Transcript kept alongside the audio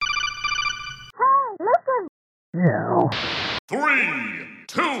Yeah. 3,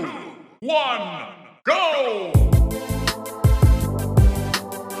 2, 1, go!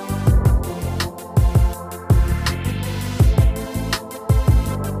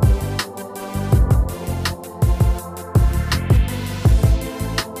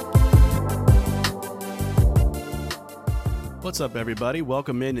 What's up, everybody?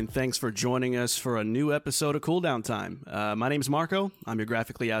 Welcome in, and thanks for joining us for a new episode of Cooldown Time. My name's Marco. I'm your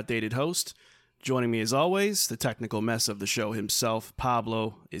graphically outdated host. Joining me, as always, the technical mess of the show himself,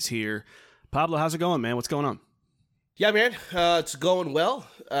 Pablo, is here. Pablo, how's it going, man? What's going on? Yeah, man, it's going well.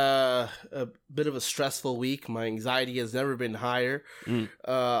 A bit of a stressful week. My anxiety has never been higher.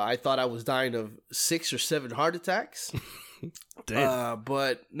 I thought I was dying of 6 or 7 heart attacks. Damn.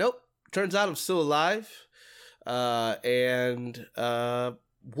 But nope. Turns out I'm still alive. And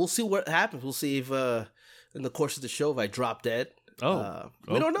we'll see what happens. We'll see if in the course of the show if I drop dead.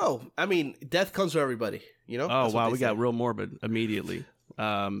 We don't know. I mean, death comes for everybody, you know? Oh, wow, we got real morbid immediately.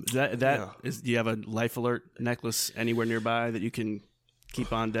 Do you have a life alert necklace anywhere nearby that you can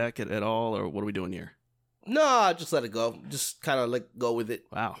keep on deck at all, or what are we doing here? No, just let it go. Just kind of let go with it.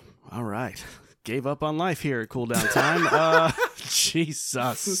 Wow. All right. Gave up on life here at Cooldown Time.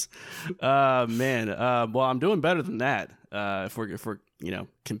 Jesus. Man. Well, I'm doing better than that. If we're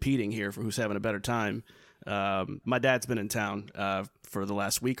competing here for who's having a better time. My dad's been in town for the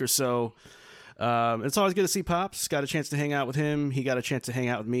last week or so. It's always good to see Pops. Got a chance to hang out with him. He got a chance to hang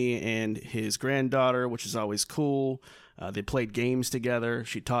out with me and his granddaughter, which is always cool. They played games together.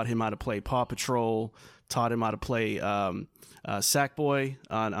 She taught him how to play Paw Patrol, taught him how to play Sackboy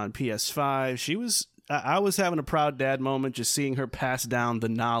on PS5. I was having a proud dad moment just seeing her pass down the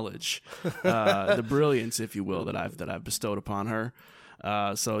knowledge, the brilliance, if you will, that I've bestowed upon her.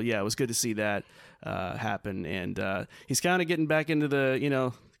 So yeah, it was good to see that happen. And he's kind of getting back into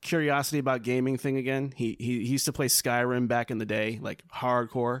the curiosity about gaming thing again. He used to play Skyrim back in the day, like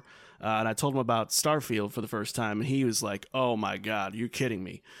hardcore. And I told him about Starfield for the first time, and he was like, "Oh my God, you're kidding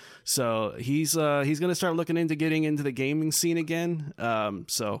me!" So he's gonna start looking into getting into the gaming scene again.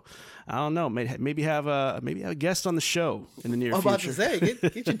 So I don't know, maybe have a guest on the show in the near future. I'm about to say,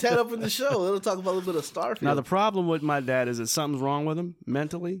 get your dad up in the show. We'll talk about a little bit of Starfield. Now the problem with my dad is that something's wrong with him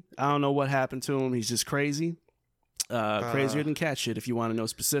mentally. I don't know what happened to him. He's just crazy. Crazier than cat shit. If you want to know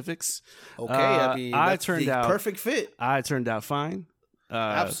specifics. Okay, I mean, that's the perfect fit. I turned out fine.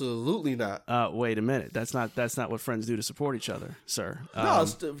 Absolutely not. Wait a minute. That's not what friends do to support each other, sir. No,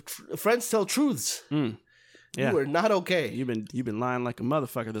 friends tell truths. Yeah. You are not okay. You've been lying like a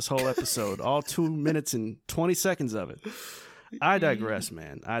motherfucker this whole episode, all 2 minutes and 20 seconds of it. I digress,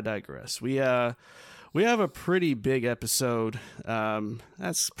 man. I digress. We have a pretty big episode.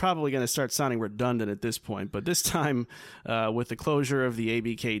 That's probably going to start sounding redundant at this point, but this time, with the closure of the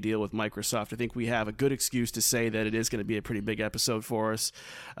ABK deal with Microsoft, I think we have a good excuse to say that it is going to be a pretty big episode for us.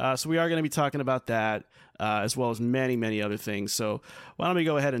 So we are going to be talking about that, as well as many, many other things. So why don't we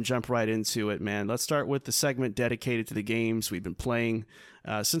go ahead and jump right into it, man? Let's start with the segment dedicated to the games we've been playing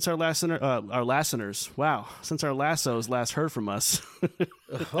since our lassos last heard from us.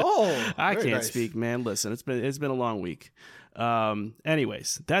 I can't speak, man. Listen, it's been a long week.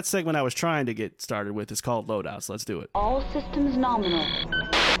 Anyways, that segment I was trying to get started with is called Loadouts. Let's do it. All systems nominal.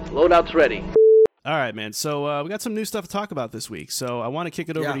 Loadouts ready. All right, man. So we got some new stuff to talk about this week. So I want to kick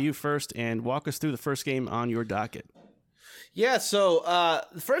it over to you first and walk us through the first game on your docket. Yeah, so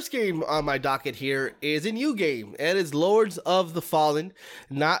the first game on my docket here is a new game, and it's Lords of the Fallen,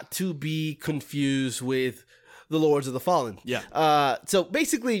 not to be confused with the Lords of the Fallen. Yeah. So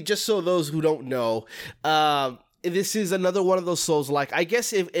basically, just so those who don't know, this is another one of those Souls-like. I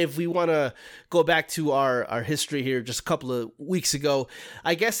guess if we want to go back to our history here just a couple of weeks ago,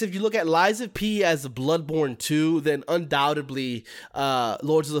 I guess if you look at Lies of P as Bloodborne 2, then undoubtedly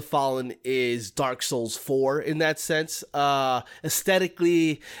Lords of the Fallen is Dark Souls 4 in that sense.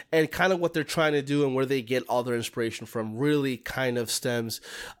 Aesthetically and kind of what they're trying to do and where they get all their inspiration from really kind of stems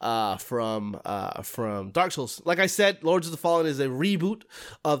from Dark Souls. Like I said, Lords of the Fallen is a reboot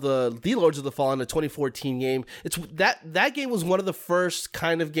of the Lords of the Fallen, a 2014 game. That game was one of the first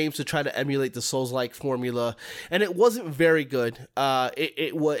kind of games to try to emulate the Souls-like formula, and it wasn't very good.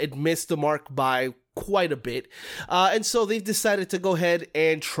 It missed the mark by quite a bit, and so they've decided to go ahead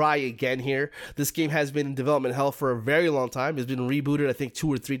and try again here. This game has been in development hell for a very long time. It's been rebooted, I think,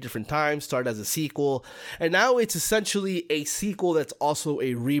 2 or 3 different times, started as a sequel, and now it's essentially a sequel that's also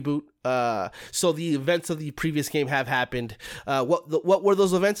a reboot. So the events of the previous game have happened. What were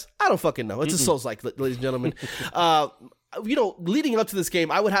those events? I don't fucking know. It's a Souls-like, ladies and gentlemen. leading up to this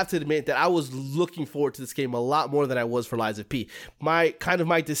game, I would have to admit that I was looking forward to this game a lot more than I was for Lies of P. My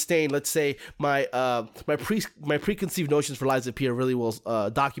disdain, let's say, my preconceived notions for Lies of P are really well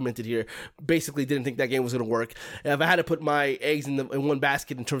documented here. Basically, didn't think that game was going to work. And if I had to put my eggs in one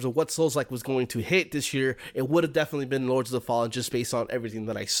basket in terms of what Souls-like was going to hit this year, it would have definitely been Lords of the Fallen, just based on everything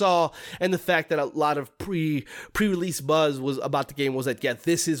that I saw and the fact that a lot of pre-release buzz was about the game was that, yeah,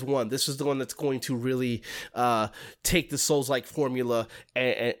 this is the one that's going to really take the Souls-like formula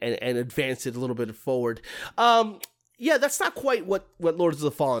and advance it a little bit forward. Yeah, that's not quite what Lords of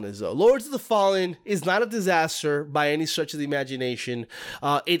the Fallen is, though. Lords of the Fallen is not a disaster by any stretch of the imagination.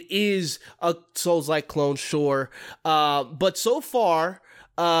 It is a Souls-like clone, sure. But so far,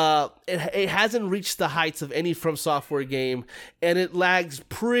 it hasn't reached the heights of any From Software game, and it lags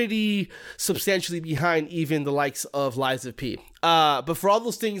pretty substantially behind even the likes of Lies of P. But for all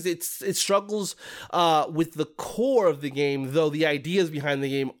those things, it struggles with the core of the game, though the ideas behind the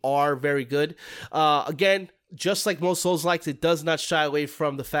game are very good. Again, just like most Souls-likes, it does not shy away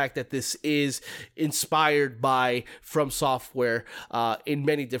from the fact that this is inspired by From Software in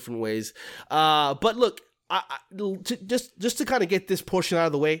many different ways. But look, just to kind of get this portion out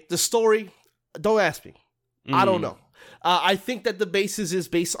of the way, the story, don't ask me. I don't know. I think that the basis is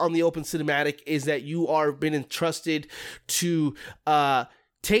based on the open cinematic, is that you are been entrusted to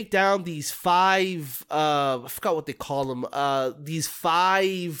take down these 5, I forgot what they call them, these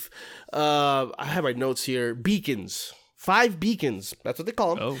 5, I have my notes here, beacons. 5 beacons, that's what they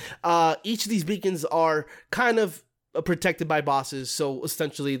call them. Oh. Each of these beacons are kind of protected by bosses, so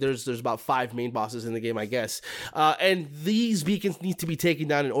essentially there's about 5 main bosses in the game, I guess. And these beacons need to be taken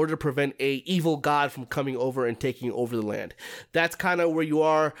down in order to prevent a evil god from coming over and taking over the land. That's kind of where you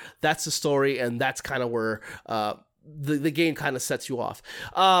are, that's the story, and that's kind of where the game kind of sets you off.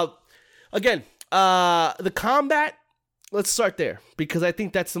 Again, the combat, let's start there, because I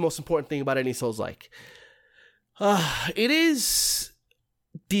think that's the most important thing about any Souls-like. It is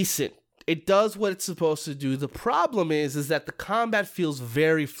decent. It does what it's supposed to do. The problem is that the combat feels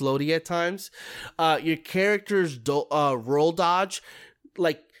very floaty at times. Your character's roll dodge,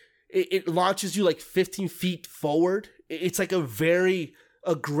 like, it launches you like 15 feet forward. It's like a very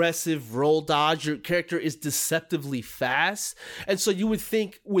aggressive roll dodge. Your character is deceptively fast, and so you would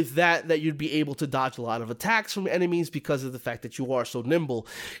think with that you'd be able to dodge a lot of attacks from enemies because of the fact that you are so nimble.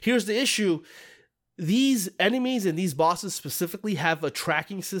 Here's the issue. These enemies and these bosses specifically have a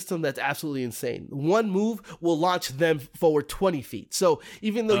tracking system that's absolutely insane. One move will launch them forward 20 feet. So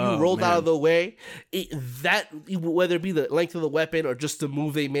even though you rolled out of the way, whether it be the length of the weapon or just the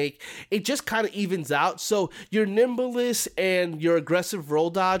move they make, it just kind of evens out. So your nimbleness and your aggressive roll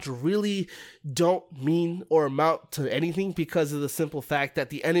dodge really don't mean or amount to anything because of the simple fact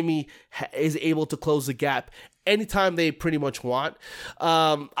that the enemy is able to close the gap anytime they pretty much want.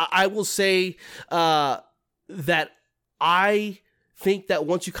 I will say that I think that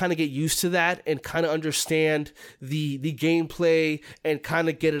once you kind of get used to that and kind of understand the gameplay and kind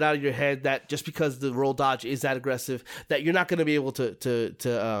of get it out of your head that just because the roll dodge is that aggressive, that you're not going to be able to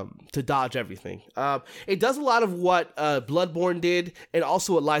dodge everything. It does a lot of what Bloodborne did and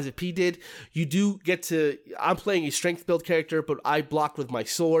also what Lies of P did. You do get to, I'm playing a strength build character, but I block with my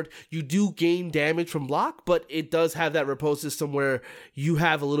sword. You do gain damage from block, but it does have that repose system where you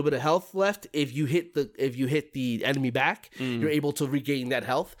have a little bit of health left. If you hit the enemy back, you're able to regain that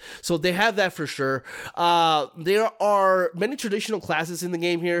health. So they have that for sure. There are many traditional classes in the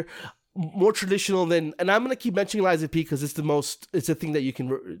game here, more traditional than, and I'm going to keep mentioning Lies of P because it's the thing that you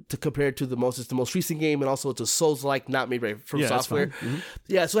can to compare to the most. It's the most recent game, and also it's a Souls-like, not made by From Software. Mm-hmm.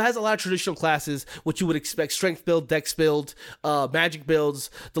 Yeah, so it has a lot of traditional classes, which you would expect: strength build, dex build, magic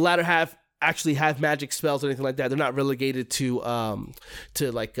builds. The latter half actually have magic spells or anything like that. They're not relegated to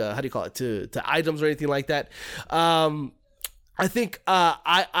like how do you call it, to items or anything like that. I think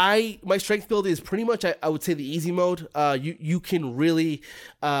my strength build is pretty much, I would say, the easy mode. You can really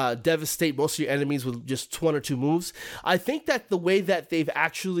devastate most of your enemies with just 1 or 2 moves. I think that the way that they've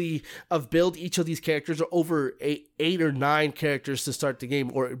actually build each of these characters, are over 8 or 9 characters to start the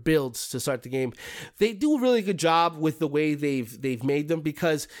game, or builds to start the game. They do a really good job with the way they've made them,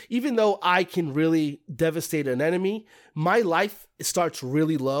 because even though I can really devastate an enemy, my life starts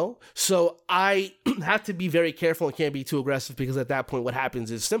really low. So I have to be very careful and can't be too aggressive, because at that point what happens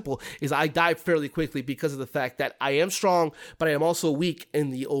is simple, is I die fairly quickly because of the fact that I am strong, but I am also weak in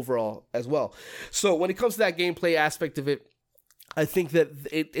the overall as well. So when it comes to that gameplay aspect of it, I think that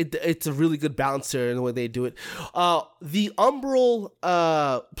it's a really good balance there in the way they do it. The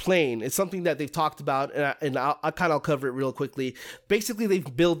Umbral plane is something that they've talked about, and I'll cover it real quickly. Basically,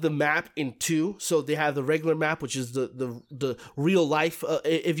 they've built the map in two. So they have the regular map, which is the real life,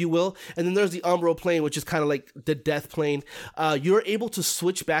 if you will, and then there's the Umbral plane, which is kind of like the death plane. You're able to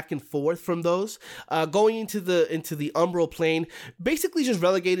switch back and forth from those. Going into the Umbral plane, basically just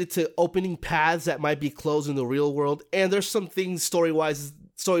relegated to opening paths that might be closed in the real world, and there's some things story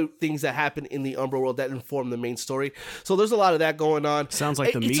things that happen in the Umbral world that inform the main story. So there's a lot of that going on. Sounds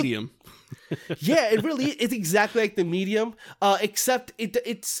like the Medium. Yeah, it really is exactly like the Medium, except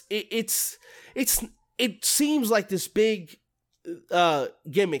it seems like this big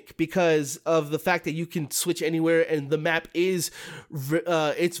gimmick because of the fact that you can switch anywhere and the map is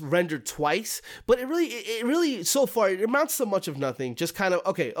it's rendered twice, but it really so far it amounts to much of nothing. Just kind of,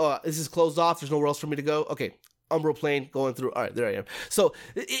 okay, this is closed off, there's nowhere else for me to go. Okay, Umbral plane going through. All right, there I am. So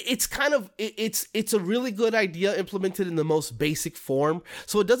it's kind of it's a really good idea implemented in the most basic form.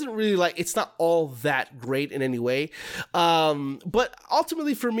 So it doesn't really it's not all that great in any way. But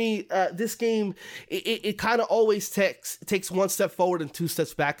ultimately for me, this game it kind of always takes one step forward and two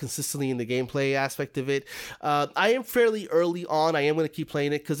steps back consistently in the gameplay aspect of it. I am fairly early on. I am going to keep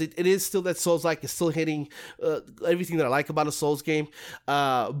playing it because it is still that Souls-like. It's still hitting everything that I like about a Souls game.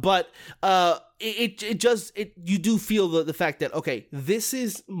 But you do feel the fact that, okay, this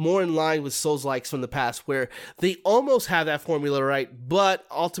is more in line with Souls-likes from the past where they almost have that formula right, but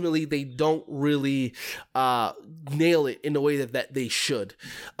ultimately they don't really nail it in the way that they should.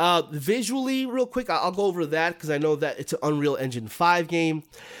 Visually, real quick, I'll go over that because I know that it's an Unreal Engine 5 game.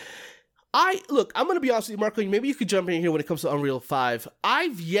 I'm going to be honest with you, Marco, maybe you could jump in here when it comes to Unreal 5.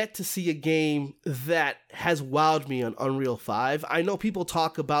 I've yet to see a game that has wowed me on Unreal 5. I know people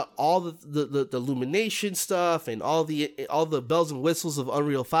talk about all the illumination stuff and all the bells and whistles of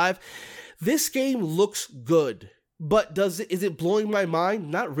Unreal 5. This game looks good. But is it blowing my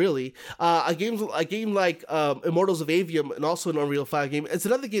mind? Not really. A game like Immortals of Avium, and also an Unreal 5 game, it's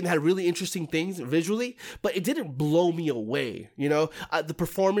another game that had really interesting things visually, but it didn't blow me away. You know, the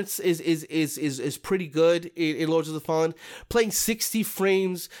performance is pretty good in Lords of the Fallen. Playing 60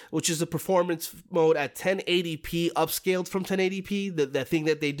 frames, which is a performance mode at 1080p, upscaled from 1080p, that thing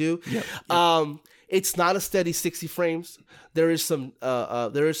that they do. Yep. It's not a steady 60 frames. There is some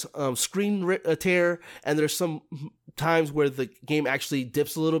screen tear, and there's some times where the game actually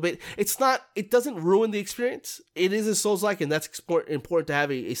dips a little bit. It doesn't ruin the experience. It is a Souls-like, and that's important to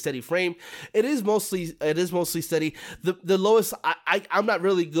have a steady frame. It is mostly steady. The lowest, I'm not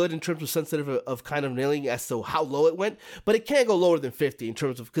really good in terms of sensitive of kind of nailing as to how low it went, but it can't go lower than 50 in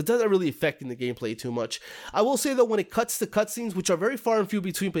terms of, because it doesn't really affect the gameplay too much. I will say though, when it cuts to cutscenes, which are very far and few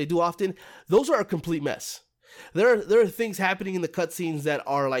between, but they do often, those are a complete mess. There are things happening in the cutscenes that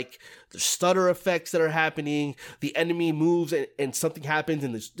are like the stutter effects that are happening. The enemy moves and something happens,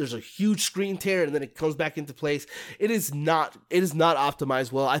 and there's a huge screen tear, and then it comes back into place. It is not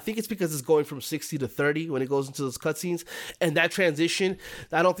optimized well. I think it's because it's going from 60 to 30 when it goes into those cutscenes, and that transition,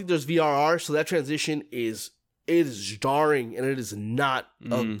 I don't think there's VRR, so that transition is jarring, and it is not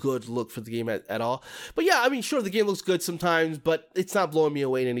a good look for the game at all. But yeah, I mean, sure, the game looks good sometimes, but it's not blowing me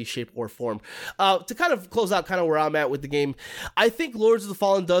away in any shape or form. To kind of close out kind of where I'm at with the game, I think Lords of the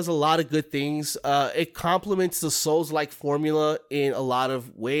Fallen does a lot of good things. It complements the Souls-like formula in a lot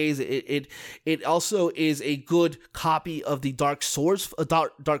of ways. It also is a good copy of the Dark Souls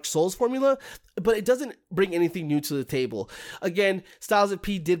formula, but it doesn't bring anything new to the table. Again, Styles of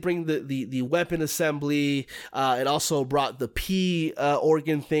P did bring the weapon assembly. It also brought the P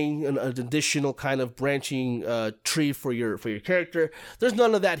organ thing, an additional kind of branching tree for your character. There's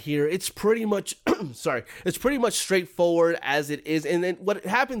none of that here. It's pretty much it's pretty much straightforward as it is. And then what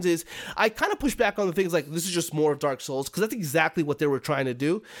happens is I kind of push back on the things like this is just more of Dark Souls, because that's exactly what they were trying to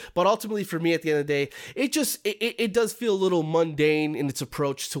do. But ultimately, for me, at the end of the day, it does feel a little mundane in its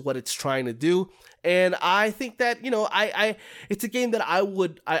approach to what it's trying to do. And I think that, you know, it's a game that I'm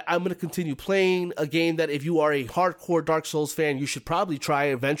going to continue playing, a game that if you are a hardcore Dark Souls fan, you should probably try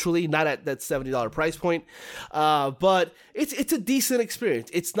eventually, not at that $70 price point. But it's a decent experience.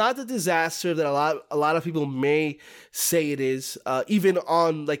 It's not the disaster that a lot of people may say it is, even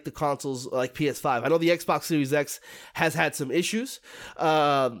on like the consoles like PS5. I know the Xbox Series X has had some issues,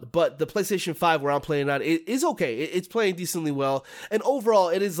 but the PlayStation 5 where I'm playing on, it is okay. It's playing decently well. And overall,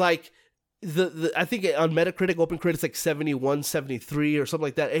 it is like, I think on Metacritic, OpenCritic, it's like 71, 73 or something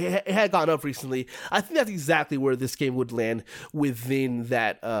like that. It had gone up recently. I think that's exactly where this game would land within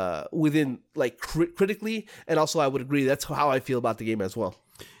that, critically. And also, I would agree, that's how I feel about the game as well.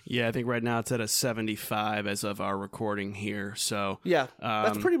 Yeah, I think right now it's at a 75 as of our recording here. So yeah,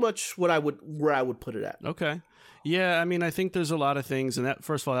 that's pretty much where I would put it at. Okay. Yeah, I mean, I think there's a lot of things, and that,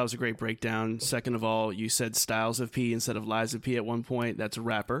 first of all, that was a great breakdown. Second of all, you said Styles of P instead of Lies of P at one point. That's a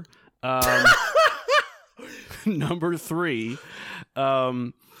rapper. Number 3,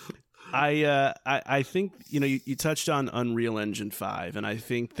 I think, you touched on Unreal Engine 5, and I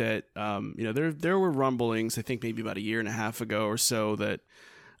think that there were rumblings, I think maybe about a year and a half ago or so, that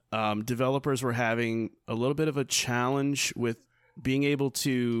developers were having a little bit of a challenge with being able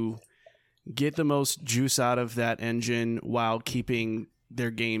to get the most juice out of that engine while keeping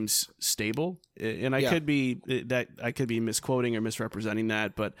their games stable. And I could be misquoting or misrepresenting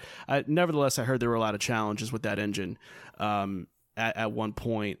that, but nevertheless, I heard there were a lot of challenges with that engine at one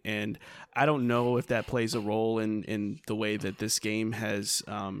point, and I don't know if that plays a role in the way that this game has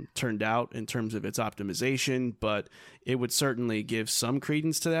turned out in terms of its optimization, but it would certainly give some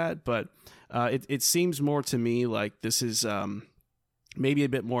credence to that. But it seems more to me like this is maybe a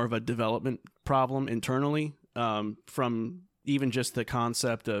bit more of a development problem internally, from even just the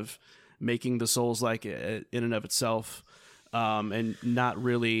concept of making the Souls-like in and of itself, and not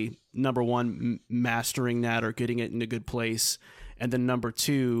really, number one, mastering that or getting it in a good place, and then number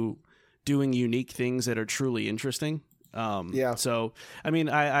 2, doing unique things that are truly interesting. So, I mean,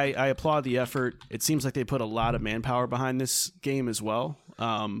 I applaud the effort. It seems like they put a lot of manpower behind this game as well.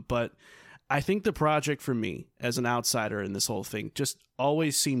 But I think the project, for me, as an outsider in this whole thing, just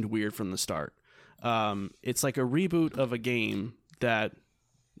always seemed weird from the start. It's like a reboot of a game that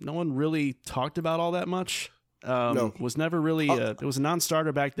no one really talked about all that much. No. Was never really it was a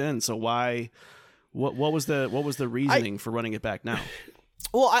non-starter back then. So why? What was the reasoning for running it back now?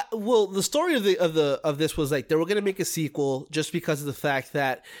 Well, the story of this was like they were going to make a sequel just because of the fact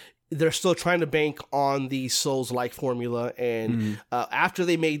that they're still trying to bank on the Souls-like formula, and after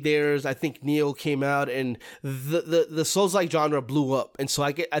they made theirs, I think Neo came out, and the Souls-like genre blew up, and so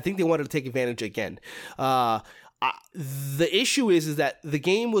I think they wanted to take advantage again. The issue is that the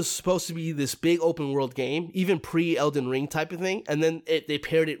game was supposed to be this big open world game, even pre-Elden Ring type of thing, and then they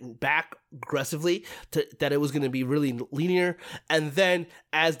pared it back aggressively that it was going to be really linear, and then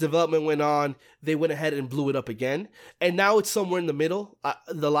as development went on, they went ahead and blew it up again, and now it's somewhere in the middle. A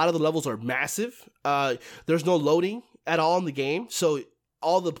lot of the levels are massive. There's no loading at all in the game, so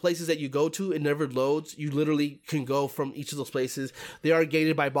all the places that you go to, it never loads. You literally can go from each of those places. They are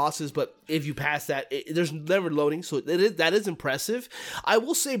gated by bosses, but if you pass that, there's never loading. So that is impressive. I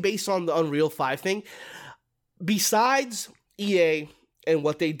will say, based on the Unreal 5 thing, besides EA and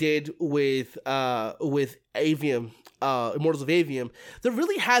what they did with Avium, Immortals of Avium, there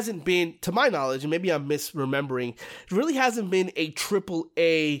really hasn't been, to my knowledge, and maybe I'm misremembering, there really hasn't been a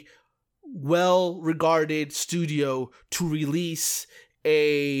AAA well-regarded studio to release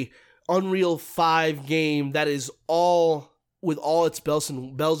a Unreal 5 game that is all with all its bells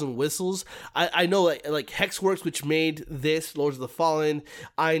and whistles. I know like Hexworks, which made this Lords of the Fallen.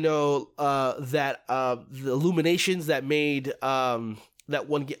 I know that the Illuminations that made that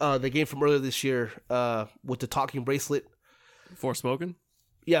one the game from earlier this year with the talking bracelet, Forspoken.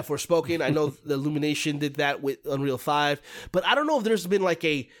 Yeah, Forspoken. I know the Illumination did that with Unreal 5, but I don't know if there's been like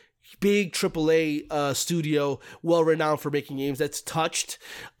a big AAA studio well-renowned for making games that's touched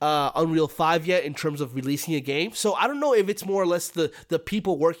Unreal 5 yet in terms of releasing a game. So I don't know if it's more or less the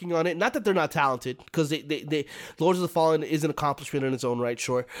people working on it. Not that they're not talented, because they Lords of the Fallen is an accomplishment in its own right,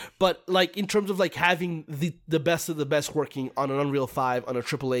 sure. But like in terms of like having the best of the best working on an Unreal 5 on a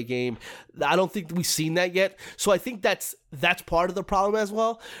AAA game, I don't think we've seen that yet. So I think that's part of the problem as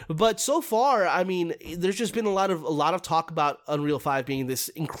well. But so far, I mean, there's just been a lot of talk about Unreal 5 being this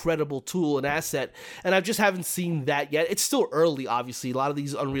incredible tool and asset, and I just haven't seen that yet. It's still early, obviously. A lot of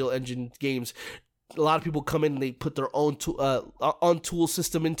these Unreal Engine games, a lot of people come in and they put their own tool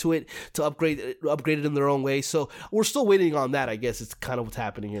system into it to upgrade it in their own way. So we're still waiting on that, I guess. It's kind of what's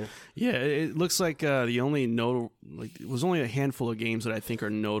happening here. Yeah, it looks like the only it was only a handful of games that I think are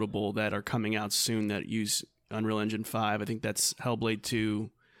notable that are coming out soon that use Unreal Engine 5. I think that's Hellblade 2,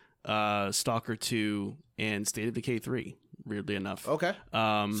 Stalker 2, and State of Decay 3, weirdly enough. Okay.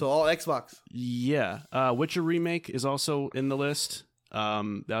 So all Xbox. Yeah. Witcher Remake is also in the list.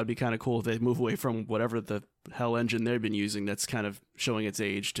 That would be kind of cool if they move away from whatever the hell engine they've been using that's kind of showing its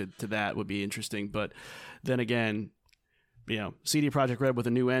age to that would be interesting. But then again, CD Projekt Red with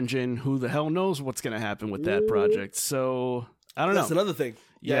a new engine, who the hell knows what's going to happen with that project. So I don't know. That's another thing.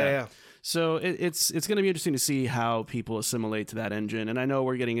 Yeah. So it's going to be interesting to see how people assimilate to that engine. And I know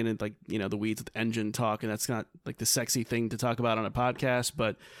we're getting into like, the weeds with engine talk, and that's not like the sexy thing to talk about on a podcast,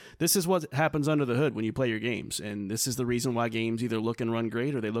 but this is what happens under the hood when you play your games. And this is the reason why games either look and run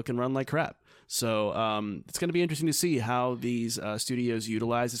great or they look and run like crap. So it's going to be interesting to see how these studios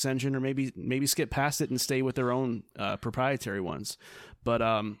utilize this engine, or maybe skip past it and stay with their own proprietary ones. But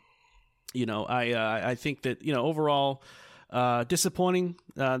I think that overall disappointing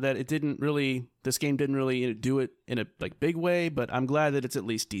that this game didn't really do it in a like big way. But I'm glad that it's at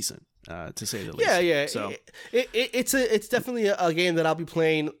least decent. To say the least. Yeah. So it's definitely a game that I'll be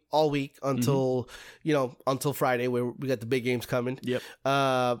playing all week until until Friday, where we got the big games coming. Yep.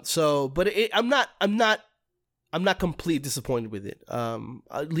 But I'm not completely disappointed with it.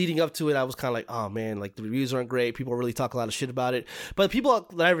 Leading up to it, I was kind of like, oh man, like the reviews aren't great. People really talk a lot of shit about it. But people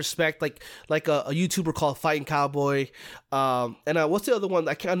that I respect, like a YouTuber called Fighting Cowboy, and what's the other one?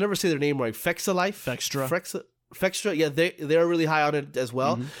 I'll never say their name right. Fextra, yeah, they're really high on it as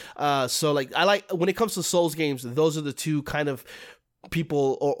well. So like I like when it comes to Souls games, those are the two kind of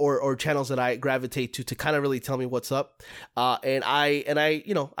people or channels that I gravitate to kind of really tell me what's up. And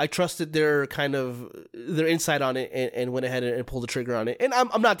I trusted their insight on it and went ahead and pulled the trigger on it. And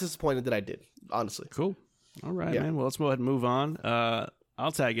I'm not disappointed that I did, honestly. Cool. All right, man. Well, let's go ahead and move on.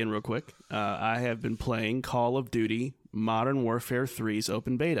 I'll tag in real quick. I have been playing Call of Duty Modern Warfare 3's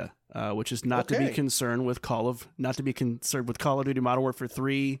open beta, which is not to be concerned with Call of Duty Modern Warfare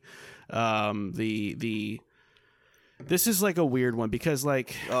 3. This is like a weird one because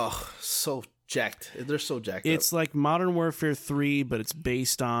so jacked. They're so jacked. It's up. like Modern Warfare 3, but it's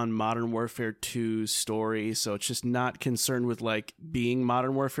based on Modern Warfare 2's story, so it's just not concerned with like being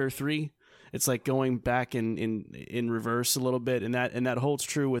Modern Warfare 3. It's like going back in reverse a little bit, and that holds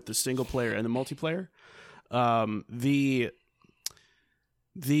true with the single player and the multiplayer.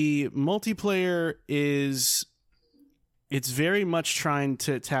 The multiplayer it's very much trying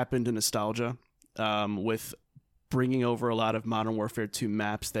to tap into nostalgia, with bringing over a lot of Modern Warfare 2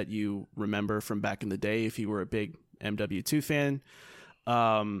 maps that you remember from back in the day if you were a big MW2 fan.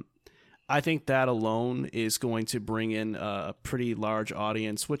 I think that alone is going to bring in a pretty large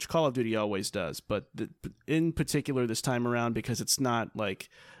audience, which Call of Duty always does. But in particular this time around, because it's not like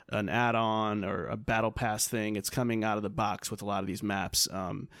an add-on or a battle pass thing, it's coming out of the box with a lot of these maps.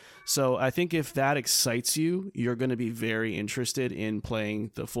 So I think if that excites you, you're going to be very interested in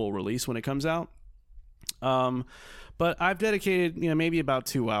playing the full release when it comes out. But I've dedicated, maybe about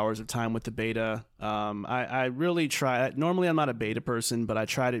 2 hours of time with the beta. I really try. Normally, I'm not a beta person, but I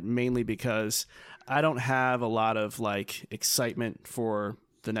tried it mainly because I don't have a lot of like excitement for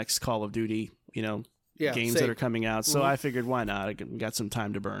the next Call of Duty, games that are coming out. So I figured, why not? I got some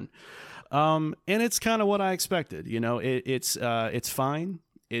time to burn. And it's kind of what I expected. It's fine.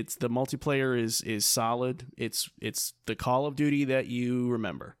 It's the multiplayer is solid. It's the Call of Duty that you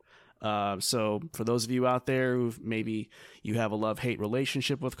remember. So for those of you out there who maybe you have a love-hate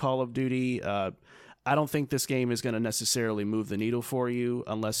relationship with Call of Duty, I don't think this game is going to necessarily move the needle for you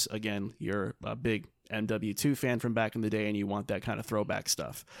unless, again, you're a big MW2 fan from back in the day and you want that kind of throwback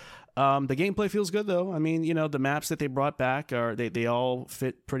stuff. The gameplay feels good, though. I mean, the maps that they brought back they all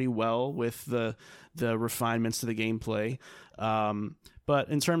fit pretty well with the refinements to the gameplay. But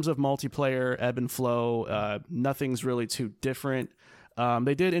in terms of multiplayer, ebb and flow, nothing's really too different.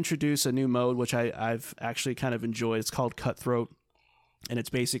 They did introduce a new mode, which I've actually kind of enjoyed. It's called Cutthroat, and it's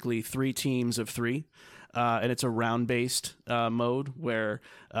basically 3 teams of 3, and it's a round-based mode where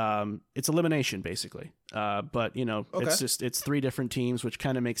it's elimination, basically. But, it's 3 different teams, which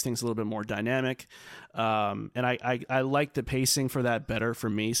kind of makes things a little bit more dynamic. And I like the pacing for that better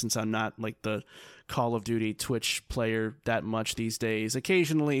for me, since I'm not like the Call of Duty Twitch player that much these days.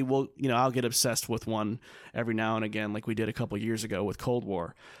 Occasionally I'll get obsessed with one every now and again, like we did a couple years ago with Cold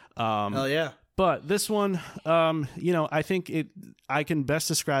War. Hell yeah. But this one, I think I can best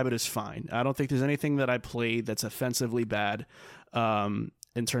describe it as fine. I don't think there's anything that I played that's offensively bad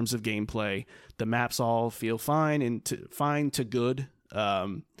in terms of gameplay. The maps all feel fine and fine to good.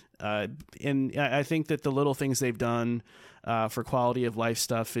 And I think that the little things they've done for quality of life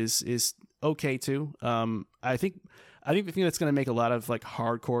stuff is okay too. I think the thing that's going to make a lot of like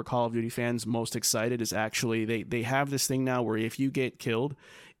hardcore Call of Duty fans most excited is actually they have this thing now where if you get killed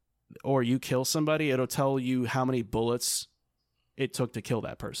or you kill somebody, it'll tell you how many bullets it took to kill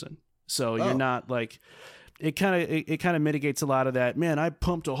that person. So you're not like, it kind of mitigates a lot of that. Man, I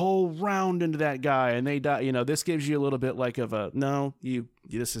pumped a whole round into that guy and they die. This gives you a little bit like of a, no,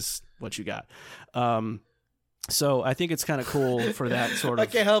 this is what you got. So I think it's kind of cool for that sort of. I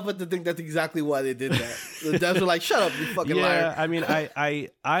can't help but to think that's exactly why they did that. The devs were like, "Shut up, you fucking liar." I mean,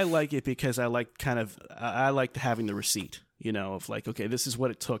 I like it because I like I like having the receipt. Of like, okay, this is what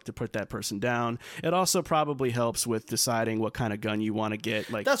it took to put that person down. It also probably helps with deciding what kind of gun you want to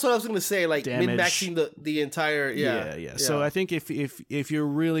get. Like that's what I was going to say. Like min-maxing the entire. Yeah. So I think if you're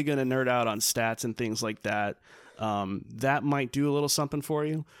really going to nerd out on stats and things like that, that might do a little something for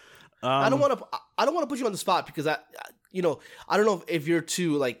you. I don't want to put you on the spot because I don't know if you're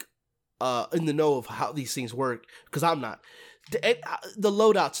too like in the know of how these things work because I'm not. The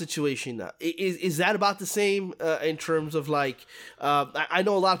loadout situation is that about the same in terms of like I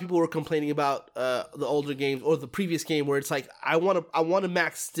know a lot of people were complaining about the older games or the previous game where it's like I want to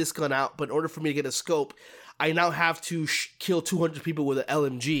max this gun out, but in order for me to get a scope, I now have to kill 200 people with an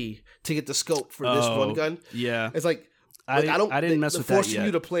LMG to get the scope for this one gun. Yeah, it's like. I didn't mess with that yet. Forcing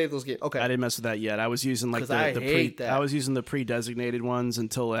you to play those games. Okay, I didn't mess with that yet. I was using like I was using the pre-designated ones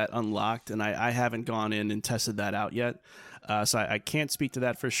until that unlocked, and I haven't gone in and tested that out yet. So I can't speak to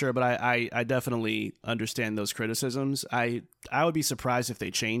that for sure, but I definitely understand those criticisms. I would be surprised if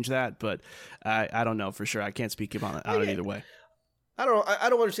they change that, but I don't know for sure. I can't speak on it either way. I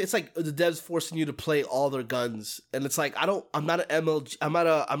don't understand. It's like the devs forcing you to play all their guns, and it's like I'm not an MLG. I'm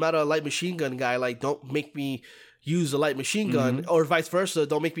not a light machine gun guy. Like, don't make me use a light machine gun, or vice versa.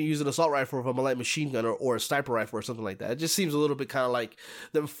 Don't make me use an assault rifle if I'm a light machine gun or a sniper rifle or something like that. It just seems a little bit kind of like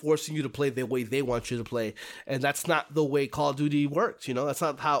them forcing you to play the way they want you to play, and that's not the way Call of Duty works. That's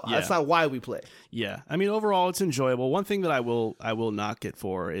not how. Yeah. That's not why we play. Yeah, I mean, overall, it's enjoyable. One thing that I will knock it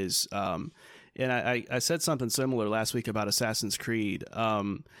for is, and I said something similar last week about Assassin's Creed.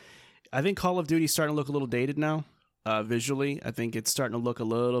 I think Call of Duty is starting to look a little dated now. Visually, I think it's starting to look a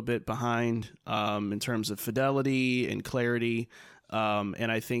little bit behind in terms of fidelity and clarity,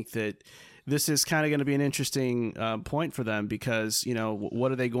 and I think that this is kind of going to be an interesting point for them because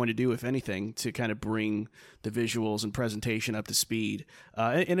what are they going to do, if anything, to kind of bring the visuals and presentation up to speed?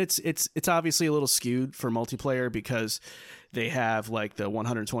 And it's obviously a little skewed for multiplayer because they have like the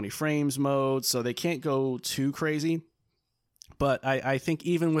 120 frames mode, so they can't go too crazy. But I think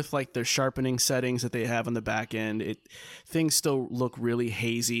even with like their sharpening settings that they have on the back end, things still look really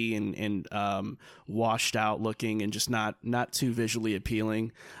hazy and washed out looking and just not too visually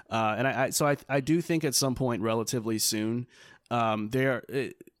appealing. And I do think at some point relatively soon, Activision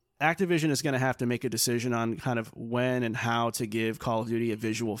is going to have to make a decision on kind of when and how to give Call of Duty a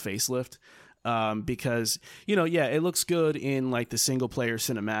visual facelift. Because it looks good in like the single player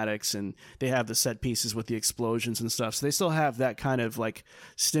cinematics and they have the set pieces with the explosions and stuff, so they still have that kind of like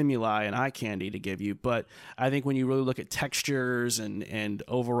stimuli and eye candy to give you. But I think when you really look at textures and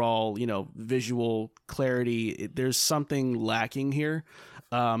overall visual clarity, there's something lacking here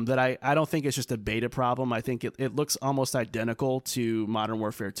that I don't think it's just a beta problem. I think it looks almost identical to Modern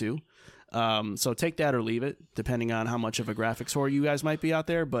Warfare 2. So take that or leave it, depending on how much of a graphics whore you guys might be out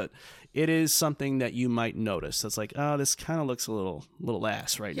there. But it is something that you might notice. That's like, oh, this kind of looks a little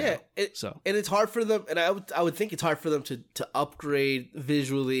ass right now. Yeah, and it's hard for them. And I would think it's hard for them to upgrade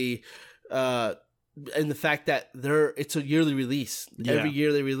visually. And the fact that it's a yearly release. Yeah. Every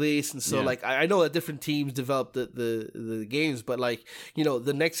year they release, and so like I know that different teams develop the games, but like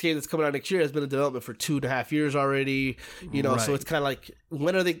the next game that's coming out next year has been in development for 2.5 years already. Right. So it's kind of like,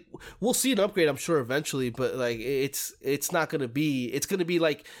 when are they? We'll see an upgrade, I'm sure, eventually, but like it's not going to be. It's going to be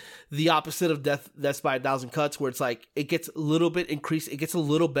like the opposite of Death's by 1,000 Cuts, where it's like it gets a little bit increased, it gets a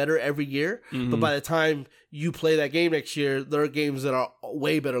little better every year, but by the time you play that game next year, there are games that are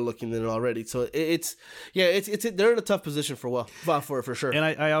way better looking than it already. So it's they're in a tough position for sure. And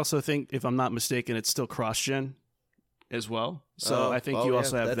I also think, if I'm not mistaken, it's still cross-gen as well. So I think you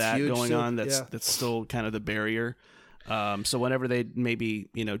also have that going on. That's still kind of the barrier. So whenever they maybe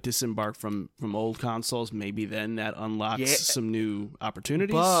disembark from old consoles, maybe then that unlocks some new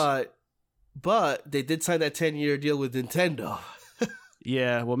opportunities. But they did sign that 10-year deal with Nintendo.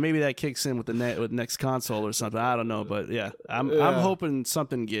 Yeah, well, maybe that kicks in with the next console or something. I don't know, but yeah, I'm hoping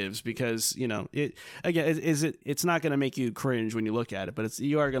something gives, because it's not going to make you cringe when you look at it, but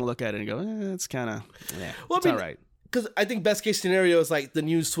you are going to look at it and go, it's kind of all right. Because I think best case scenario is like the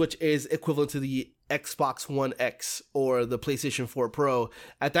new Switch is equivalent to the Xbox One X or the PlayStation 4 Pro.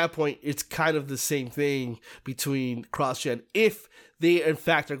 At that point, it's kind of the same thing between cross-gen, if they in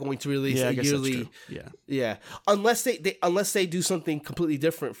fact are going to release a yearly. Yeah. Unless they do something completely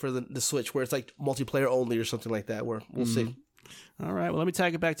different for the Switch, where it's like multiplayer only or something like that. Where we'll see. All right. Well, let me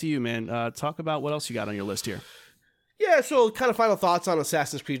tag it back to you, man. Talk about what else you got on your list here. Yeah, so kind of final thoughts on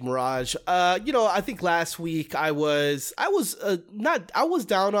Assassin's Creed Mirage. I think last week I was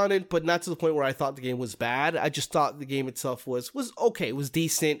down on it, but not to the point where I thought the game was bad. I just thought the game itself was okay. It was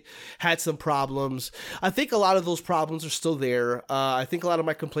decent, had some problems. I think a lot of those problems are still there. I think a lot of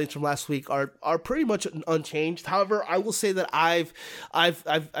my complaints from last week are pretty much unchanged. However, I will say that I've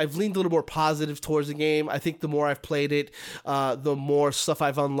leaned a little more positive towards the game. I think the more I've played it, the more stuff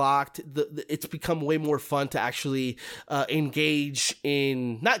I've unlocked. It's become way more fun to actually engage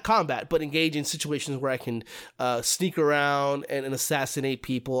in not combat, but engage in situations where I can sneak around and assassinate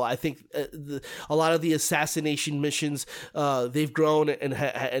people. I think a lot of the assassination missions they've grown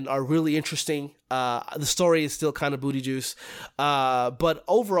and are really interesting. The story is still kind of booty juice, but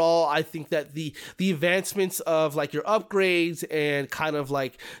overall, I think that the advancements of like your upgrades and kind of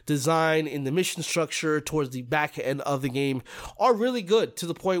like design in the mission structure towards the back end of the game are really good, to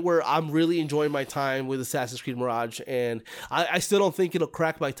the point where I'm really enjoying my time with Assassin's Creed Mirage. And I still don't think it'll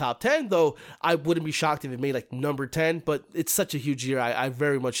crack my top 10, though I wouldn't be shocked if it made like number 10, but it's such a huge year. I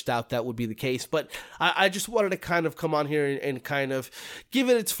very much doubt that would be the case. But I just wanted to kind of come on here and kind of give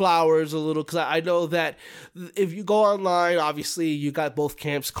it its flowers a little, because I know that if you go online, obviously you got both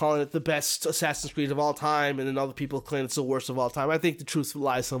camps calling it the best Assassin's Creed of all time, and then other people claim it's the worst of all time. I think the truth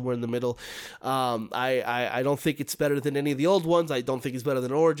lies somewhere in the middle. I don't think it's better than any of the old ones. I don't think it's better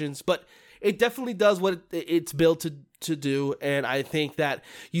than Origins, but it definitely does what it's built to do, and I think that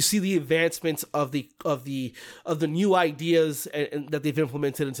you see the advancements of the new ideas and that they've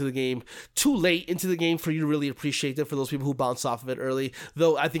implemented into the game too late into the game for you to really appreciate it. For those people who bounce off of it early,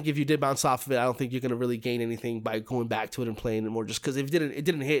 though, I think if you did bounce off of it, I don't think you're going to really gain anything by going back to it and playing it more. Just because it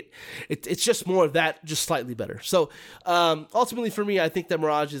didn't hit, it's just more of that, just slightly better. So ultimately, for me, I think that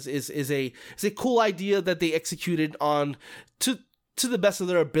Mirage is a cool idea that they executed on to the best of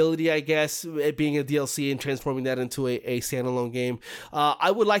their ability, I guess, it being a DLC and transforming that into a standalone game.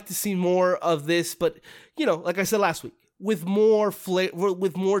 I would like to see more of this, but, like I said last week, with more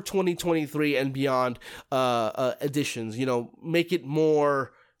 2023 and beyond additions, make it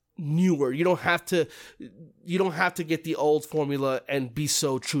more newer. You don't have to get the old formula and be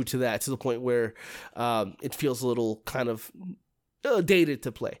so true to that, to the point where it feels a little kind of dated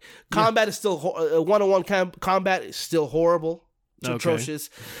to play. Combat is still one-on-one combat is still horrible. It's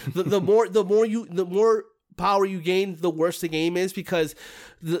atrocious. The more power you gain, the worse the game is, because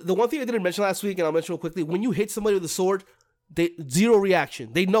the one thing I didn't mention last week, and I'll mention real quickly, when you hit somebody with a sword, zero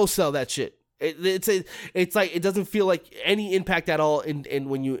reaction. They no-sell that shit. It's like it doesn't feel like any impact at all in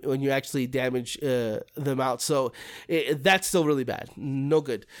when you actually damage them out. So that's still really bad. No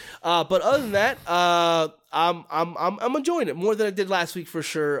good. But other than that, I'm enjoying it more than I did last week for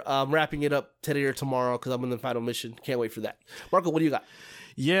sure. I'm wrapping it up today or tomorrow because I'm in the final mission. Can't wait for that. Marco, what do you got?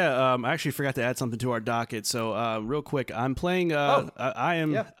 Yeah, I actually forgot to add something to our docket. So real quick, I'm playing. I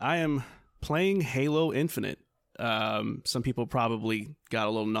am playing Halo Infinite. Some people probably got a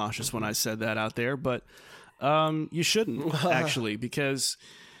little nauseous when I said that out there, but you shouldn't actually, because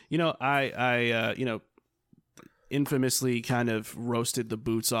I infamously kind of roasted the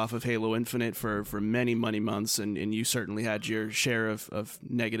boots off of Halo Infinite for many months, and you certainly had your share of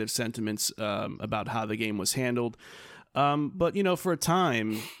negative sentiments about how the game was handled. But for a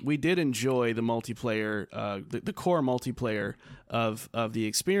time we did enjoy the multiplayer, the core multiplayer of the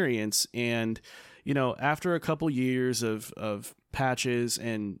experience, and after a couple years of patches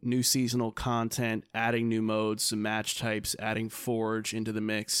and new seasonal content, adding new modes, some match types, adding Forge into the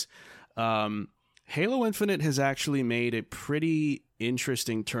mix, Halo Infinite has actually made a pretty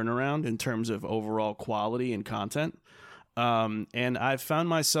interesting turnaround in terms of overall quality and content. And I've found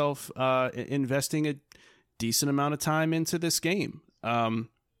myself investing a decent amount of time into this game.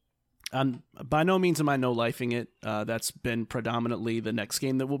 By no means am I no-lifing it. That's been predominantly the next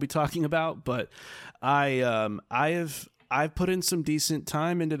game that we'll be talking about, but I've put in some decent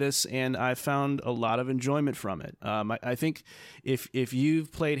time into this, and I've found a lot of enjoyment from it. I think if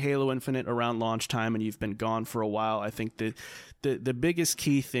you've played Halo Infinite around launch time and you've been gone for a while, I think the biggest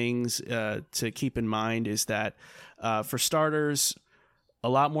key things to keep in mind is that for starters, a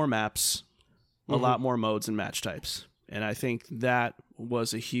lot more maps, a lot more modes and match types. And I think that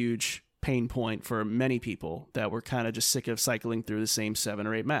was a huge pain point for many people that were kind of just sick of cycling through the same 7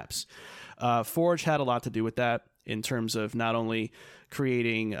 or 8 maps. Forge had a lot to do with that in terms of not only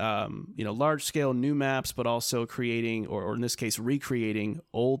creating large-scale new maps, but also creating, or in this case, recreating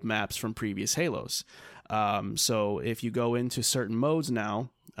old maps from previous Halos. So if you go into certain modes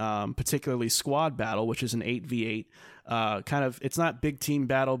now, particularly Squad Battle, which is an 8v8 kind of, it's not big team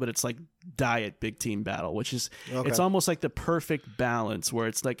battle, but it's like diet big team battle, which is, it's almost like the perfect balance where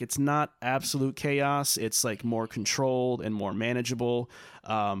it's like, it's not absolute chaos. It's like more controlled and more manageable.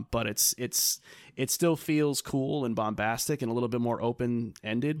 But it still feels cool and bombastic and a little bit more open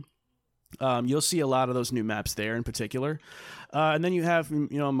ended. You'll see a lot of those new maps there in particular. And then you have,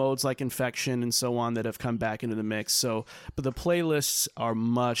 modes like Infection and so on that have come back into the mix. So, but the playlists are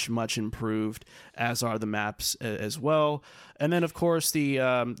much, much improved, as are the maps as well. And then, of course,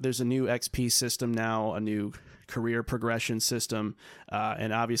 there's a new XP system now, a new career progression system,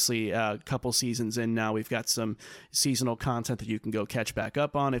 and obviously a couple seasons in now, we've got some seasonal content that you can go catch back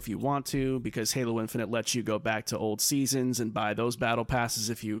up on if you want to, because Halo Infinite lets you go back to old seasons and buy those battle passes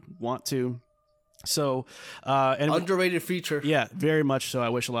if you want to. So and underrated feature. Yeah, very much so. I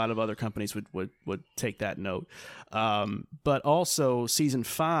wish a lot of other companies would take that note. But also season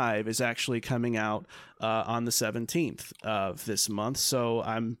 5 is actually coming out on the 17th of this month, so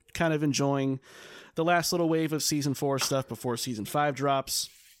I'm kind of enjoying the last little wave of season 4 stuff before season 5 drops,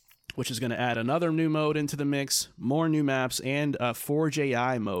 which is going to add another new mode into the mix, more new maps, and a Forge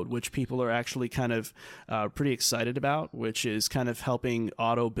AI mode, which people are actually kind of pretty excited about, which is kind of helping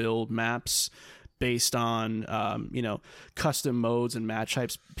auto build maps based on custom modes and match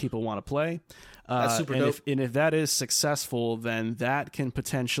types people want to play. That's super dope. If that is successful, then that can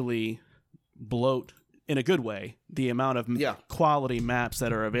potentially bloat, in a good way, the amount of quality maps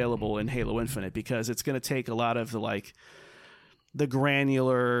that are available in Halo Infinite, because it's going to take a lot of the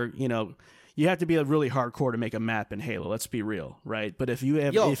granular, you have to be really hardcore to make a map in Halo. Let's be real, right? But if you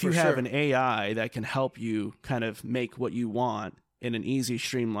have an AI that can help you kind of make what you want in an easy,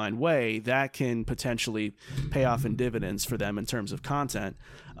 streamlined way, that can potentially pay off in dividends for them in terms of content,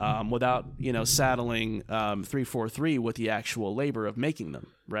 without saddling 343 with the actual labor of making them,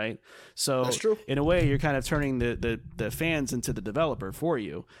 right? So that's true. In a way, you're kind of turning the fans into the developer for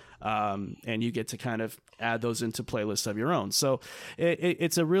you, and you get to kind of add those into playlists of your own. So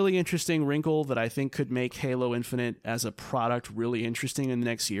it's a really interesting wrinkle that I think could make Halo Infinite as a product really interesting in the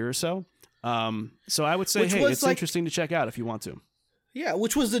next year or so. So I would say, it's interesting to check out if you want to. Yeah,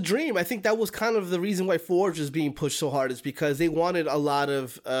 which was the dream. I think that was kind of the reason why Forge is being pushed so hard, is because they wanted a lot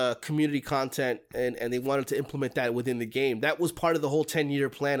of community content and they wanted to implement that within the game. That was part of the whole 10-year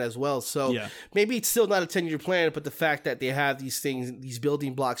plan as well. So maybe it's still not a 10-year plan, but the fact that they have these things, these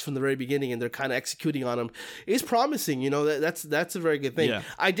building blocks from the very beginning, and they're kind of executing on them is promising. That's a very good thing. Yeah.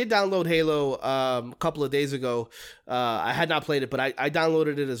 I did download Halo a couple of days ago. I had not played it, but I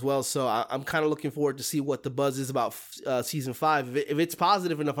downloaded it as well. So I'm kind of looking forward to see what the buzz is about season 5. If it's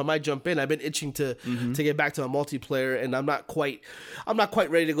positive enough, I might jump in. I've been itching to get back to a multiplayer, and I'm not quite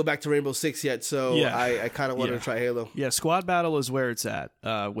ready to go back to Rainbow Six yet. So I kind of wanted to try Halo. Yeah, squad battle is where it's at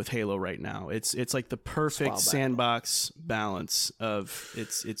with Halo right now. It's like the perfect sandbox balance of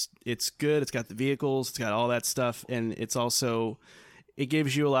it's good. It's got the vehicles, it's got all that stuff, and it's also, it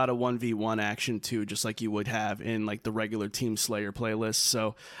gives you a lot of 1v1 action too, just like you would have in like the regular Team Slayer playlist.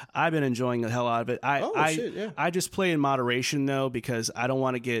 So I've been enjoying the hell out of it. I just play in moderation though, because I don't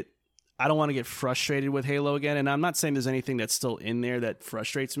want to get frustrated with Halo again. And I'm not saying there's anything that's still in there that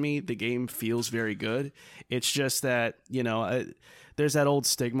frustrates me. The game feels very good. It's just that, there's that old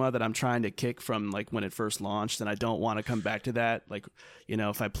stigma that I'm trying to kick from like when it first launched, and I don't want to come back to that. Like,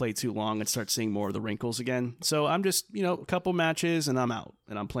 if I play too long and start seeing more of the wrinkles again. So I'm just, a couple matches and I'm out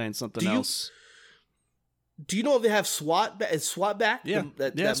and I'm playing something else. Do you know if they have SWAT? Is SWAT back? Yeah,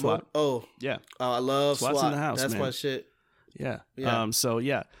 that SWAT. Mode? Oh, yeah. Oh, I love SWAT's SWAT. in the house. That's man. my shit. Yeah.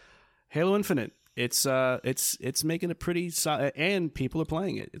 Halo Infinite. It's making a pretty solid, and people are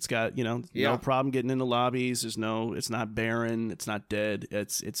playing it. It's got no problem getting into lobbies. It's not barren. It's not dead.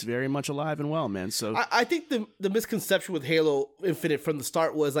 It's very much alive and well, man. So I think the misconception with Halo Infinite from the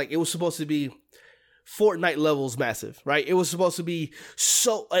start was like it was supposed to be Fortnite levels massive, right? It was supposed to be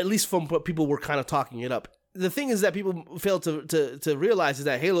so, at least from what people were kind of talking it up. The thing is that people fail to realize is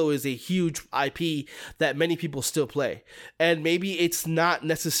that Halo is a huge IP that many people still play. And maybe it's not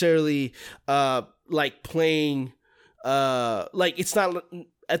necessarily like playing like it's not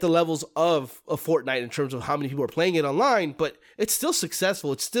at the levels of Fortnite in terms of how many people are playing it online, but it's still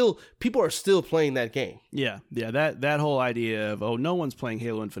successful. It's still, people are still playing that game. Yeah. That whole idea of, no one's playing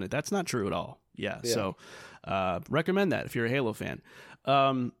Halo Infinite, that's not true at all. Yeah. So recommend that if you're a Halo fan.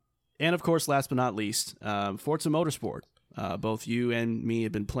 And of course, last but not least, Forza Motorsport. Both you and me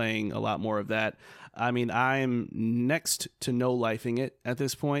have been playing a lot more of that. I mean, I'm next to no lifing it at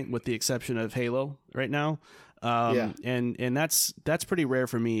this point, with the exception of Halo right now. And that's pretty rare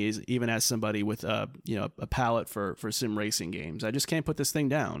for me, is even as somebody with a palate for sim racing games. I just can't put this thing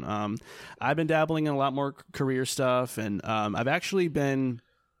down. I've been dabbling in a lot more career stuff, and I've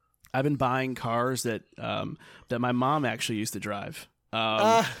been buying cars that my mom actually used to drive.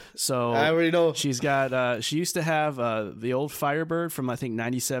 So I already know. She's got she used to have the old Firebird from I think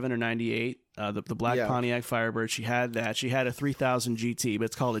 97 or 98, the black Pontiac Firebird. She had that. She had a 3000 GT, but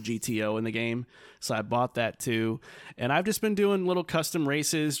it's called a GTO in the game. So I bought that too. And I've just been doing little custom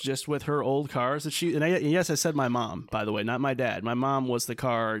races just with her old cars that yes, I said my mom, by the way, not my dad. My mom was the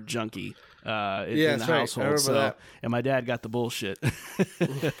car junkie in the household. I remember that. And my dad got the bullshit.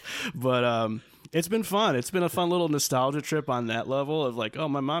 But it's been fun. It's been a fun little nostalgia trip on that level of like, oh,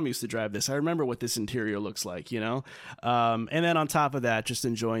 my mom used to drive this. I remember what this interior looks like, And then on top of that, just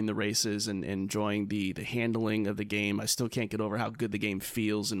enjoying the races and enjoying the handling of the game. I still can't get over how good the game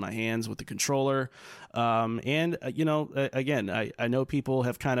feels in my hands with the controller. Again, I know people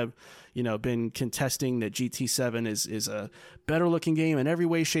have kind of, been contesting that GT7 is a better looking game in every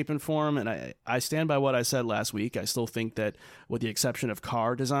way, shape, and form. And I stand by what I said last week. I still think that with the exception of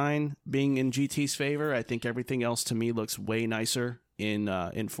car design being in GT's favor, I think everything else to me looks way nicer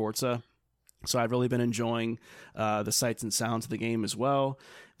in Forza. So I've really been enjoying the sights and sounds of the game as well.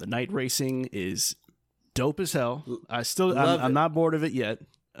 The night racing is dope as hell. I'm not bored of it yet.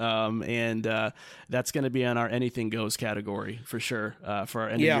 And that's going to be on our anything goes category for sure, for our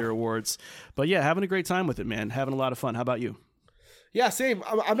end of year awards. But yeah, having a great time with it, man. Having a lot of fun. How about you? Yeah, same.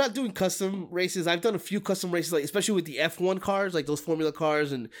 I'm not doing custom races. I've done a few custom races, like especially with the F1 cars, like those Formula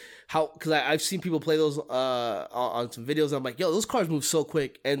cars, and because I've seen people play those on some videos. And I'm like, yo, those cars move so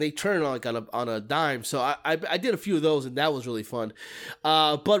quick, and they turn like on a dime. So I did a few of those, and that was really fun.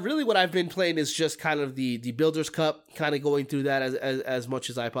 But really, what I've been playing is just kind of the Builders Cup, kind of going through that as much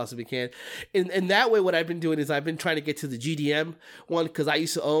as I possibly can. In that way, what I've been doing is I've been trying to get to the GDM one, because I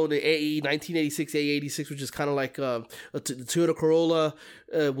used to own the 1986 A86, which is kind of like the Toyota Corolla.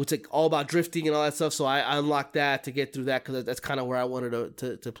 Which like all about drifting and all that stuff. So I unlocked that to get through that, because that's kind of where I wanted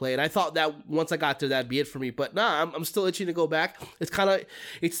to play. And I thought that once I got there, that'd be it for me. But nah, I'm still itching to go back.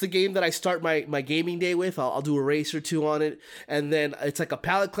 It's the game that I start my gaming day with. I'll do a race or two on it, and then it's like a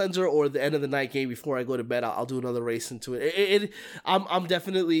palate cleanser or the end of the night game before I go to bed. I'll do another race into it. I'm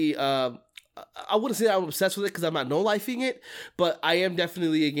definitely. I wouldn't say that I'm obsessed with it, because I'm not no-lifing it, but I am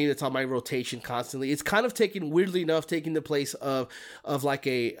definitely a game that's on my rotation constantly. It's kind of weirdly enough, taking the place of like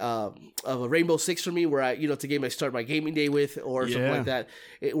of a Rainbow Six for me, where it's a game I start my gaming day with or something like that,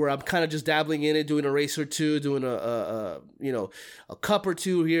 where I'm kind of just dabbling in it, doing a race or two, doing a cup or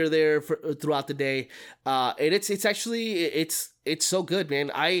two here or there throughout the day, and it's so good, man.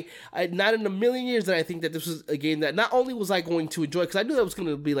 I not in a million years that I think that this was a game that not only was I going to enjoy, because I knew that was going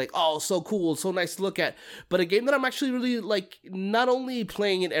to be like, oh, so cool, so nice to look at, but a game that I'm actually really like, not only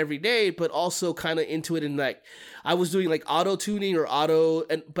playing it every day, but also kind of into it. And like, I was doing like auto tuning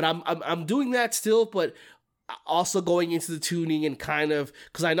but I'm doing that still, but also going into the tuning and kind of,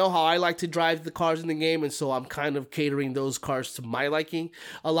 because I know how I like to drive the cars in the game, and so I'm kind of catering those cars to my liking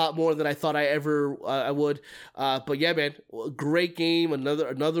a lot more than I thought I ever I would. But yeah, man, great game.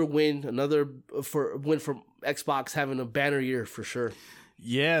 Another win, win from Xbox, having a banner year for sure.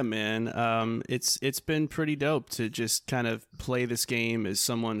 Yeah, man. It's been pretty dope to just kind of play this game as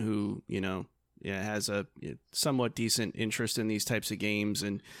someone who has a somewhat decent interest in these types of games,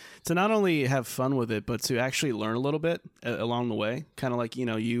 and to not only have fun with it, but to actually learn a little bit along the way. Kind of like,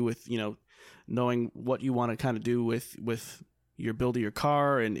 you with, knowing what you want to kind of do with your build of your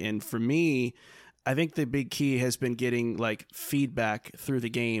car. And for me, I think the big key has been getting like feedback through the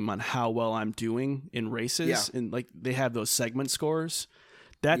game on how well I'm doing in races. Yeah. And like they have those segment scores.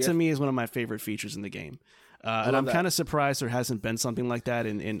 That to me is one of my favorite features in the game. And I'm kind of surprised there hasn't been something like that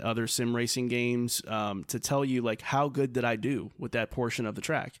in other sim racing games, to tell you like how good did I do with that portion of the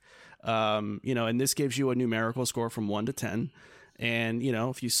track. And this gives you a numerical score from 1 to 10. And,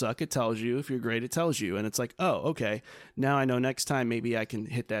 if you suck, it tells you. If you're great, it tells you. And it's like, oh, okay. Now I know next time maybe I can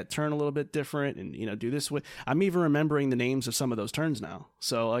hit that turn a little bit different and, do this with. I'm even remembering the names of some of those turns now.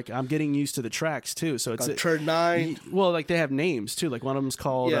 So, like, I'm getting used to the tracks, too. So it's turn 9. Well, like, they have names, too. Like, one of them's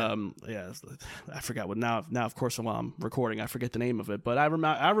called, I forgot what. Now, of course, while I'm recording, I forget the name of it. But I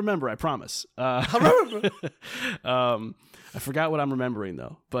remember, I promise. I remember. I forgot what I'm remembering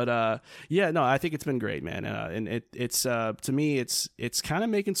though, but I think it's been great, man. And it's to me, it's kind of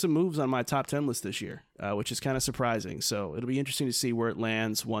making some moves on my top 10 list this year, which is kind of surprising. So it'll be interesting to see where it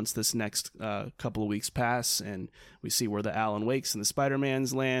lands once this next couple of weeks pass, and we see where the Alan Wakes and the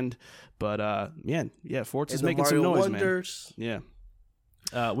Spider-Mans land. But Forza's making some noise, Wonders. Man. Yeah.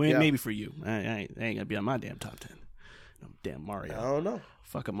 Maybe for you. I ain't gonna be on my damn top 10. No, damn Mario. I don't know.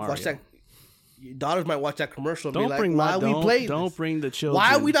 Fuck a Mario. Watch that. Your daughters might watch that commercial and Don't be like, bring why are we playing Don't this? bring the children.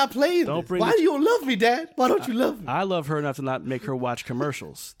 Why are we not playing Don't this? bring Why do you love me, Dad? Why don't you love me? I love her enough to not make her watch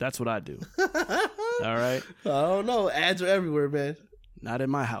commercials. That's what I do. All right? I don't know. Ads are everywhere, man. Not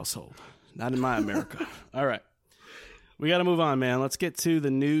in my household. Not in my America. All right. We got to move on, man. Let's get to the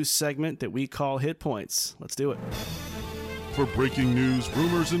news segment that we call Hit Points. Let's do it. For breaking news,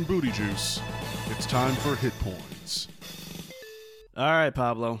 rumors, and booty juice, it's time for Hit Points. All right,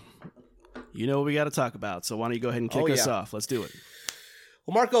 Pablo. You know what we got to talk about, so why don't you go ahead and kick us off? Let's do it.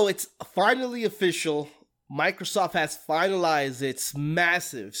 Well, Marco, it's finally official. Microsoft has finalized its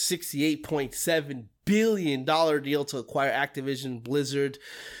massive $68.7 billion deal to acquire Activision Blizzard.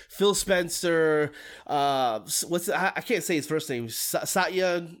 Phil Spencer, I can't say his first name.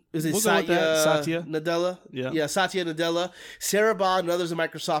 Satya, is it Satya Nadella? Yeah, Satya Nadella. Sarah Bond and others of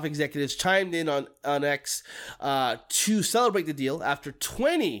Microsoft executives chimed in on X to celebrate the deal after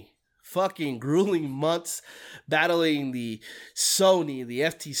 20 fucking grueling months battling the Sony, the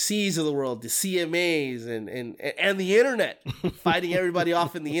FTCs of the world, the CMAs, and the internet, fighting everybody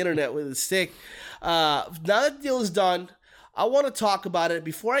off in the internet with a stick. Now that the deal is done, I want to talk about it.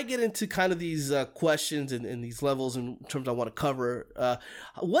 Before I get into kind of these questions and these levels in terms I want to cover,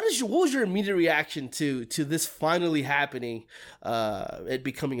 what was your immediate reaction to this finally happening, it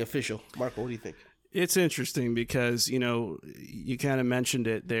becoming official? Marco, what do you think? It's interesting because, you kind of mentioned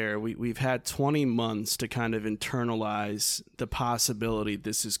it there. We've had 20 months to kind of internalize the possibility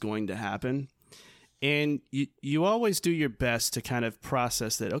this is going to happen. And you always do your best to kind of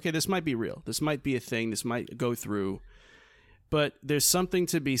process that, okay, this might be real. This might be a thing. This might go through. But there's something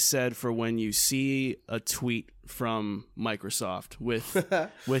to be said for when you see a tweet from Microsoft with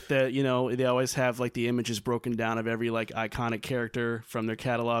the, they always have like the images broken down of every like iconic character from their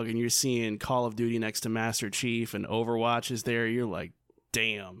catalog, and you're seeing Call of Duty next to Master Chief and Overwatch is there. You're like,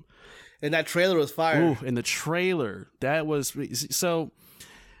 damn. And that trailer was fire. Ooh, and the trailer, that was so.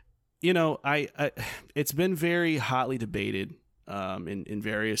 I it's been very hotly debated in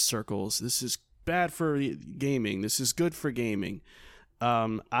various circles. This is bad for gaming. This is good for gaming.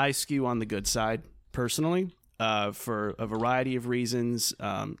 I skew on the good side personally, for a variety of reasons.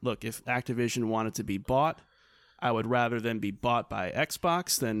 Look, if Activision wanted to be bought, I would rather them be bought by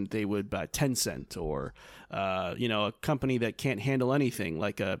Xbox than they would by Tencent or, a company that can't handle anything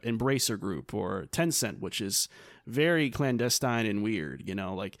like a Embracer Group or Tencent, which is very clandestine and weird.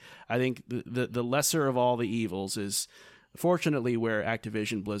 I think the lesser of all the evils is fortunately where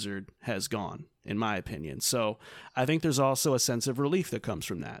Activision Blizzard has gone, in my opinion. So I think there's also a sense of relief that comes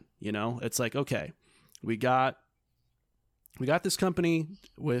from that. It's like, okay, we got this company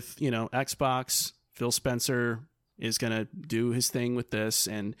with, Xbox. Phil Spencer is going to do his thing with this,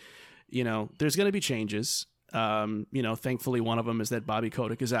 and, there's going to be changes. Thankfully one of them is that Bobby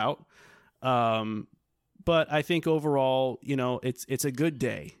Kotick is out. But I think overall, it's a good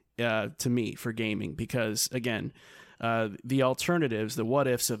day to me for gaming because, again, the alternatives, the what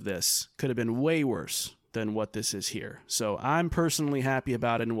ifs of this could have been way worse than what this is here. So I'm personally happy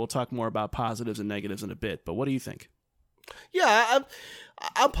about it, and we'll talk more about positives and negatives in a bit. But what do you think? Yeah,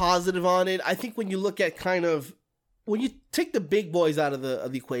 I'm positive on it. I think when you look at when you take the big boys out of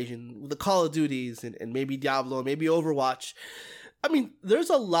the equation, the Call of Duties and maybe Diablo, maybe Overwatch, I mean, there's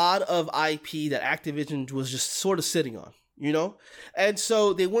a lot of IP that Activision was just sort of sitting on. And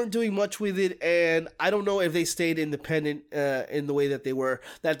so they weren't doing much with it, and I don't know if they stayed independent in the way that they were,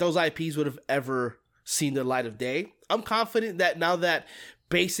 that those IPs would have ever seen the light of day. I'm confident that now that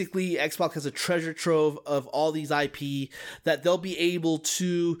basically Xbox has a treasure trove of all these IP, that they'll be able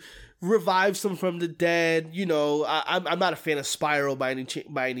to revive some from the dead. I'm not a fan of Spyro by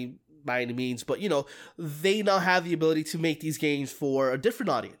any means, but they now have the ability to make these games for a different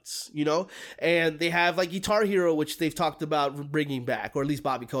audience, and they have like Guitar Hero, which they've talked about bringing back, or at least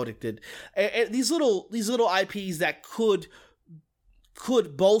Bobby Kotick did, and these little IPs that could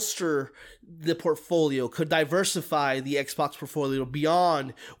bolster the portfolio, could diversify the Xbox portfolio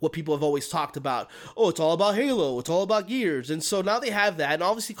beyond what people have always talked about. Oh, it's all about Halo, it's all about Gears. And so now they have that, and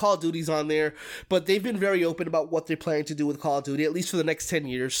obviously Call of Duty's on there, but they've been very open about what they're planning to do with Call of Duty, at least for the next 10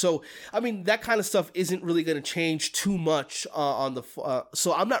 years. So, I mean, that kind of stuff isn't really going to change too much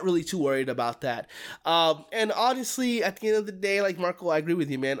so I'm not really too worried about that. And honestly, at the end of the day, like Marco, I agree with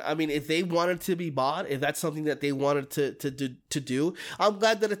you, man. I mean, if they wanted to be bought, if that's something that they wanted to do, I'm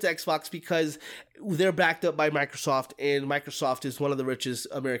glad that it's Xbox, because they're backed up by Microsoft, and Microsoft is one of the richest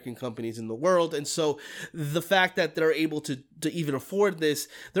American companies in the world. And so the fact that they're able to even afford this,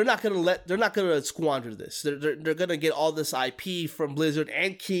 they're not going to squander this. They're going to get all this IP from Blizzard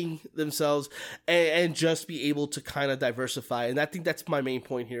and King themselves, and just be able to kind of diversify. And I think that's my main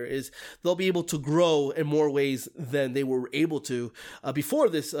point here, is they'll be able to grow in more ways than they were able to before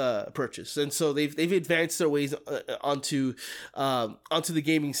this purchase. And so they've advanced their ways onto the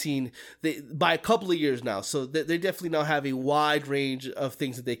gaming scene by a couple of years now. So they definitely now have a wide range of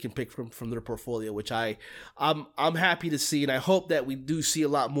things that they can pick from their portfolio, which I'm happy to see, and I hope that we do see a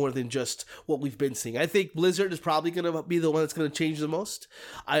lot more than just what we've been seeing. I think Blizzard is probably going to be the one that's going to change the most.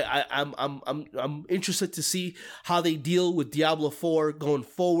 I'm interested to see how they deal with Diablo 4 going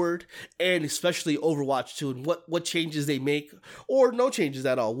forward, and especially Overwatch 2, and what changes they make, or no changes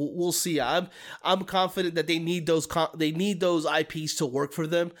at all. We'll see. I'm confident that they need those IPs to work for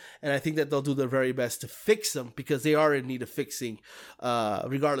them, and I think that they'll do their very best to fix them, because they are in need of fixing,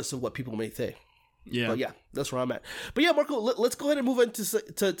 regardless of what people may say. Yeah. But yeah, that's where I'm at. But yeah, Marco, let's go ahead and move into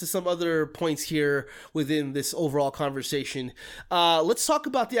to some other points here within this overall conversation. Let's talk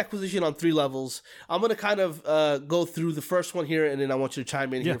about the acquisition on 3 levels. I'm going to kind of go through the first one here, and then I want you to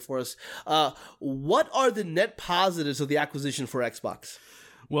chime in here for us. What are the net positives of the acquisition for Xbox?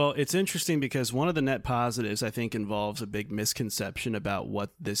 Well, it's interesting because one of the net positives, I think, involves a big misconception about what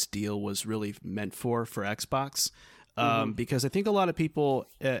this deal was really meant for Xbox. Because I think a lot of people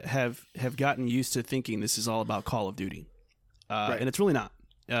have gotten used to thinking this is all about Call of Duty, and it's really not.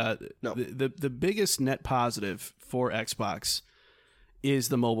 No. The biggest net positive for Xbox is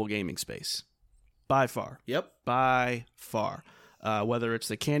the mobile gaming space, by far. Yep, by far. Whether it's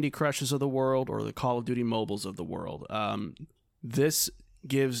the Candy Crushes of the world or the Call of Duty mobiles of the world, this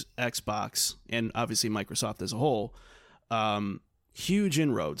gives Xbox, and obviously Microsoft as a whole, huge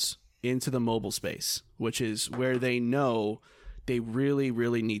inroads into the mobile space, which is where they know they really,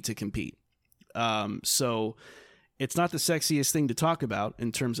 really need to compete. So it's not the sexiest thing to talk about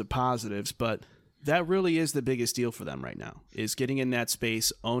in terms of positives, but that really is the biggest deal for them right now, is getting in that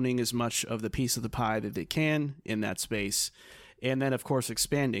space, owning as much of the piece of the pie that they can in that space, and then, of course,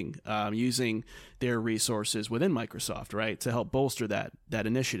 expanding, using their resources within Microsoft, right, to help bolster that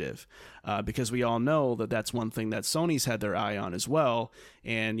initiative. Because we all know that that's one thing that Sony's had their eye on as well.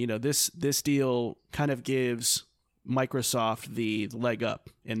 And, this deal kind of gives Microsoft the leg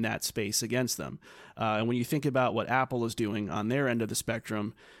up in that space against them. And when you think about what Apple is doing on their end of the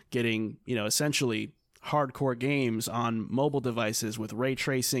spectrum, getting, essentially hardcore games on mobile devices with ray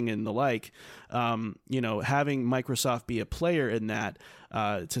tracing and the like, having Microsoft be a player in that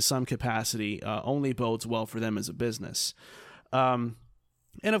to some capacity only bodes well for them as a business. And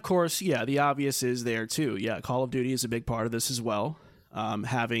of course, the obvious is there too. Yeah, Call of Duty is a big part of this as well.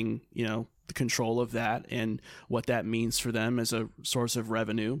 Having, the control of that and what that means for them as a source of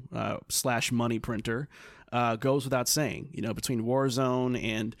revenue / money printer goes without saying. Between Warzone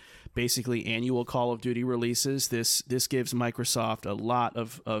and basically annual Call of Duty releases, this gives Microsoft a lot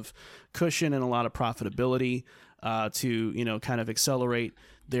of cushion and a lot of profitability to kind of accelerate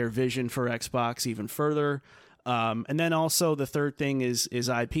their vision for Xbox even further. And then also the third thing is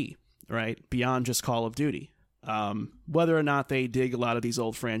IP, right? Beyond just Call of Duty. Whether or not they dig a lot of these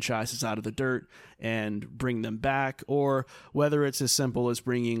old franchises out of the dirt and bring them back, or whether it's as simple as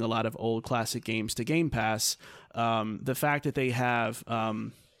bringing a lot of old classic games to Game Pass, the fact that they have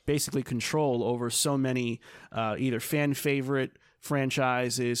basically control over so many either fan favorite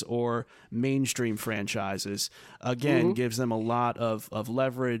franchises or mainstream franchises, again, gives them a lot of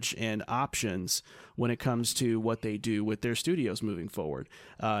leverage and options when it comes to what they do with their studios moving forward.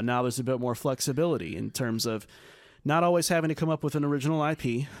 Now there's a bit more flexibility in terms of not always having to come up with an original IP.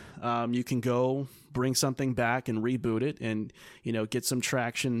 You can go bring something back and reboot it and, get some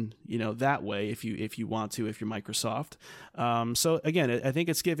traction, that way if you want to, if you're Microsoft. So again, I think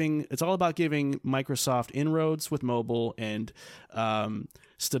it's all about giving Microsoft inroads with mobile and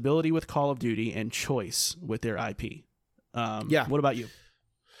stability with Call of Duty and choice with their IP. What about you?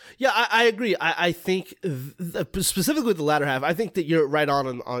 Yeah, I agree. I think specifically with the latter half, I think that you're right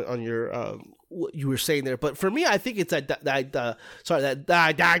on your what you were saying there. But for me, I think it's Hey,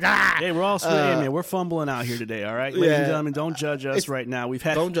 we're all man, we're fumbling out here today. All right, ladies and gentlemen, don't judge us right now. We've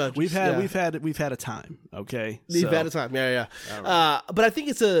had a time. Okay, we've had a time. Yeah. Right. But I think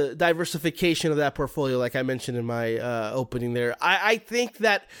it's a diversification of that portfolio, like I mentioned in my opening there. I think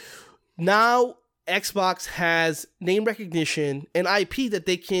that now Xbox has name recognition and IP that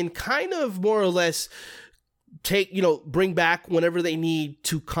they can kind of more or less bring back whenever they need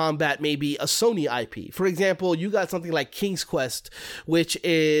to combat maybe a Sony IP. For example, you got something like King's Quest, which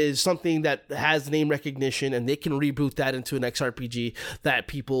is something that has name recognition, and they can reboot that into an XRPG that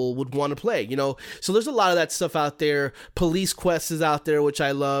people would want to play, So there's a lot of that stuff out there. Police Quest is out there, which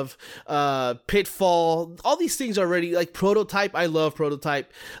I love. Pitfall, all these things are already, like Prototype. I love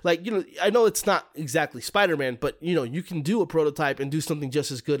Prototype. Like, I know it's not exactly Spider-Man, but you can do a Prototype and do something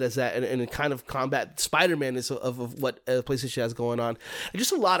just as good as that, and kind of combat Spider-Man of what PlayStation has going on. And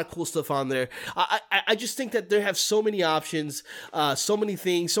just a lot of cool stuff on there. I just think that they have so many options, so many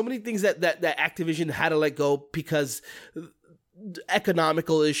things that Activision had to let go because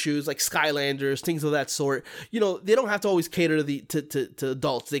economical issues like Skylanders, things of that sort. They don't have to always cater to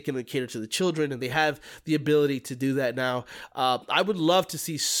adults. They can cater to the children, and they have the ability to do that now. I would love to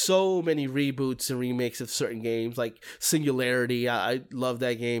see so many reboots and remakes of certain games like Singularity. I love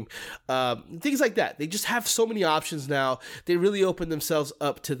that game. Things like that. They just have so many options now. They really open themselves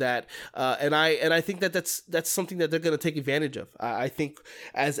up to that, and I think that's something that they're going to take advantage of. I think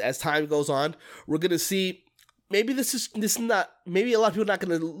as time goes on, we're going to see. Maybe this is not. Maybe a lot of people are not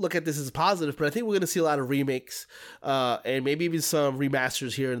going to look at this as positive, but I think we're going to see a lot of remakes, and maybe even some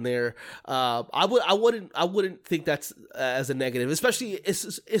remasters here and there. I wouldn't think that's as a negative, especially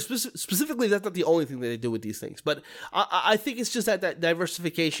specifically. That's not the only thing that they do with these things, but I think it's just that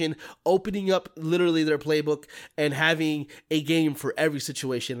diversification, opening up literally their playbook and having a game for every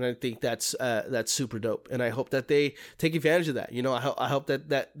situation. And I think that's super dope, and I hope that they take advantage of that. I hope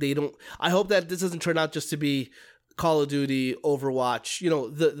that they don't. I hope that this doesn't turn out just to be Call of Duty, Overwatch,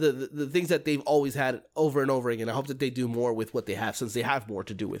 the things that they've always had over and over again. I hope that they do more with what they have, since they have more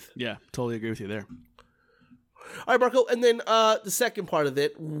to do with. Yeah, totally agree with you there. All right, Marco, and then the second part of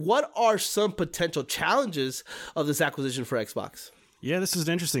it, what are some potential challenges of this acquisition for Xbox? Yeah, this is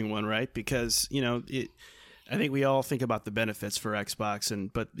an interesting one, right? Because, I think we all think about the benefits for Xbox,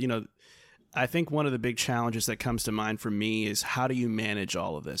 but I think one of the big challenges that comes to mind for me is how do you manage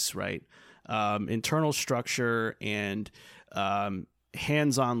all of this, right? Internal structure and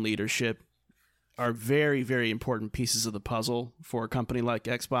hands-on leadership are very, very important pieces of the puzzle for a company like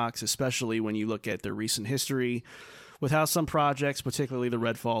Xbox, especially when you look at their recent history with how some projects, particularly the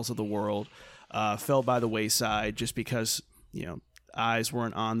Redfalls of the world, fell by the wayside just because, eyes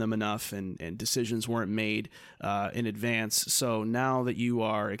weren't on them enough and decisions weren't made in advance. So now that you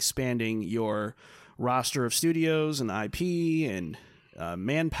are expanding your roster of studios and IP and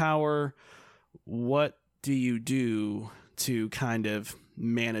manpower, what do you do to kind of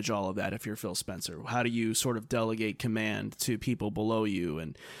manage all of that if you're Phil Spencer? How do you sort of delegate command to people below you?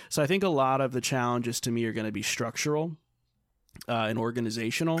 And so I think a lot of the challenges to me are going to be structural and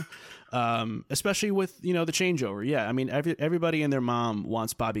organizational, especially with, the changeover. Yeah, I mean, everybody and their mom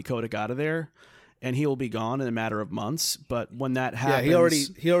wants Bobby Kotick out of there, and he will be gone in a matter of months. But when that happens...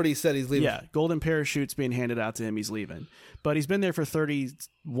 Yeah, he already said he's leaving. Yeah, golden parachute's being handed out to him, he's leaving. But he's been there for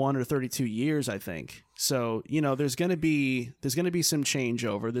 31 or 32 years, I think. So, there's going to be some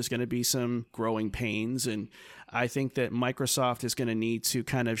changeover. There's going to be some growing pains. And I think that Microsoft is going to need to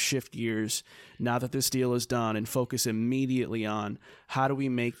kind of shift gears now that this deal is done and focus immediately on how do we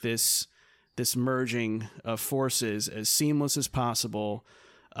make this merging of forces as seamless as possible,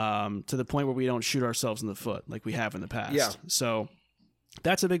 to the point where we don't shoot ourselves in the foot like we have in the past. Yeah. So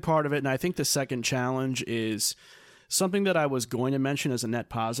that's a big part of it. And I think the second challenge is something that I was going to mention as a net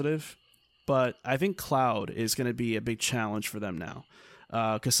positive, but I think cloud is going to be a big challenge for them now.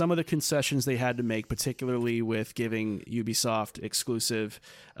 Because some of the concessions they had to make, particularly with giving Ubisoft exclusive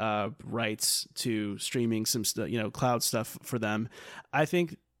rights to streaming some cloud stuff for them, I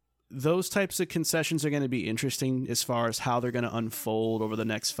think those types of concessions are going to be interesting as far as how they're going to unfold over the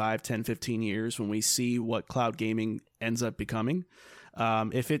next 5, 10, 15 years when we see what cloud gaming ends up becoming.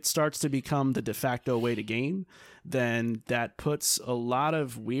 If it starts to become the de facto way to game, then that puts a lot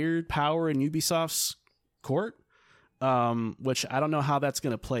of weird power in Ubisoft's court, which I don't know how that's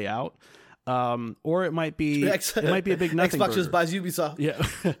going to play out. Or it might be a big nothing Xbox burger. just buys Ubisoft. Yeah.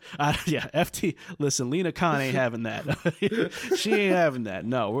 Yeah. FT. Listen, Lena Khan ain't having that. She ain't having that.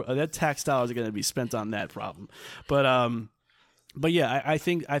 No, that tax dollars are going to be spent on that problem. But yeah, I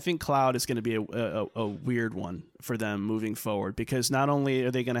think cloud is going to be a weird one for them moving forward, because not only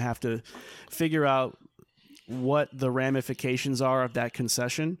are they going to have to figure out what the ramifications are of that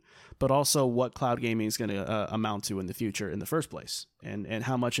concession, but also what cloud gaming is going to amount to in the future in the first place, and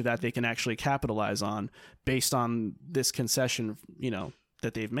how much of that they can actually capitalize on based on this concession,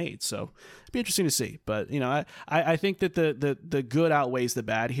 that they've made. So it'd be interesting to see. But I think that the good outweighs the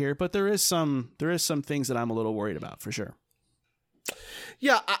bad here, but there is some things that I'm a little worried about for sure.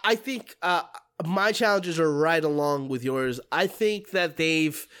 Yeah, I think my challenges are right along with yours. I think that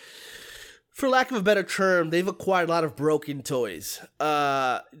they've, for lack of a better term, they've acquired a lot of broken toys.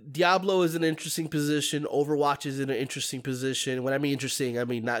 Diablo is in an interesting position. Overwatch is in an interesting position. When I mean interesting, I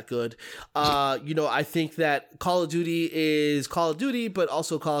mean not good. I think that Call of Duty is Call of Duty, but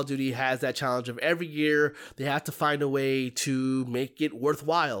also Call of Duty has that challenge of every year they have to find a way to make it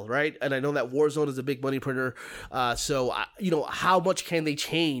worthwhile, right? And I know that Warzone is a big money printer. So how much can they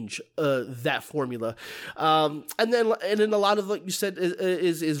change that formula? And then a lot of what you said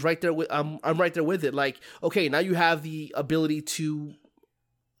is right there with I'm right there with it. Like, okay, now you have the ability to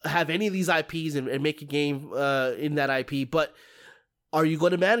have any of these IPs and make a game in that IP, but are you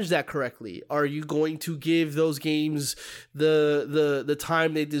going to manage that correctly? Are you going to give those games the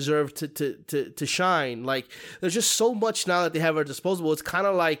time they deserve to shine? Like, there's just so much now that they have at their disposal. It's kind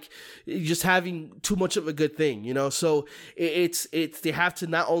of like just having too much of a good thing, So it's they have to,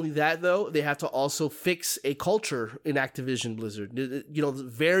 not only that though, they have to also fix a culture in Activision Blizzard.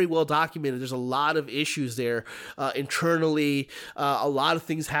 Very well documented. There's a lot of issues there internally, a lot of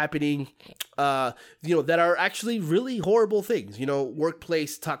things happening, that are actually really horrible things.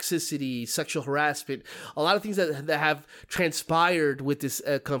 Workplace toxicity, sexual harassment, a lot of things that have transpired with this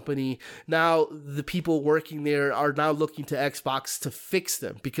company. Now the people working there are now looking to Xbox to fix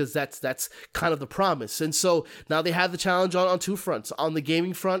them, because that's kind of the promise. And so now they have the challenge on two fronts, on the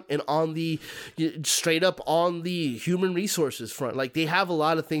gaming front and on the straight up on the human resources front. Like, they have a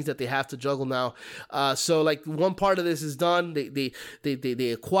lot of things that they have to juggle now. So like, one part of this is done.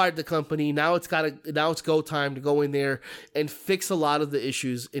 They acquired the company. Now it's go time to go in there and fix a lot of the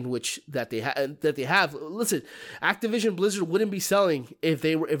issues in which that they have. Listen, Activision Blizzard wouldn't be selling if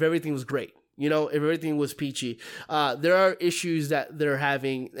everything was great. If everything was peachy. There are issues that they're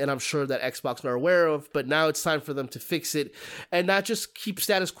having, and I'm sure that Xbox are aware of, but now it's time for them to fix it and not just keep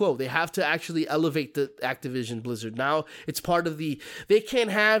status quo. They have to actually elevate the Activision Blizzard. Now it's part of they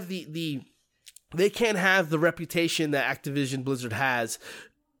can't have the reputation that Activision Blizzard has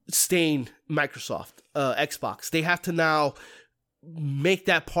stain Microsoft, Xbox. They have to now make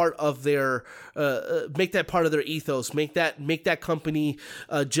that part of their ethos, make that company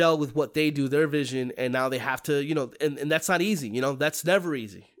gel with what they do, their vision. And now they have to, and that's not easy. That's never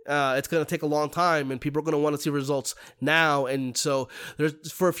easy. It's going to take a long time, and people are going to want to see results now. And so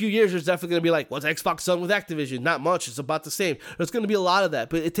for a few years, there's definitely going to be like, what's Xbox done with Activision? Not much. It's about the same. There's going to be a lot of that,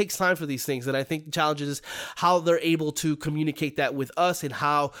 but it takes time for these things. And I think the challenge is how they're able to communicate that with us, and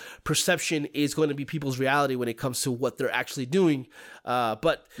how perception is going to be people's reality when it comes to what they're actually doing.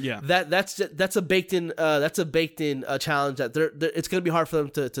 But yeah, that's a baked in challenge that it's going to be hard for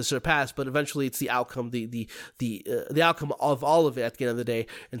them to surpass. But eventually, it's the outcome, the outcome of all of it at the end of the day,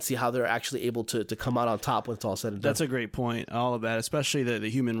 and see how they're actually able to come out on top when it's all said and done. That's a great point. All of that, especially the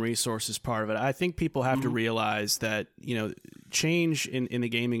human resources part of it. I think people have to realize that change in the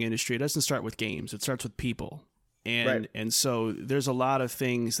gaming industry, it doesn't start with games. It starts with people, and so there's a lot of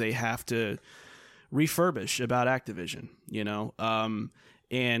things they have to refurbish about Activision,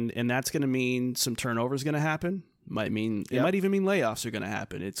 and that's going to mean some turnover is going to happen. It might even mean layoffs are going to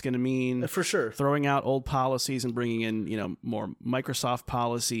happen. It's going to mean for sure throwing out old policies and bringing in more Microsoft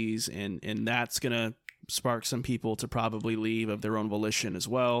policies, and that's going to spark some people to probably leave of their own volition as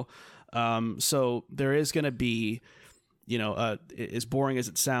well. So there is going to be, as boring as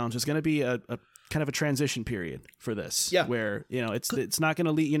it sounds, there's going to be a kind of a transition period for this, where it's not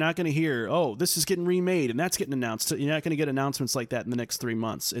going to you're not going to hear, oh, this is getting remade and that's getting announced. You're not going to get announcements like that in the next 3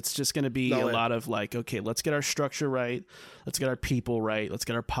 months. It's just going to be a lot of like, okay, let's get our structure right, let's get our people right, let's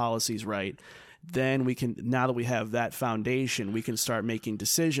get our policies right. Then we can, now that we have that foundation, we can start making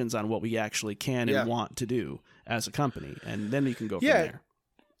decisions on what we actually can and want to do as a company, and then you can go from there.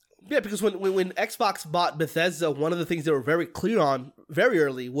 Yeah, because when Xbox bought Bethesda, one of the things they were very clear on very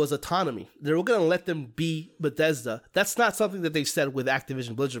early was autonomy. They were going to let them be Bethesda. That's not something that they said with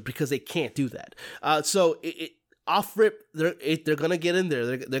Activision Blizzard, because they can't do that. So off rip, they're going to get in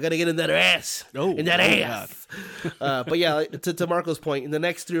there. They're going to get in that ass. In that ass. But yeah, to Marco's point, in the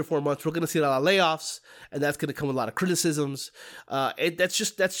next 3 or 4 months, we're going to see a lot of layoffs, and that's going to come with a lot of criticisms. That's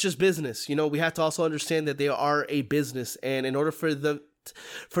just business. We have to also understand that they are a business, and in order for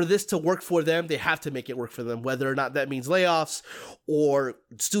this to work for them, they have to make it work for them, whether or not that means layoffs or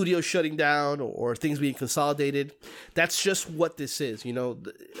studios shutting down or things being consolidated. That's just what this is,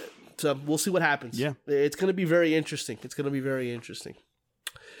 So we'll see what happens. Yeah. It's going to be very interesting.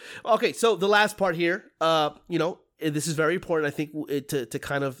 Okay, so the last part here, this is very important, I think, to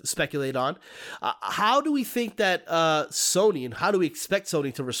kind of speculate on. How do we think that Sony, and how do we expect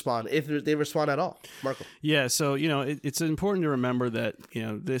Sony to respond, if they respond at all? Marco? Yeah, so, it's important to remember that,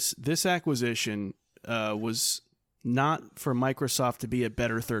 this acquisition was not for Microsoft to be a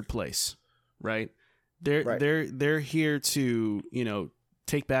better third place, right? They're here to,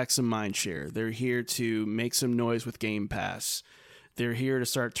 take back some mind share. They're here to make some noise with Game Pass. They're here to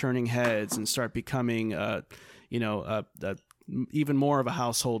start turning heads and start becoming, even more of a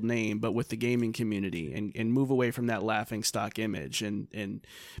household name, but with the gaming community, and move away from that laughing stock image and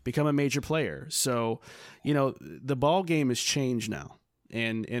become a major player. So, the ball game has changed now,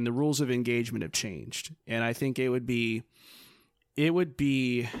 and the rules of engagement have changed. And I think it would be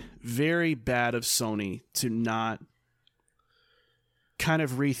very bad of Sony to not kind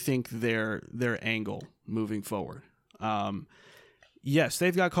of rethink their angle moving forward. Yes,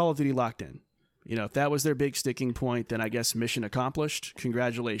 they've got Call of Duty locked in. If that was their big sticking point, then I guess mission accomplished.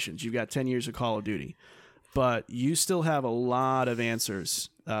 Congratulations. You've got 10 years of Call of Duty. But you still have a lot of answers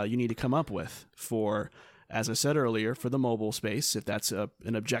you need to come up with for, as I said earlier, for the mobile space. If that's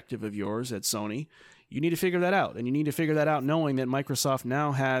an objective of yours at Sony, you need to figure that out. And you need to figure that out knowing that Microsoft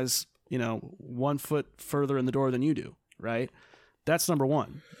now has, 1 foot further in the door than you do, right? That's number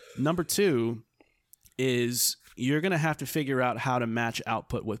one. Number two is you're going to have to figure out how to match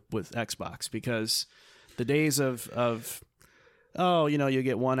output with Xbox, because the days of you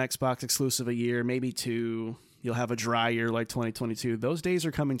get one Xbox exclusive a year, maybe two, you'll have a dry year like 2022. Those days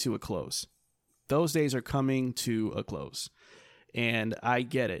are coming to a close. And I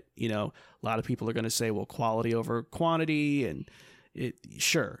get it. A lot of people are going to say, well, quality over quantity, and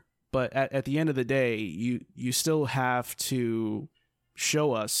sure. But at the end of the day, you still have to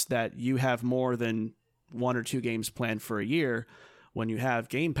show us that you have more than 1 or 2 games planned for a year when you have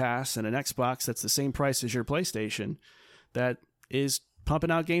Game Pass and an Xbox that's the same price as your PlayStation that is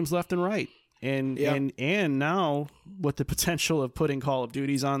pumping out games left and right. And now with the potential of putting Call of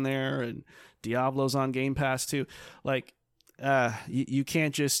Duties on there and Diablo's on Game Pass too, you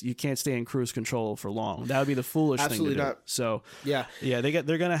can't stay in cruise control for long. That would be the foolish thing to do. Not. So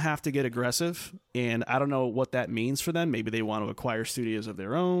they're gonna have to get aggressive, and I don't know what that means for them. Maybe they want to acquire studios of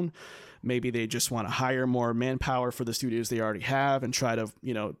their own. Maybe they just want to hire more manpower for the studios they already have and try to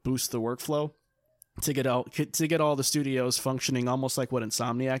boost the workflow to get all the studios functioning almost like what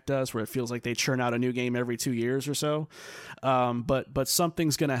Insomniac does, where it feels like they churn out a new game every 2 years or so. But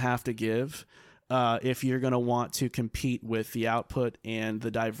something's gonna have to give. If you're going to want to compete with the output and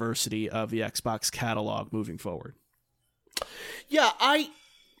the diversity of the Xbox catalog moving forward. Yeah, I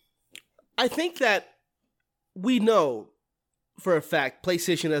think that we know for a fact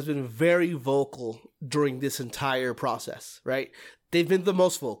PlayStation has been very vocal during this entire process, right? They've been the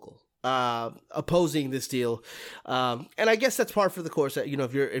most vocal, opposing this deal. And I guess that's par for the course that,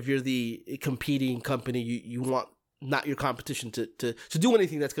 if you're the competing company, you want not your competition to do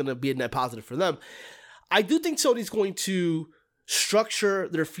anything that's going to be a net positive for them. I do think Sony's going to structure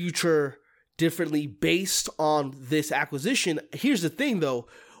their future differently based on this acquisition. Here's the thing, though.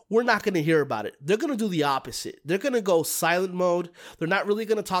 We're not going to hear about it. They're going to do the opposite. They're going to go silent mode. They're not really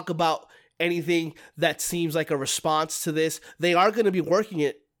going to talk about anything that seems like a response to this. They are going to be working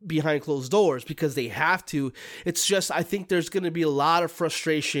it behind closed doors because they have to. It's just, I think there's going to be a lot of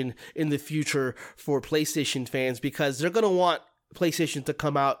frustration in the future for PlayStation fans because they're going to want PlayStation to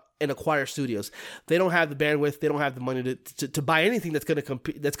come out and acquire studios. They don't have the bandwidth. They don't have the money to buy anything that's going to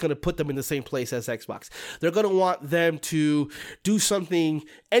compete, that's going to put them in the same place as Xbox. They're going to want them to do something,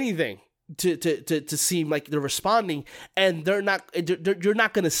 anything, to seem like they're responding, and you're not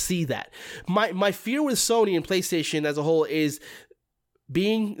going to see that. My fear with Sony and PlayStation as a whole is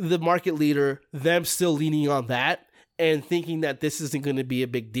being the market leader, them still leaning on that and thinking that this isn't going to be a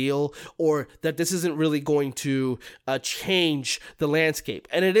big deal or that this isn't really going to change the landscape.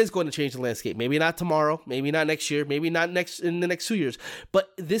 And it is going to change the landscape. Maybe not tomorrow, maybe not next year, maybe not in the next 2 years. But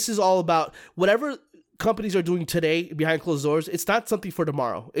this is all about whatever companies are doing today behind closed doors. It's not something for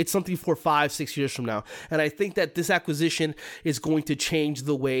tomorrow. It's something for 5-6 years from now. And I think that this acquisition is going to change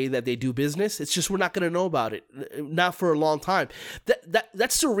the way that they do business. It's just we're not going to know about it, not for a long time.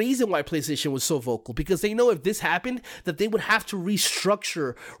 That's the reason why PlayStation was so vocal, because they know if this happened, that they would have to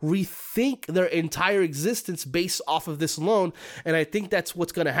restructure, rethink their entire existence based off of this alone. And I think that's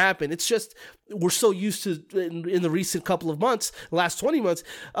what's going to happen. It's just we're so used to in the recent couple of months, last 20 months,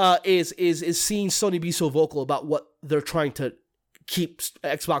 is seeing Sony be so vocal about what they're trying to keep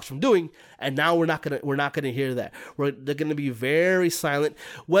Xbox from doing, and now we're not gonna hear that. They're gonna be very silent.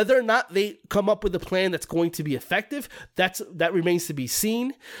 Whether or not they come up with a plan that's going to be effective, that remains to be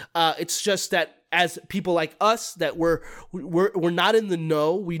seen. It's just that as people like us that we're not in the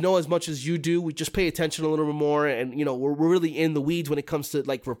know. We know as much as you do. We just pay attention a little bit more, and we're really in the weeds when it comes to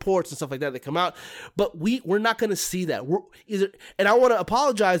like reports and stuff like that come out. But we're not going to see that. And I want to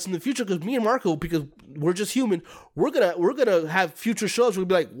apologize in the future because me and Marco, because we're just human, we're gonna have future shows where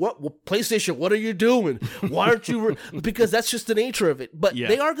we'll be like, what PlayStation? What are you doing? Why aren't you? Because that's just the nature of it. But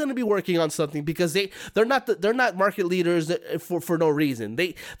they are going to be working on something because they're not market leaders for no reason.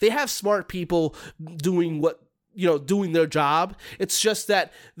 They have smart people doing doing their job. It's just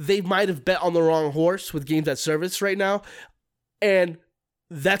that they might have bet on the wrong horse with games at service right now, and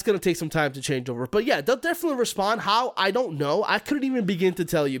that's going to take some time to change over. But yeah, they'll definitely respond. How? I don't know. I couldn't even begin to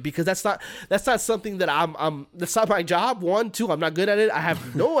tell you because that's not something that that's not my job. 1, 2, I'm not good at it. I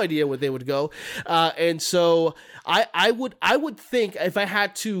have no idea where they would go. And so I would think if I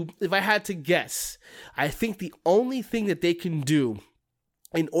had to guess, I think the only thing that they can do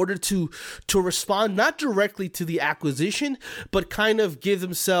in order to respond not directly to the acquisition, but kind of give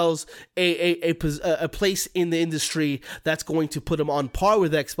themselves a place in the industry that's going to put them on par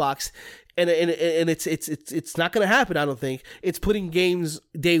with Xbox, and it's not going to happen. I don't think it's putting games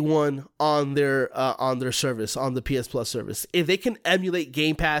day one on their service, on the PS Plus service. If they can emulate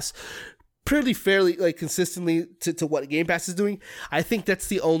Game Pass pretty fairly, like consistently to what Game Pass is doing, I think that's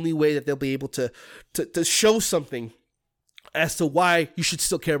the only way that they'll be able to show something as to why you should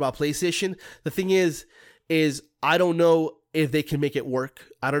still care about PlayStation. The thing is I don't know if they can make it work.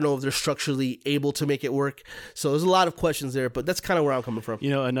 I don't know if they're structurally able to make it work. So there's a lot of questions there, but that's kind of where I'm coming from.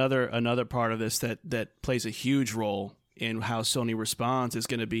 Another part of this that plays a huge role in how Sony responds is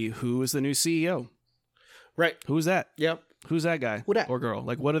going to be who is the new CEO. Right. Who's that? Yep. Who's that guy Who that? or girl?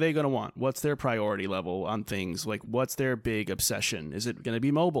 Like, what are they going to want? What's their priority level on things? Like, what's their big obsession? Is it going to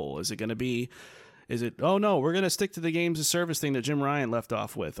be mobile? Is it, oh no, we're going to stick to the games as service thing that Jim Ryan left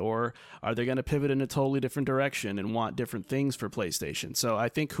off with? Or are they going to pivot in a totally different direction and want different things for PlayStation? So I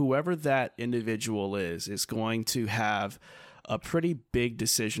think whoever that individual is going to have a pretty big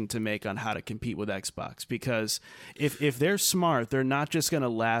decision to make on how to compete with Xbox. Because if they're smart, they're not just going to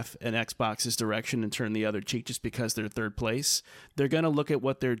laugh in Xbox's direction and turn the other cheek just because they're third place. They're going to look at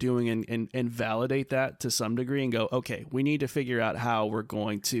what they're doing and validate that to some degree and go, okay, we need to figure out how we're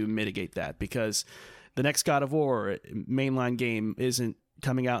going to mitigate that, because the next God of War mainline game isn't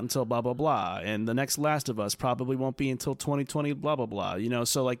coming out until blah, blah, blah. And the next Last of Us probably won't be until 2020, blah, blah, blah.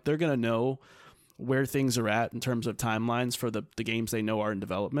 So like they're going to know where things are at in terms of timelines for the games they know are in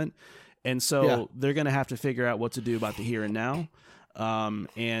development. And so they're going to have to figure out what to do about the here and now.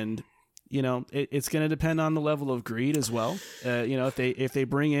 It's going to depend on the level of greed as well. If they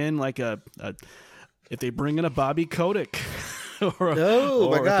bring in like if they bring in a Bobby Kotick or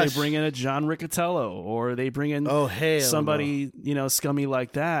if they bring in a John Riccatello, or they bring in somebody, scummy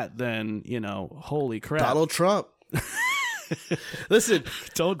like that, then, holy crap. Donald Trump. Listen,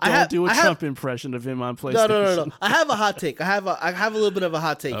 don't do a Trump impression of him on PlayStation. No. I have a hot take. I have a little bit of a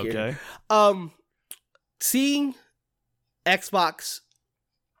hot take here. Seeing Xbox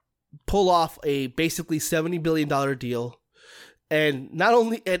pull off a basically $70 billion deal, and not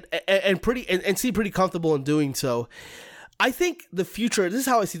only and seem pretty comfortable in doing so. I think the future. This is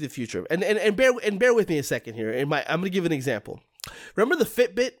how I see the future. And bear with me a second here. I'm going to give an example. Remember the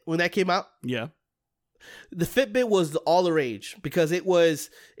Fitbit when that came out? Yeah. The Fitbit was all the rage because it was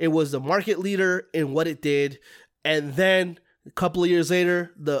the market leader in what it did, and then a couple of years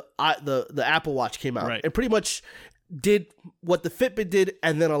later, the Apple Watch came out and pretty much did what the Fitbit did,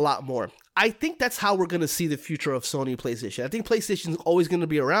 and then a lot more. I think that's how we're going to see the future of Sony and PlayStation. I think PlayStation is always going to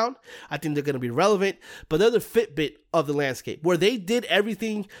be around. I think they're going to be relevant, but they're the Fitbit of the landscape, where they did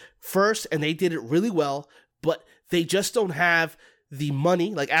everything first and they did it really well, but they just don't have the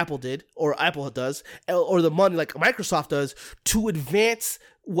money like Apple did, or Apple does, or the money like Microsoft does to advance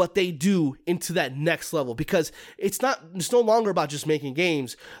what they do into that next level. Because it's no longer about just making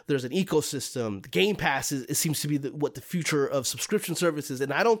games. There's an ecosystem. The Game Pass it seems to be what the future of subscription services,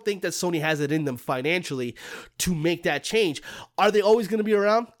 and I don't think that Sony has it in them financially to make that change. Are they always going to be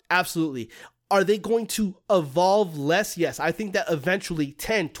around? Absolutely. Are they going to evolve less? Yes. I think that eventually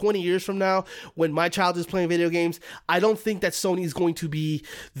 10, 20 years from now, when my child is playing video games, I don't think that Sony is going to be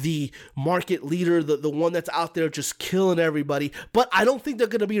the market leader, the one that's out there just killing everybody. But I don't think they're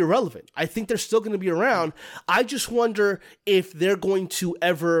going to be irrelevant. I think they're still going to be around. I just wonder if they're going to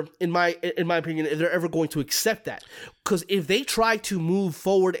ever, in my opinion, if they're ever going to accept that. Because if they try to move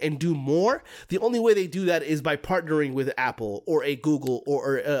forward and do more, the only way they do that is by partnering with Apple or a Google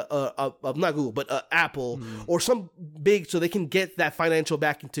or not Google, but Apple or some big, so they can get that financial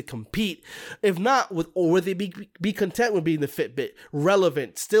backing to compete. If not, would they be content with being the Fitbit,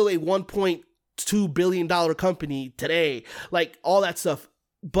 relevant, still a 1.2 $2 billion company today, like all that stuff.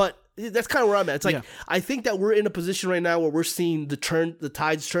 But that's kind of where I'm at. It's like, I think that we're in a position right now where we're seeing the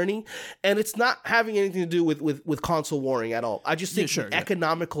tides turning, and it's not having anything to do with console warring at all. I just think the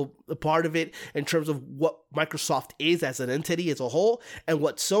economical part of it in terms of what Microsoft is as an entity as a whole and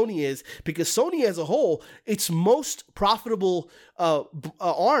what Sony is, because Sony as a whole, its most profitable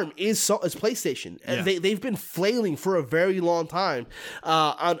arm is PlayStation. And they've been flailing for a very long time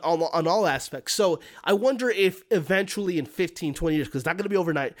on all aspects. So I wonder if eventually in 15, 20 years, because it's not going to be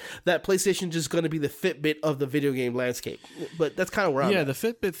overnight, that PlayStation is just going to be the Fitbit of the video game landscape. But that's kind of where I'm at. The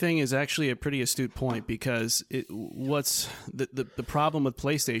Fitbit thing is actually a pretty astute point, because what's the problem with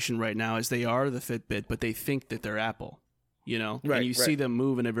PlayStation right now is they are the Fitbit, but they think that they're Apple. And you see them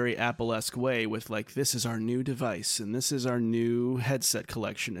move in a very Apple-esque way with like, this is our new device, and this is our new headset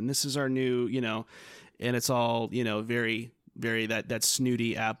collection, and this is our new, and it's all, very, very that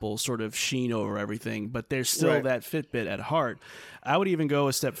snooty Apple sort of sheen over everything, but there's still that Fitbit at heart. I would even go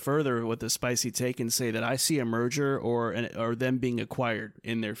a step further with the spicy take and say that I see a merger or them being acquired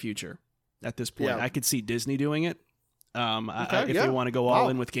in their future at this point. I could see Disney doing it. If they want to go all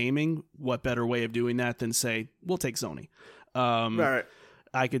in with gaming, what better way of doing that than say, we'll take Sony.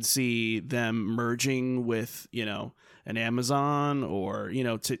 I could see them merging with, an Amazon or,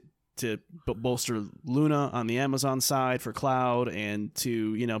 to bolster Luna on the Amazon side for cloud, and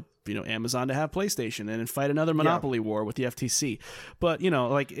to, Amazon to have PlayStation and fight another monopoly war with the FTC. But,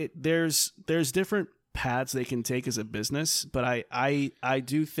 there's different paths they can take as a business, but I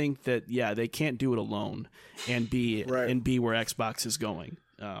do think that they can't do it alone and be where Xbox is going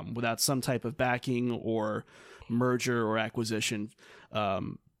without some type of backing or merger or acquisition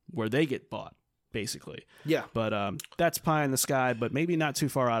where they get bought, basically. But that's pie in the sky, but maybe not too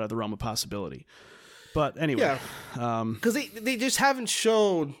far out of the realm of possibility. But anyway, because they just haven't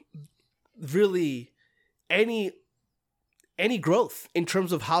shown really any growth in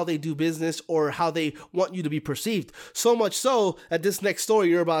terms of how they do business or how they want you to be perceived. So much so that this next story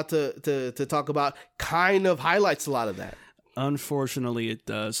you're about to talk about kind of highlights a lot of that. Unfortunately, it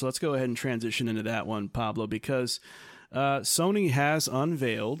does. So let's go ahead and transition into that one, Pablo, because Sony has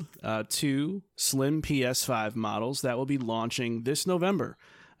unveiled 2 slim PS5 models that will be launching this November.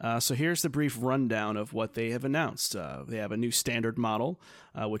 So here's the brief rundown of what they have announced. They have a new standard model,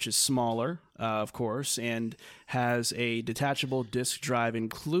 which is smaller, of course, and has a detachable disk drive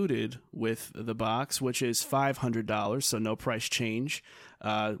included with the box, which is $500, so no price change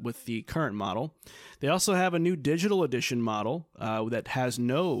with the current model. They also have a new digital edition model that has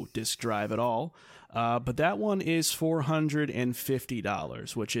no disk drive at all, but that one is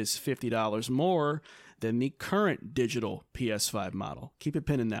 $450, which is $50 more than the current digital PS5 model. Keep a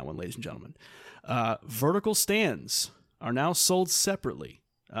pin in that one, ladies and gentlemen. Vertical stands are now sold separately.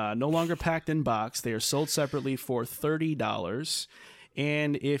 No longer packed in box. They are sold separately for $30.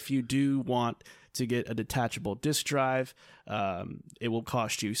 And if you do want to get a detachable disk drive, it will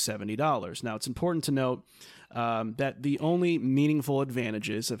cost you $70. Now, it's important to note that the only meaningful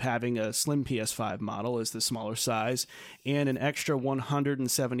advantages of having a slim PS5 model is the smaller size and an extra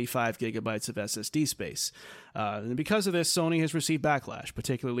 175 gigabytes of SSD space. And because of this, Sony has received backlash,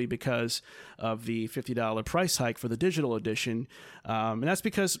 particularly because of the $50 price hike for the digital edition. And that's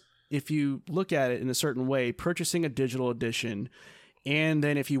because if you look at it in a certain way, purchasing a digital edition, and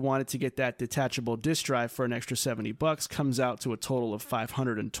then if you wanted to get that detachable disk drive for an extra $70 comes out to a total of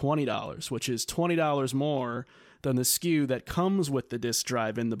 $520, which is $20 more than the SKU that comes with the disk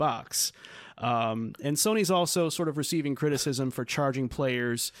drive in the box. And Sony's also sort of receiving criticism for charging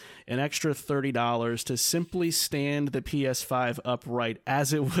players an extra $30 to simply stand the PS5 upright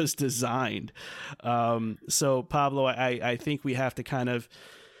as it was designed. So, Pablo, I think we have to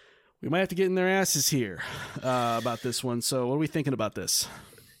we might have to get in their asses here about this one. So what are we thinking about this?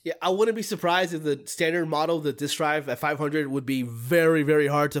 Yeah, I wouldn't be surprised if the standard model, the disk drive at 500 would be very, very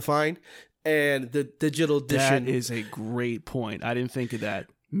hard to find. And the digital edition... That is a great point. I didn't think of that.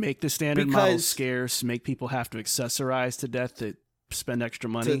 Make the standard model scarce, make people have to accessorize to death to spend extra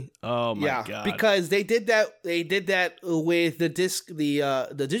money. Oh my God. Because they did that with the disc,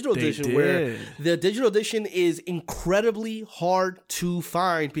 the digital edition, where the digital edition is incredibly hard to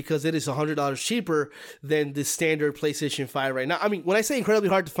find because it is $100 cheaper than the standard PlayStation 5 right now. I mean, when I say incredibly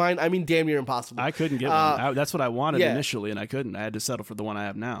hard to find, I mean damn near impossible. I couldn't get one. That's what I wanted initially, and I couldn't. I had to settle for the one I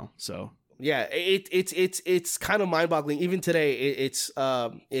have now. So yeah, it's kind of mind-boggling. Even today, it's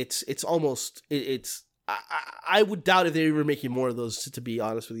almost I would doubt if they were making more of those, to be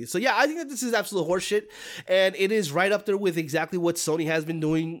honest with you. So yeah, I think that this is absolute horseshit, and it is right up there with exactly what Sony has been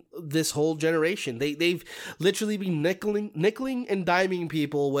doing this whole generation. They've literally been nickeling and diming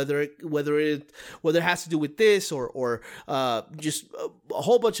people, whether it has to do with this or just a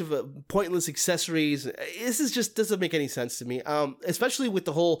whole bunch of pointless accessories. This is just doesn't make any sense to me. Especially with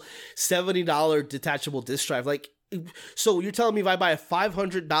the whole $70 detachable disc drive, like. So you're telling me if I buy a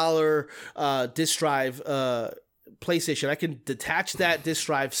 $500 disc drive PlayStation, I can detach that disc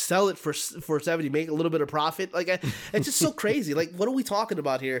drive, sell it for 70, make a little bit of profit? Like, it's just so crazy. Like, what are we talking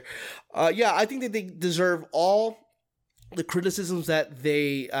about here? Yeah, I think that they deserve all the criticisms that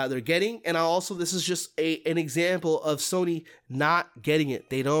they're getting, and this is just an example of Sony not getting it.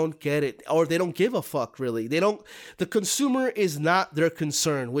 They don't get it, or they don't give a fuck, really. The consumer is not their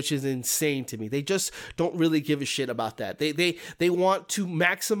concern, which is insane to me. They just don't really give a shit about that. They want to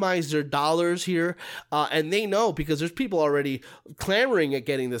maximize their dollars here, and they know, because there's people already clamoring at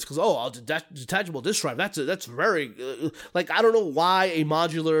getting this, because detachable disc drive, that's very like, I don't know why a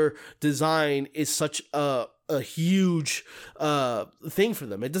modular design is such a huge thing for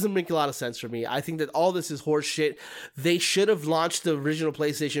them. It doesn't make a lot of sense for me. I think that all this is horse shit. They should have launched the original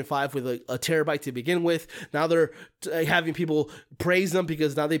PlayStation 5 with a terabyte to begin with. Now they're having people praise them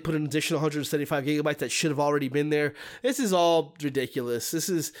because now they put an additional 175 gigabytes that should have already been there. This is all ridiculous. This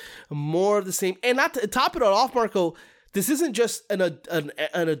is more of the same. And not to top it all off, Marco, this isn't just an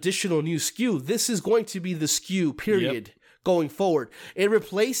additional new SKU. This is going to be the SKU, period, going forward. It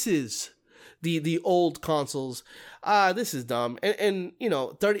replaces the old consoles. This is dumb. And you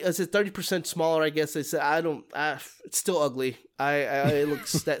know, 30% smaller, I guess. They said, it's still ugly. It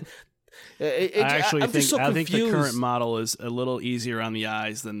looks that. I think the current model is a little easier on the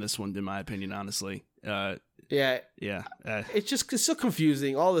eyes than this one, in my opinion, honestly. It's so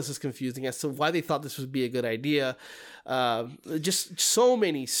confusing. All this is confusing as to why they thought this would be a good idea. Just so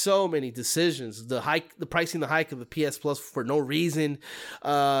many decisions. The pricing the hike of the PS Plus for no reason.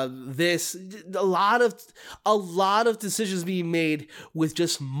 A lot of decisions being made with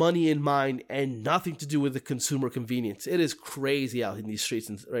just money in mind and nothing to do with the consumer convenience. It is crazy out in these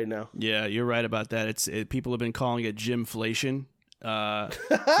streets right now. Yeah, you're right about that. People have been calling it Gymflation. What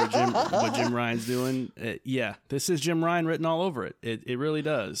Jim Ryan's doing. This is Jim Ryan written all over it. It really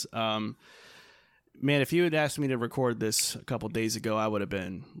does. Man, if you had asked me to record this a couple days ago, I would have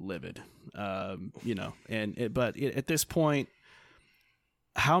been livid. But at this point,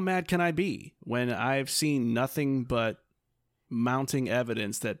 how mad can I be when I've seen nothing but mounting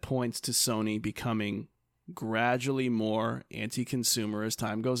evidence that points to Sony becoming gradually more anti-consumer as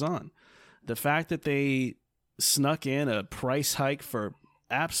time goes on? The fact that they snuck in a price hike for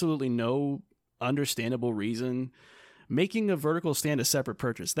absolutely no understandable reason, making a vertical stand a separate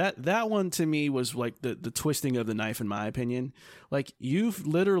purchase. That one to me was like the twisting of the knife, in my opinion. Like, you've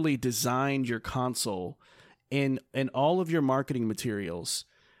literally designed your console in all of your marketing materials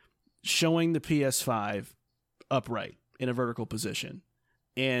showing the PS5 upright in a vertical position.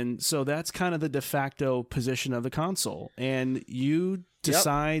 And so that's kind of the de facto position of the console. And you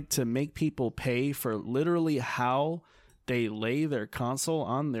decide to make people pay for literally how they lay their console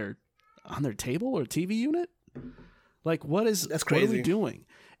on their table or TV unit. Like, that's crazy. What are we doing?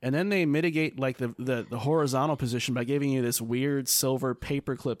 And then they mitigate like the horizontal position by giving you this weird silver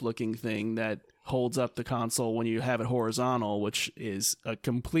paperclip looking thing that holds up the console when you have it horizontal, which is a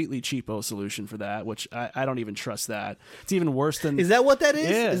completely cheapo solution for that, which I don't even trust that. It's even worse than... Is that what that is?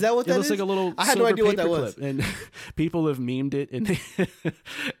 Yeah, is that what that is? It looks like a little I had no idea what that was. And people have memed it, and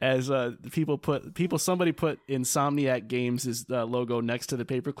as somebody put Insomniac Games' logo next to the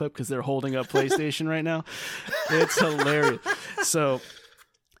paperclip because they're holding up PlayStation right now. It's hilarious. So,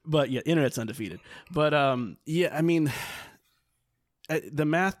 but yeah, internet's undefeated. But I mean... the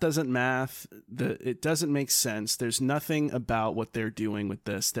math doesn't math. It doesn't make sense. There's nothing about what they're doing with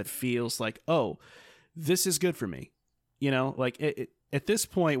this that feels like, oh, this is good for me. You know, like at this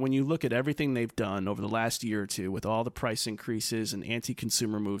point, when you look at everything they've done over the last year or two with all the price increases and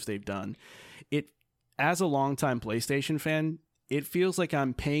anti-consumer moves they've done, as a longtime PlayStation fan, it feels like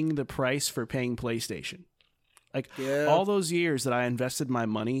I'm paying the price for paying PlayStation. Like, all those years that I invested my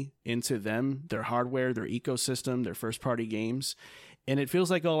money into them, their hardware, their ecosystem, their first-party games, and it feels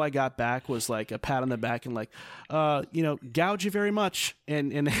like all I got back was like a pat on the back and like, gouge you very much.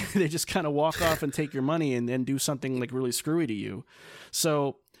 And they just kind of walk off and take your money and do something like really screwy to you.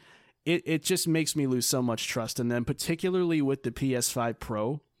 So it just makes me lose so much trust. And then particularly with the PS5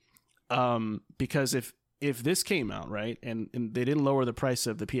 Pro, because if this came out, right, and they didn't lower the price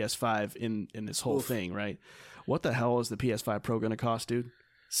of the PS5 in this whole thing, right, what the hell is the PS5 Pro going to cost, dude?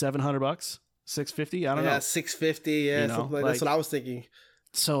 $700? $650. I don't know. $650. Yeah, something like that's what I was thinking.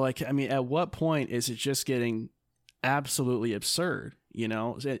 So, like, I mean, at what point is it just getting absolutely absurd?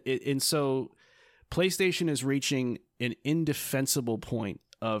 And so PlayStation is reaching an indefensible point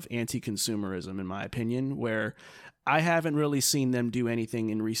of anti-consumerism, in my opinion, where I haven't really seen them do anything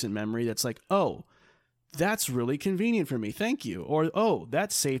in recent memory that's like, oh, that's really convenient for me, thank you, or oh,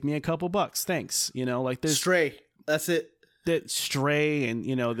 that saved me a couple bucks, thanks. Like there's Stray, that's it. That Stray and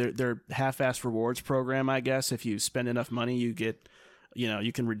their half-assed rewards program. I guess if you spend enough money, you get,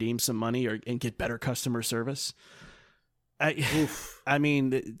 you can redeem some money and get better customer service. I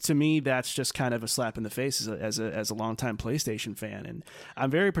mean, to me, that's just kind of a slap in the face as a longtime PlayStation fan, and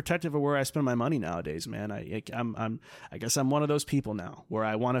I'm very protective of where I spend my money nowadays, man. I guess I'm one of those people now where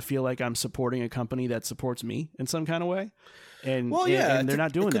I want to feel like I'm supporting a company that supports me in some kind of way, and and they're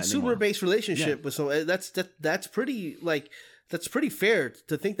not doing that anymore. Consumer-based relationship with someone, that's pretty that's pretty fair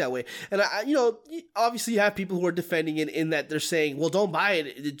to think that way. And obviously you have people who are defending it in that they're saying, well, don't buy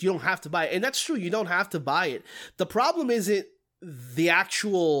it. You don't have to buy it. And that's true. You don't have to buy it. The problem isn't the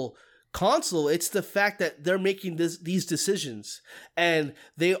actual console. It's the fact that they're making these decisions and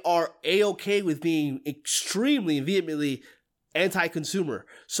they are A-okay with being extremely vehemently anti-consumer.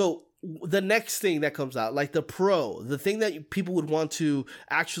 So the next thing that comes out, like the Pro, the thing that people would want to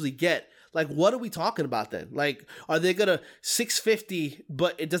actually get, like, what are we talking about then? Like, are they gonna $650,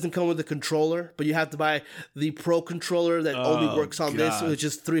 but it doesn't come with the controller, but you have to buy the Pro controller that only works on this, which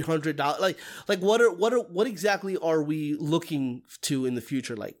is $300? Like what exactly are we looking to in the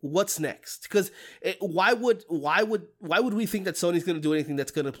future? Like, what's next? Because why would we think that Sony's gonna do anything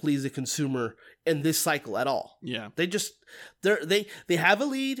that's gonna please the consumer in this cycle at all? Yeah, they have a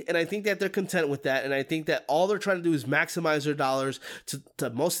lead, and I think that they're content with that, and I think that all they're trying to do is maximize their dollars to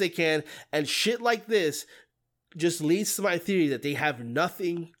most they can, and shit like this just leads to my theory that they have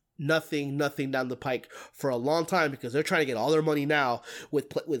nothing down the pike for a long time, because they're trying to get all their money now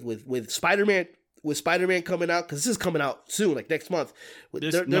with Spider-Man, coming out, because this is coming out soon, like next month.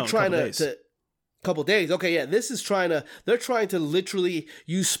 They're trying to couple days. Okay, yeah, they're trying to literally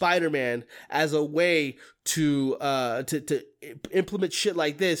use Spider-Man as a way to implement shit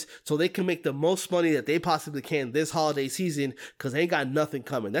like this so they can make the most money that they possibly can this holiday season, because they ain't got nothing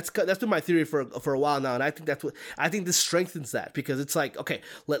coming. That's been my theory for a while now, and I think this strengthens that, because it's like, okay,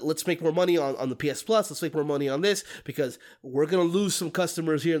 let's make more money on the PS Plus, let's make more money on this, because we're gonna lose some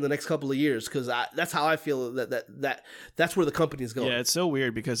customers here in the next couple of years, because that's how I feel that's where the company is going. Yeah, it's so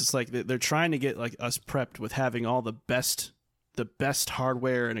weird, because it's like they're trying to get like us prepped with having all the best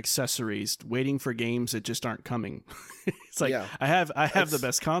hardware and accessories, waiting for games that just aren't coming. It's like, I have the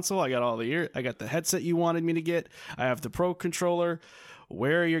bast console. I got I got the headset you wanted me to get. I have the Pro controller.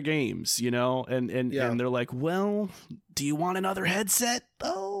 Where are your games? And they're like, well, do you want another headset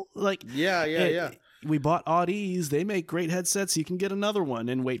though? Like, yeah. We bought Audis. They make great headsets. You can get another one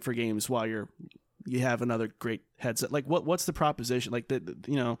and wait for games while you have another great headset. Like, what's the proposition? Like,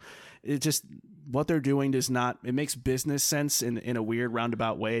 it just, what they're doing does not, it makes business sense in a weird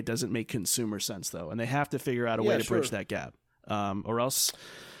roundabout way. It doesn't make consumer sense though. And they have to figure out a way to bridge that gap. Or else,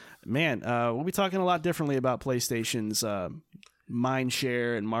 man, we'll be talking a lot differently about PlayStation's mind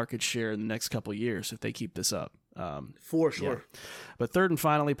share and market share in the next couple of years if they keep this up. For sure. Yeah. But third and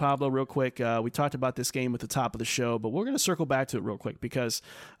finally, Pablo, real quick, we talked about this game at the top of the show, but we're going to circle back to it real quick because,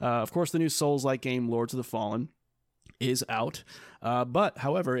 of course, the new Souls-like game, Lords of the Fallen, is out. But,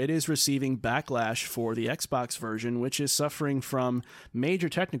 however, it is receiving backlash for the Xbox version, which is suffering from major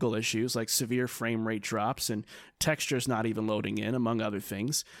technical issues like severe frame rate drops and textures not even loading in, among other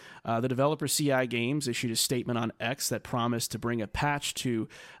things. The developer CI Games issued a statement on X that promised to bring a patch to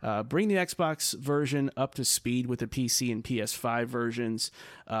bring the Xbox version up to speed with the PC and PS5 versions.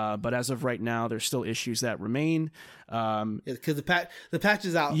 But as of right now, there's still issues that remain. Because the patch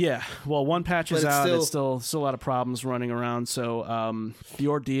is out. Yeah, well, one patch is out. It's still a lot of problems running around. So the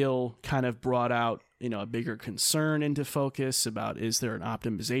ordeal kind of brought out a bigger concern into focus about, is there an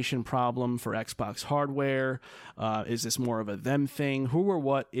optimization problem for Xbox hardware? Is this more of a them thing? Who or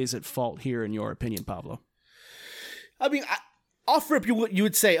what is at fault here, in your opinion, Pablo? I mean, off rip, you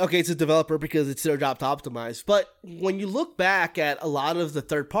would say, okay, it's a developer because it's their job to optimize. But when you look back at a lot of the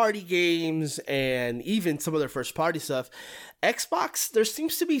third-party games and even some of their first-party stuff, Xbox, there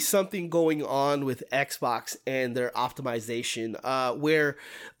seems to be something going on with Xbox and their optimization, where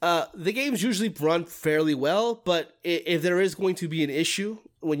the games usually run fairly well, but if there is going to be an issue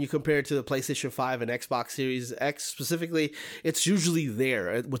when you compare it to the PlayStation 5 and Xbox Series X specifically, it's usually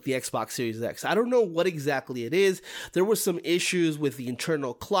there with the Xbox Series X. I don't know what exactly it is. There were some issues with the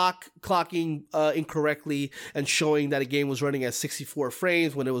internal clocking incorrectly and showing that a game was running at 64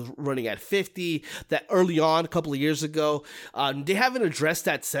 frames when it was running at 50, that early on, a couple of years ago. They haven't addressed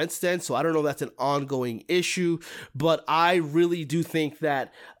that since then, so I don't know if that's an ongoing issue, but I really do think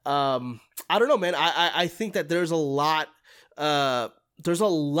that, I don't know, man, I think that there's a lot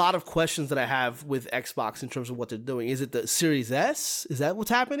of questions that I have with Xbox in terms of what they're doing. Is it the Series S? Is that what's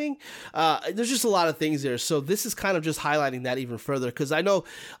happening? There's just a lot of things there. So this is kind of just highlighting that even further, because I know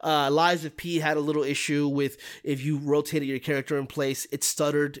Lies of P had a little issue with if you rotated your character in place, it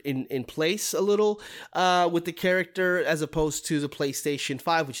stuttered in place a little with the character, as opposed to the PlayStation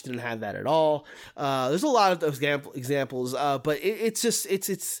 5, which didn't have that at all. There's a lot of examples, but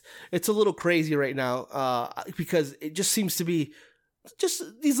it's a little crazy right now because it just seems to be just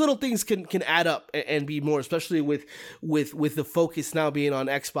these little things can add up and be more, especially with the focus now being on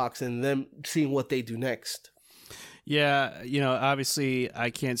Xbox and them seeing what they do next. Yeah, obviously I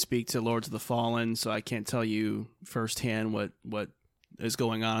can't speak to Lords of the Fallen, so I can't tell you firsthand what is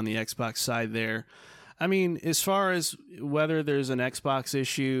going on the Xbox side there. I mean, as far as whether there's an Xbox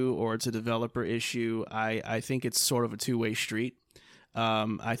issue or it's a developer issue, I think it's sort of a two-way street.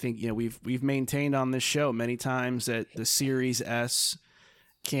 I think we've maintained on this show many times that the Series S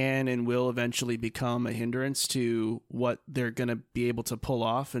can and will eventually become a hindrance to what they're going to be able to pull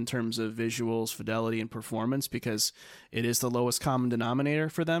off in terms of visuals, fidelity, and performance, because it is the lowest common denominator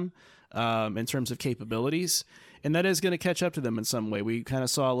for them in terms of capabilities. And that is going to catch up to them in some way. We kind of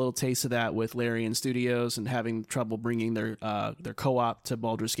saw a little taste of that with Larian Studios and having trouble bringing their co-op to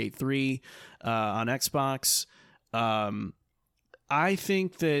Baldur's Gate 3 on Xbox. I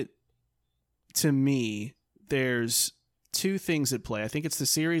think that, to me, there's two things at play. I think it's the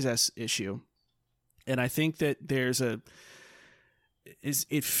Series S issue, and I think that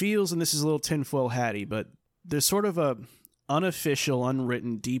it feels, and this is a little tinfoil hatty, but there's sort of a unofficial,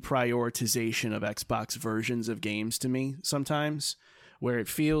 unwritten deprioritization of Xbox versions of games to me sometimes, where it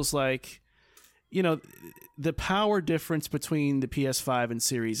feels like, the power difference between the PS5 and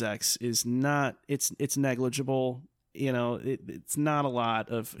Series X is not, it's negligible. It's not a lot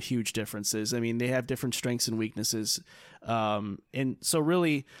of huge differences. I mean, they have different strengths and weaknesses. And so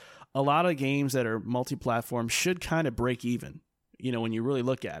really a lot of games that are multi-platform should kind of break even, when you really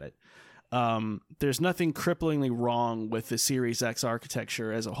look at it. There's nothing cripplingly wrong with the Series X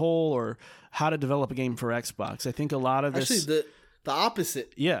architecture as a whole or how to develop a game for Xbox. I think a lot of this... Actually, the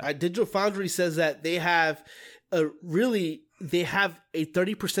opposite. Yeah. Digital Foundry says that they have a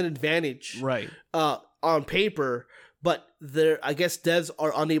 30% advantage, right, on paper, but I guess devs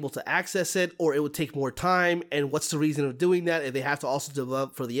are unable to access it, or it would take more time. And what's the reason of doing that? And they have to also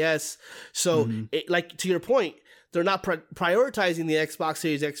develop for the S. So, to your point, they're not prioritizing the Xbox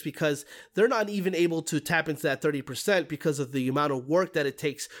Series X because they're not even able to tap into that 30% because of the amount of work that it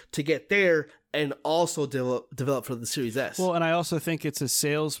takes to get there and also develop for the Series S. Well, and I also think it's a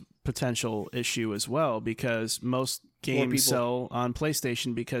sales potential issue as well, because most games sell on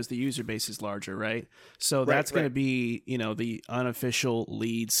PlayStation because the user base is larger, right? So that's going to be, the unofficial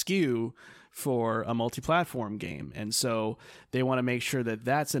lead SKU for a multi-platform game. And so they want to make sure that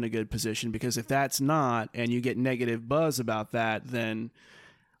that's in a good position, because if that's not, and you get negative buzz about that, then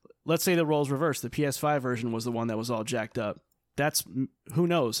let's say the roles reversed. The PS5 version was the one that was all jacked up. That's, who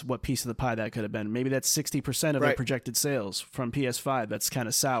knows what piece of the pie that could have been. Maybe that's 60% of their projected sales from PS5. That's kind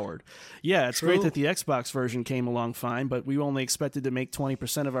of soured. Yeah, it's great that the Xbox version came along fine, but we only expected to make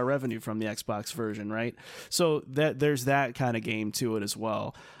 20% of our revenue from the Xbox version, right? So there's that kind of game to it as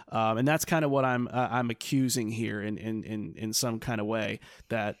well. And that's kind of what I'm accusing here in some kind of way,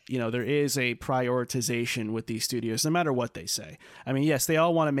 that there is a prioritization with these studios, no matter what they say. I mean, yes, they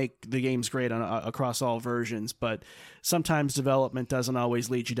all want to make the games great across all versions, but sometimes development doesn't always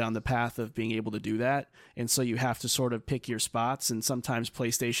lead you down the path of being able to do that, and so you have to sort of pick your spots. And sometimes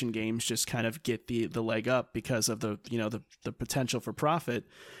PlayStation games just kind of get the leg up because of the potential for profit,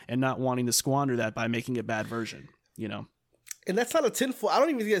 and not wanting to squander that by making a bad version. And that's not a tinfoil. I don't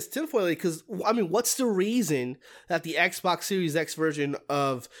even think it's tinfoil, because I mean, what's the reason that the Xbox Series X version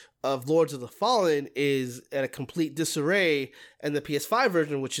of Lords of the Fallen is at a complete disarray, and the PS5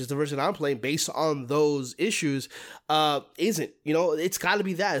 version, which is the version I'm playing based on those issues, isn't? You know, it's got to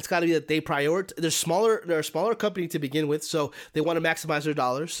be that. It's got to be that they prioritize. They're a smaller company to begin with, so they want to maximize their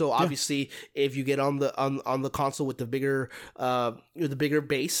dollars. So obviously, if you get on the console with the bigger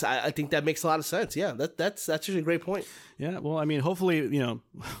base, I think that makes a lot of sense. Yeah, that's actually a great point. Yeah, well, I mean, hopefully, you know,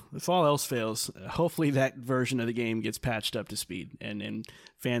 if all else fails, hopefully that version of the game gets patched up to speed, and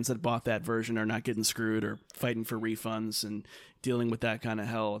fans that bought that version are not getting screwed or fighting for refunds and dealing with that kind of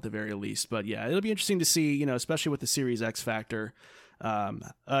hell at the very least. But yeah, it'll be interesting to see, you know, especially with the Series X factor,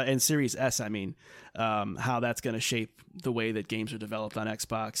 and Series S, I mean, how that's going to shape the way that games are developed on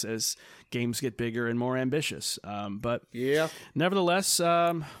Xbox as games get bigger and more ambitious. But yeah, nevertheless,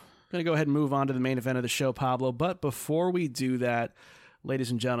 I'm going to go ahead and move on to the main event of the show, Pablo. But before we do that,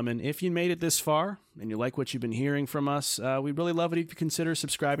 ladies and gentlemen, if you made it this far and you like what you've been hearing from us, we'd really love it if you consider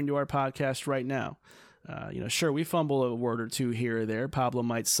subscribing to our podcast right now. You know, sure, we fumble a word or two here or there. Pablo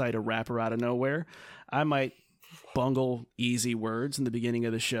might cite a rapper out of nowhere. I might bungle easy words in the beginning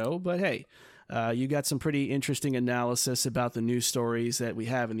of the show, but hey, you got some pretty interesting analysis about the news stories that we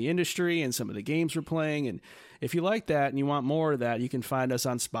have in the industry and some of the games we're playing. And if you like that and you want more of that, you can find us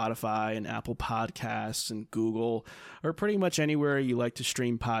on Spotify and Apple Podcasts and Google, or pretty much anywhere you like to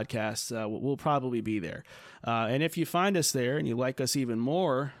stream podcasts. We'll probably be there. And if you find us there and you like us even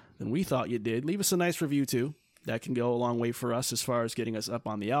more than we thought you did, leave us a nice review too. That can go a long way for us as far as getting us up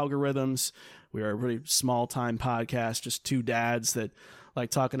on the algorithms. We are a really small time podcast, just two dads that like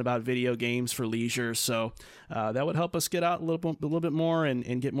talking about video games for leisure. So that would help us get out a little bit more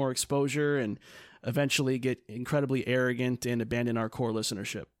and get more exposure, and eventually get incredibly arrogant and abandon our core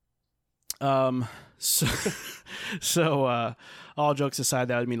listenership. So all jokes aside,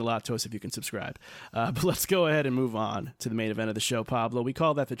 that would mean a lot to us if you can subscribe. But let's go ahead and move on to the main event of the show, Pablo. We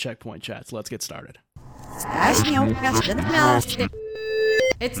call that the Checkpoint Chat, so let's get started.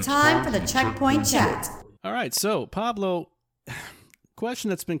 It's time for the Checkpoint Chat. All right, so Pablo, question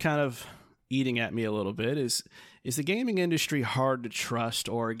that's been kind of eating at me a little bit is the gaming industry hard to trust,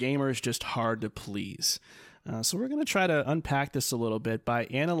 or are gamers just hard to please? So we're going to try to unpack this a little bit by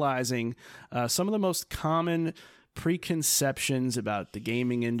analyzing some of the most common preconceptions about the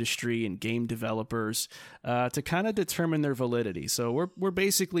gaming industry and game developers to kind of determine their validity. So we're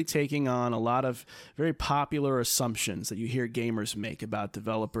basically taking on a lot of very popular assumptions that you hear gamers make about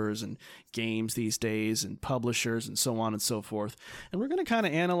developers and games these days and publishers and so on and so forth. And we're going to kind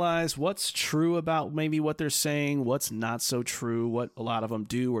of analyze what's true about maybe what they're saying, what's not so true, what a lot of them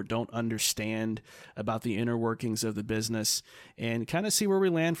do or don't understand about the inner workings of the business, and kind of see where we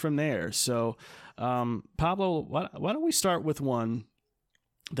land from there. So Pablo, why don't we start with one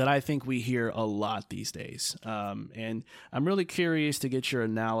that I think we hear a lot these days. And I'm really curious to get your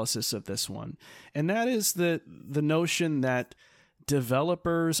analysis of this one. And that is the notion that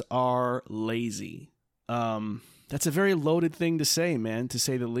developers are lazy. That's a very loaded thing to say, man, to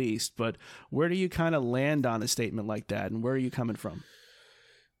say the least. But where do you kind of land on a statement like that? And where are you coming from?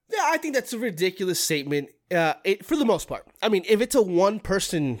 Yeah, I think that's a ridiculous statement for the most part. I mean, if it's a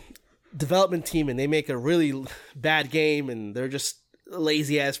one-person development team and they make a really bad game and they're just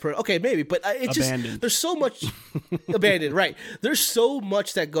lazy ass okay, maybe, but it's abandoned. Just there's so much abandoned, right? There's so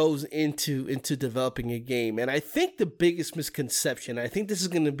much that goes into developing a game, and I think the biggest misconception, I think this is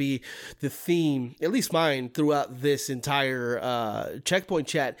going to be the theme, at least mine, throughout this entire Checkpoint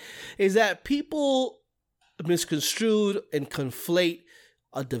Chat, is that people misconstrued and conflate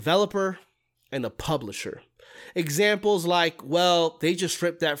a developer and a publisher. Examples like, well, they just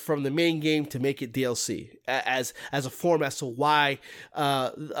stripped that from the main game to make it DLC as a form as to why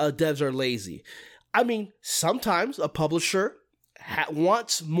devs are lazy. I mean, sometimes a publisher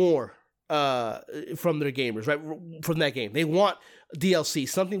wants more from their gamers, right? From that game. They want DLC,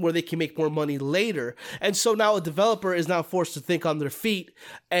 something where they can make more money later. And so now a developer is now forced to think on their feet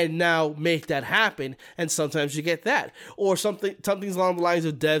and now make that happen. And sometimes you get that. Or something's along the lines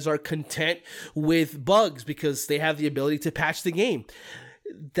of devs are content with bugs because they have the ability to patch the game.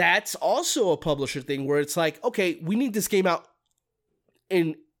 That's also a publisher thing where it's like, okay, we need this game out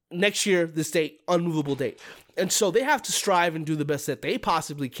in next year, this date, unmovable date. And so they have to strive and do the best that they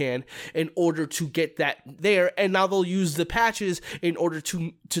possibly can in order to get that there. And now they'll use the patches in order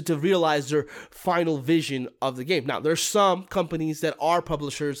to realize their final vision of the game. Now, there's some companies that are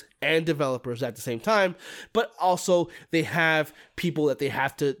publishers and developers at the same time, but also they have people that they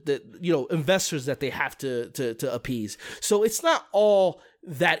have to, investors that they have to appease. So it's not all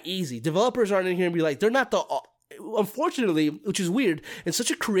that easy. Developers aren't in here and be like, they're not the unfortunately, which is weird, in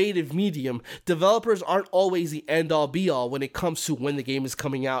such a creative medium, developers aren't always the end-all be-all when it comes to when the game is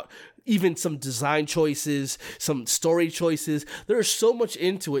coming out. Even some design choices, some story choices. There's so much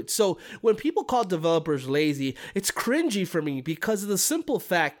into it. So when people call developers lazy, it's cringy for me because of the simple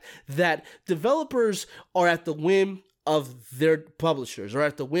fact that developers are at the whim of their publishers or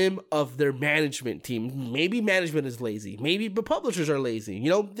at the whim of their management team. Maybe management is lazy. Maybe the publishers are lazy.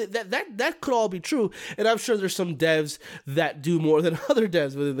 You know, that could all be true. And I'm sure there's some devs that do more than other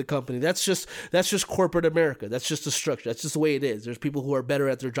devs within the company. That's just corporate America. That's just the structure. That's just the way it is. There's people who are better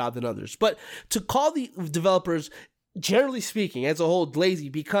at their job than others. But to call the developers, generally speaking, as a whole, lazy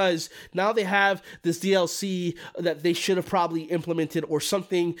because now they have this DLC that they should have probably implemented or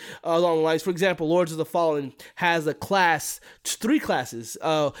something along the lines. For example, Lords of the Fallen has a class, 3 classes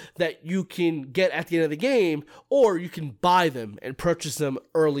that you can get at the end of the game, or you can buy them and purchase them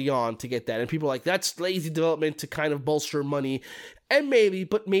early on to get that. And people are like, that's lazy development to kind of bolster money. And maybe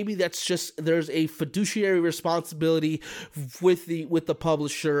that's just, there's a fiduciary responsibility with the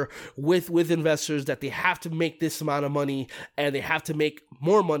publisher, with investors, that they have to make this amount of money and they have to make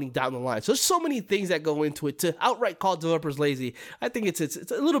more money down the line. So there's so many things that go into it. To outright call developers lazy, I think it's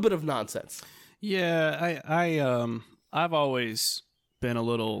a little bit of nonsense. Yeah, I've always been a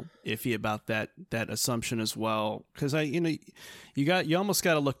little iffy about that assumption as well, because you almost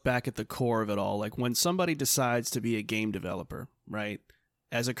got to look back at the core of it all. Like when somebody decides to be a game developer, right,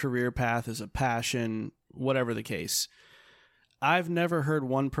 as a career path, as a passion, whatever the case, I've never heard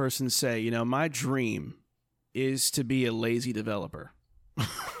one person say, my dream is to be a lazy developer.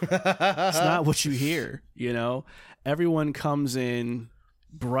 It's not what you hear. Everyone comes in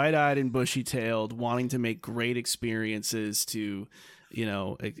bright-eyed and bushy-tailed, wanting to make great experiences, to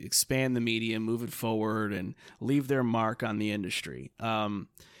expand the medium, move it forward, and leave their mark on the industry.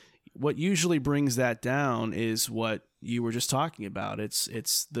 What usually brings that down is what you were just talking about.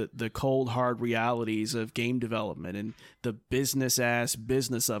 It's the cold, hard realities of game development and the business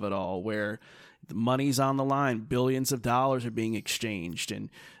of it all, where the money's on the line, billions of dollars are being exchanged, and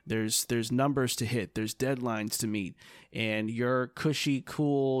there's numbers to hit, there's deadlines to meet, and your cushy,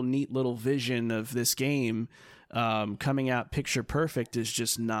 cool, neat little vision of this game coming out picture perfect is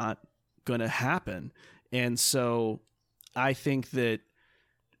just not going to happen. And so I think that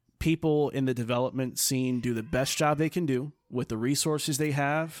people in the development scene do the best job they can do with the resources they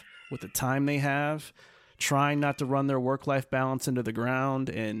have, with the time they have, trying not to run their work-life balance into the ground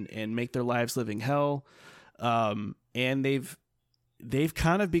and make their lives living hell. And they've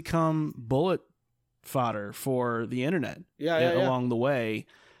kind of become bullet fodder for the internet along the way,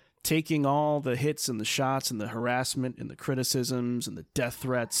 taking all the hits and the shots and the harassment and the criticisms and the death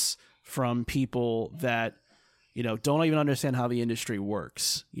threats from people that, don't even understand how the industry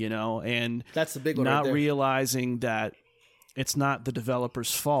works, and that's the big one, not right there. Realizing that it's not the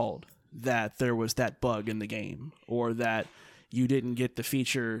developer's fault that there was that bug in the game, or that you didn't get the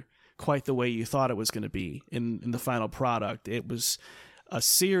feature quite the way you thought it was going to be in the final product. It was a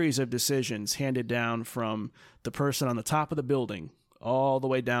series of decisions handed down from the person on the top of the building all the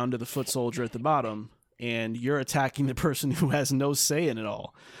way down to the foot soldier at the bottom, and you're attacking the person who has no say in it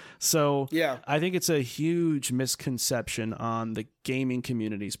all. So yeah, I think it's a huge misconception on the gaming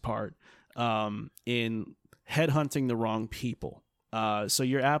community's part in headhunting the wrong people. So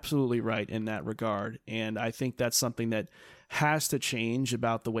you're absolutely right in that regard, and I think that's something that has to change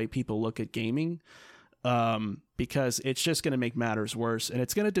about the way people look at gaming, because it's just going to make matters worse, and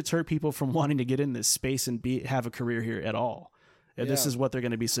it's going to deter people from wanting to get in this space and have a career here at all. And this is what they're going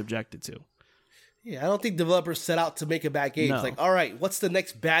to be subjected to. Yeah, I don't think developers set out to make a bad game. No. It's like, all right, what's the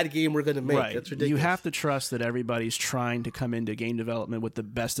next bad game we're going to make? Right. That's ridiculous. You have to trust that everybody's trying to come into game development with the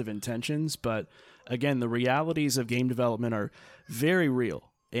best of intentions. But again, the realities of game development are very real.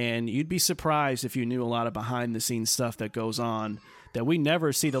 And you'd be surprised if you knew a lot of behind-the-scenes stuff that goes on that we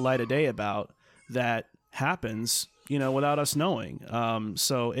never see the light of day about, that happens, without us knowing.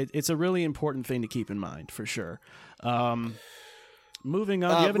 So it's a really important thing to keep in mind, for sure. Moving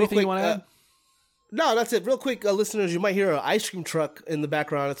on, do you have anything you want to add? No, that's it. Real quick, listeners, you might hear an ice cream truck in the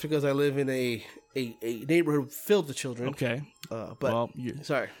background. That's because I live in a neighborhood filled with children. Okay.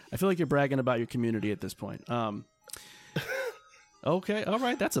 Sorry. I feel like you're bragging about your community at this point. Okay. All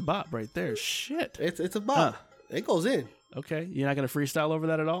right. That's a bop right there. Shit. It's a bop. It goes in. Okay. You're not going to freestyle over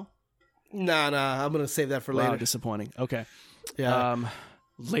that at all? Nah. I'm going to save that for later. Wow, disappointing. Okay. Yeah.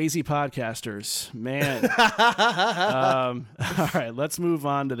 Lazy podcasters, man. All right, let's move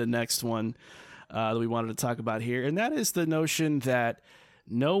on to the next one that we wanted to talk about here, and that is the notion that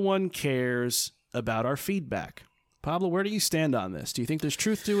no one cares about our feedback. Pablo, where do you stand on this? Do you think there's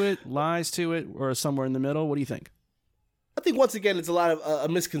truth to it, lies to it, or somewhere in the middle? What do you think? I think once again, it's a lot of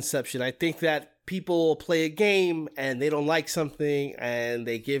a misconception. I think that people play a game and they don't like something and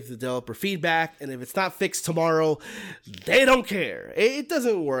they give the developer feedback, and if it's not fixed tomorrow, they don't care. It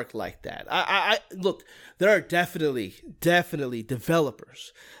doesn't work like that. I look, there are definitely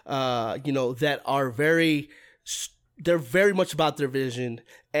developers, that are they're very much about their vision,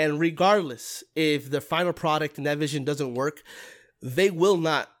 and regardless if the final product and that vision doesn't work, they will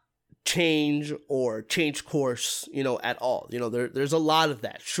not change course, at all. There's a lot of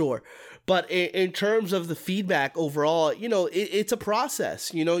that, sure. But in terms of the feedback overall, it's a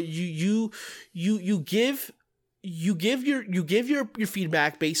process. You give your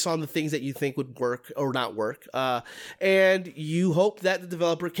feedback based on the things that you think would work or not work, and you hope that the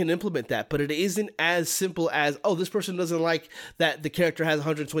developer can implement that. But it isn't as simple as, oh, this person doesn't like that the character has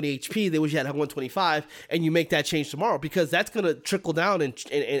 120 HP, they wish you had 125, and you make that change tomorrow, because that's going to trickle down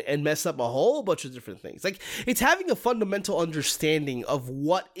and mess up a whole bunch of different things. Like, it's having a fundamental understanding of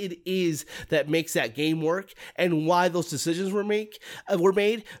what it is that makes that game work and why those decisions were made.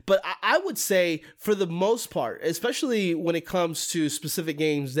 But I would say, for the most part, especially when it comes to specific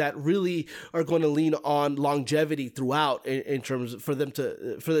games that really are going to lean on longevity throughout, in terms of for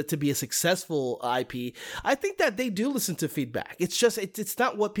it to be a successful IP, I think that they do listen to feedback. It's just it's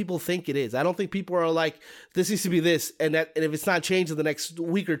not what people think it is. I don't think people are like, this needs to be this, and if it's not changed in the next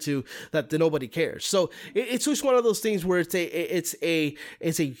week or two, that nobody cares. So it's just one of those things where it's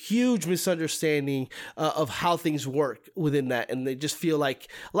a huge misunderstanding of how things work within that, and they just feel like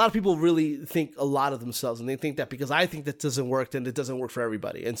a lot of people really think a lot of themselves, and they think that because I think that doesn't work, then it doesn't work for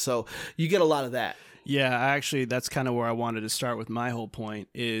everybody. And so you get a lot of that. Yeah, actually, that's kind of where I wanted to start with my whole point.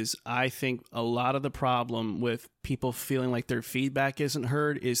 Is I think a lot of the problem with people feeling like their feedback isn't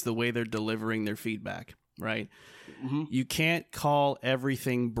heard is the way they're delivering their feedback, right? Mm-hmm. You can't call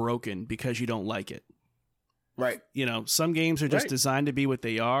everything broken because you don't like it. Right. Some games are just designed to be what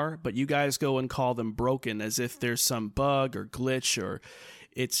they are, but you guys go and call them broken as if there's some bug or glitch, or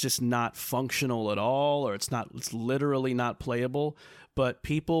it's just not functional at all, or it's literally not playable. But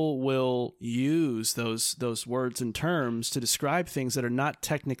people will use those words and terms to describe things that are not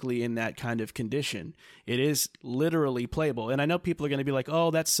technically in that kind of condition. It is literally playable. And I know people are going to be like,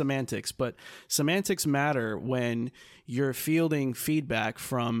 oh, that's semantics, but semantics matter when you're fielding feedback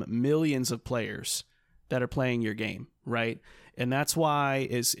from millions of players that are playing your game, right? And that's why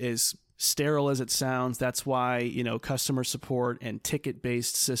is sterile as it sounds, that's why, customer support and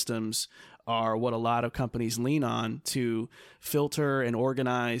ticket-based systems are what a lot of companies lean on to filter and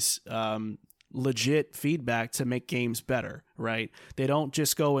organize legit feedback to make games better, right? They don't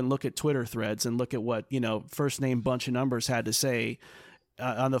just go and look at Twitter threads and look at what, first name bunch of numbers had to say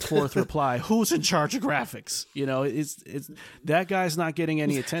on the fourth reply. Who's in charge of graphics? It's that guy's not getting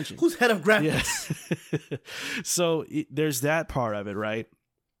any attention. Who's head of graphics? Yeah. So there's that part of it, right?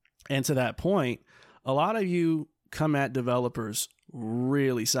 And to that point, a lot of you come at developers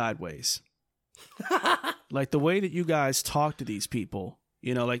really sideways. Like the way that you guys talk to these people,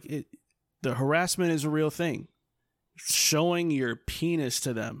 the harassment is a real thing. Showing your penis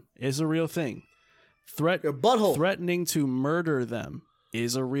to them is a real thing. Your butthole. Threatening to murder them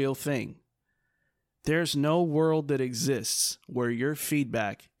is a real thing. There's no world that exists where your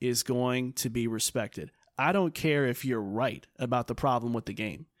feedback is going to be respected. I don't care if you're right about the problem with the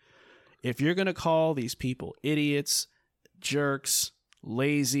game. If you're going to call these people idiots, jerks,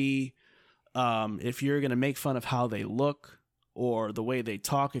 lazy, if you're going to make fun of how they look or the way they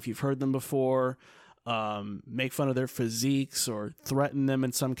talk, if you've heard them before, make fun of their physiques or threaten them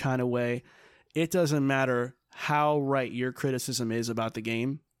in some kind of way, it doesn't matter how right your criticism is about the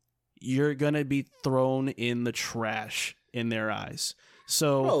game, you're going to be thrown in the trash in their eyes.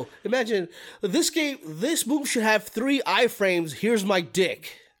 So, bro, imagine this movie should have 3 iframes. Here's my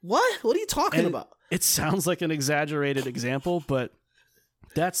dick. What are you talking about? It sounds like an exaggerated example, but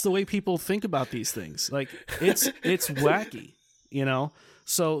that's the way people think about these things. Like, it's wacky,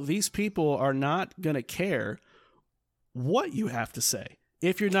 So these people are not going to care what you have to say.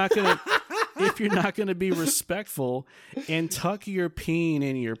 If you're not going to be respectful and tuck your peen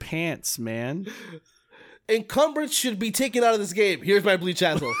in your pants, man. Encumbrance should be taken out of this game. Here's my bleach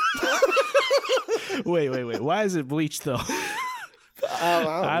asshole. Wait. Why is it bleached though?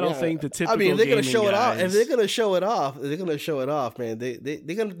 I don't think the typical. If they're gonna show guys, it off, they're gonna show it off, man.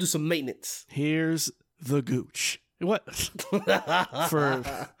 They're gonna do some maintenance. Here's the gooch. What for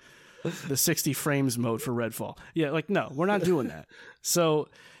the 60 frames mode for Redfall? Yeah, no, we're not doing that. So,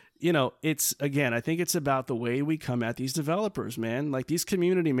 it's again, I think it's about the way we come at these developers, man. Like, these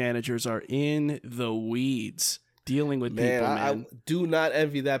community managers are in the weeds. dealing with people, man. I do not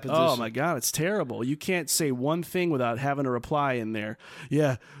envy that position. Oh my God, it's terrible. You can't say one thing without having a reply in there.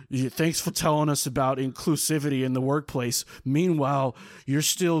 Yeah, thanks for telling us about inclusivity in the workplace. Meanwhile, you're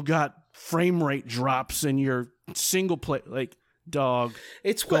still got frame rate drops in your single play. Like, dog,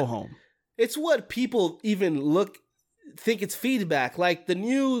 go home. It's what people even think it's feedback. Like the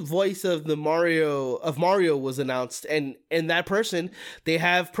new voice of Mario was announced, and that person, they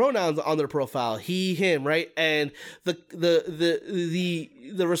have pronouns on their profile, he, him, right? And the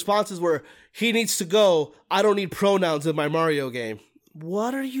responses were, he needs to go. I don't need pronouns in my Mario game.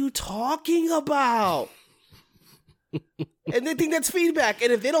 What are you talking about? And they think that's feedback.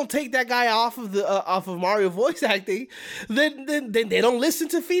 And if they don't take that guy off of Mario voice acting, then they don't listen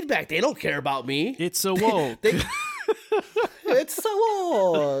to feedback. They don't care about me. It's so woke. It's so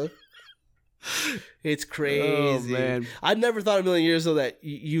woke. It's crazy. Oh, man. I never thought a million years ago that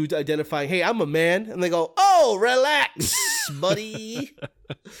you identifying, hey, I'm a man, and they go, oh, relax, buddy.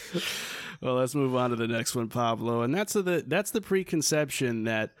 Well, let's move on to the next one, Pablo. And that's the preconception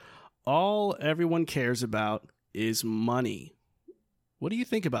that all everyone cares about is money. What do you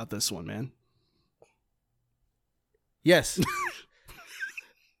think about this one, man? Yes.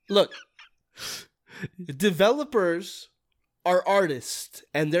 Look, developers are artists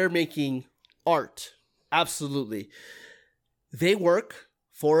and they're making art. Absolutely. They work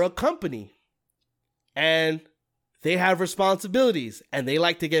for a company and they have responsibilities and they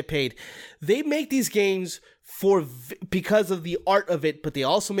like to get paid. They make these games because of the art of it, but they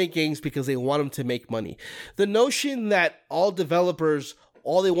also make games because they want them to make money. The notion that all developers,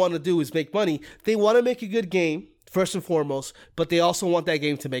 all they want to do is make money, they want to make a good game, first and foremost, but they also want that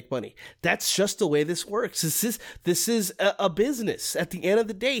game to make money. That's just the way this works. This is a business. At the end of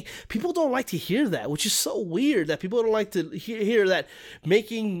the day, people don't like to hear that, which is so weird that people don't like to hear that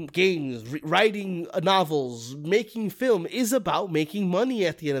making games, writing novels, making film is about making money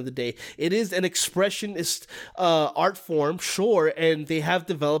at the end of the day. It is an expressionist art form, sure, and they have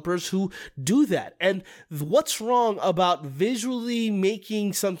developers who do that. And what's wrong about visually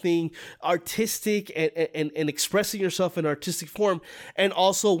making something artistic and expressing yourself in artistic form and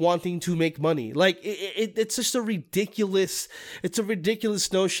also wanting to make money? Like it's just a ridiculous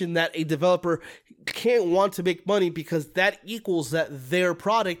notion that a developer can't want to make money because that equals that their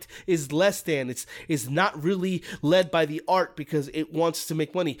product is less than. It's not really led by the art because it wants to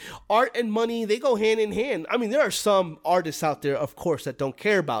make money. Art and money, they go hand in hand. I mean, there are some artists out there, of course, that don't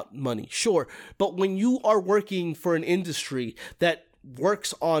care about money, sure, but when you are working for an industry that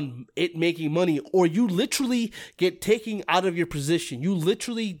works on it making money, or you literally get taken out of your position, you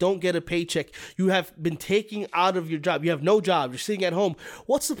literally don't get a paycheck, you have been taken out of your job, you have no job, you're sitting at home,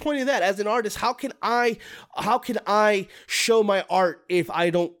 what's the point of that? As an artist, how can I show my art if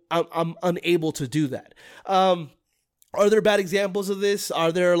I'm unable to do that? Are there bad examples of this?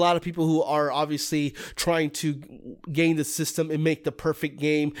 Are there a lot of people who are obviously trying to game the system and make the perfect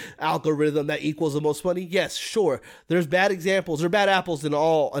game algorithm that equals the most money? Yes, sure. There's bad examples. There are bad apples in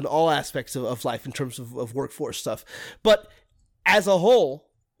all aspects of life in terms of workforce stuff. But as a whole,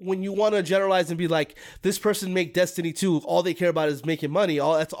 when you want to generalize and be like, this person make Destiny 2, all they care about is making money,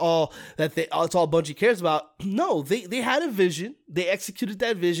 that's all Bungie cares about. No, they had a vision, they executed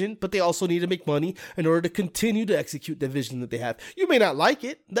that vision, but they also need to make money in order to continue to execute the vision that they have. You may not like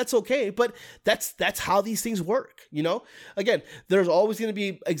it, that's okay, but that's how these things work, you know? Again, there's always going to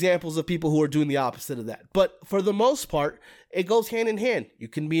be examples of people who are doing the opposite of that. But for the most part, it goes hand in hand. You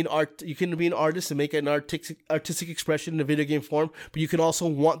can be an artist and make an artistic expression in a video game form, but you can also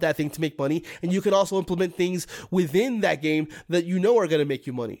want that thing to make money, and you can also implement things within that game that you know are going to make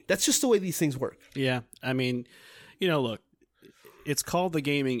you money. That's just the way these things work. Yeah, I mean, look, it's called the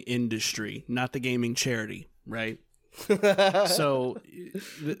gaming industry, not the gaming charity, right? So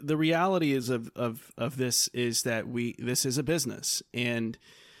the reality is of this is that this is a business, and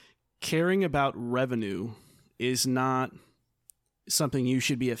caring about revenue is not something you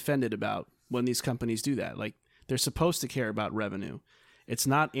should be offended about when these companies do that. Like, they're supposed to care about revenue. It's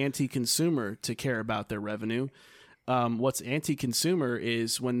not anti-consumer to care about their revenue. What's anti-consumer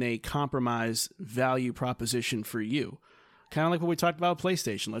is when they compromise value proposition for you. Kind of like what we talked about with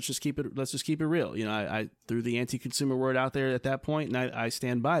PlayStation. Let's just keep it real. I threw the anti-consumer word out there at that point, and I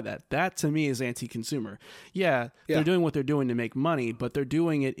stand by that. That to me is anti-consumer. Yeah, they're doing what they're doing to make money, but they're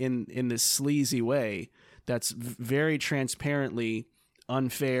doing it in this sleazy way that's very transparently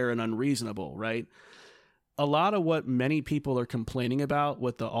unfair and unreasonable, right? A lot of what many people are complaining about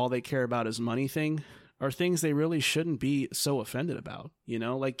with the all they care about is money thing are things they really shouldn't be so offended about.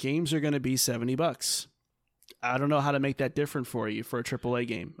 Like, games are going to be $70. I don't know how to make that different for you for a AAA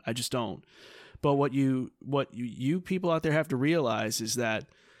game. I just don't. But what you people out there have to realize is that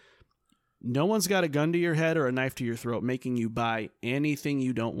no one's got a gun to your head or a knife to your throat making you buy anything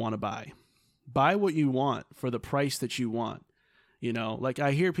you don't want to buy. Buy what you want for the price that you want. You know, like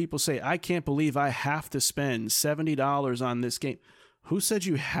I hear people say, I can't believe I have to spend $70 on this game. Who said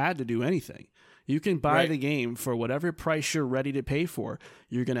you had to do anything? You can buy the game for whatever price you're ready to pay for.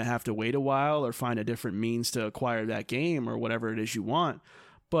 You're going to have to wait a while or find a different means to acquire that game or whatever it is you want.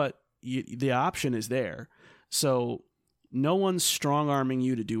 But the option is there. So no one's strong-arming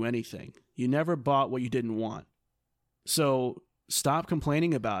you to do anything. You never bought what you didn't want. So stop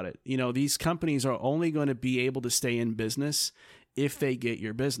complaining about it. You know, these companies are only going to be able to stay in business if they get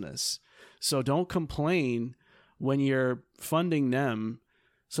your business. So don't complain when you're funding them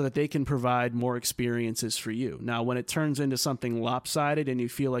so that they can provide more experiences for you. Now, when it turns into something lopsided and you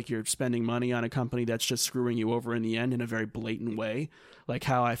feel like you're spending money on a company that's just screwing you over in the end in a very blatant way, like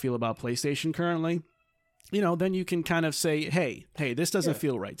how I feel about PlayStation currently, you know, then you can kind of say, hey, this doesn't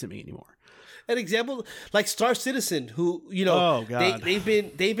feel right to me anymore. An example like Star Citizen, who, you know, they've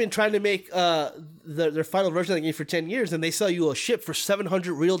been trying to make their final version of the game for 10 years, and they sell you a ship for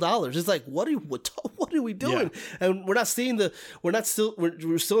 $700 real. It's like, what are we doing? Yeah. And we're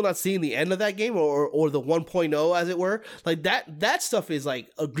still not seeing the end of that game or the 1.0 as it were. Like that stuff is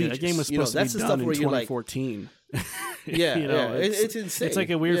like egregious. That game was supposed to be done in 2014. It's insane. It's like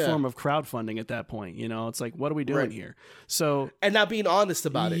a weird form of crowdfunding at that point. You know, it's like, what are we doing here? So, and not being honest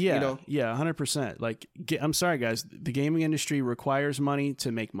about it. Yeah, you know? 100%. Like, I'm sorry, guys. The gaming industry requires money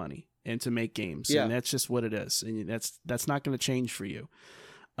to make money and to make games, and that's just what it is. And that's not going to change for you.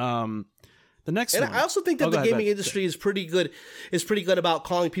 The next one. I also think that the gaming industry is pretty good. Is pretty good about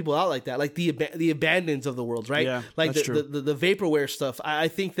calling people out like that, like the abandons of the world, right? Yeah, like the vaporware stuff. I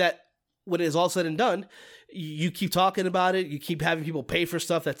think that when it is all said and done, you keep talking about it, you keep having people pay for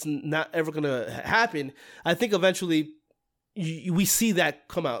stuff that's not ever going to happen. I think eventually we see that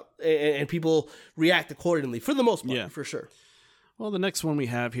come out and people react accordingly for the most part, for sure. Well, the next one we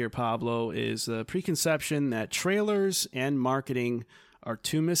have here, Pablo, is the preconception that trailers and marketing are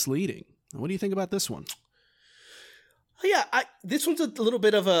too misleading. What do you think about this one? Yeah, this one's a little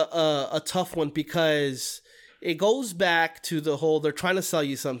bit of a tough one because it goes back to the whole they're trying to sell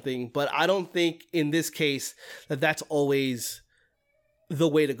you something, but I don't think in this case that's always the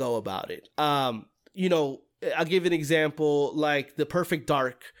way to go about it. You know, I'll give an example like the Perfect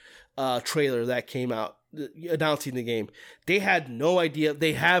Dark trailer that came out announcing the game. They had no idea.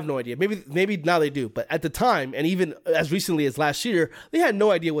 They have no idea. Maybe now they do, but at the time, and even as recently as last year, they had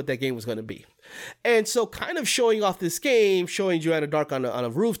no idea what that game was going to be. And so kind of showing off this game, showing Joanna Dark on a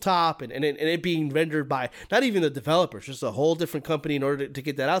rooftop and it being rendered by not even the developers, just a whole different company in order to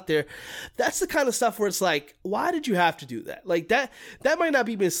get that out there. That's the kind of stuff where it's like, why did you have to do that? Like that might not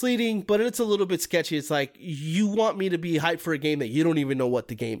be misleading, but it's a little bit sketchy. It's like, you want me to be hyped for a game that you don't even know what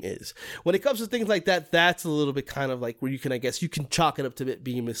the game is. When it comes to things like that, that's a little bit kind of like where you can chalk it up to it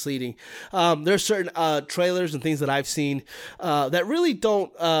being misleading. There's certain trailers and things that I've seen that really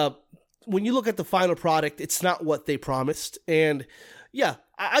don't, when you look at the final product, it's not what they promised. And yeah,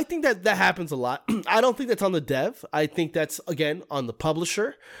 I think that happens a lot. I don't think that's on the dev. I think that's, again, on the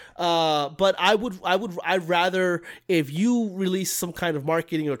publisher. But I'd rather if you release some kind of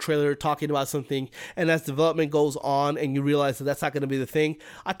marketing or trailer talking about something, and as development goes on and you realize that that's not going to be the thing,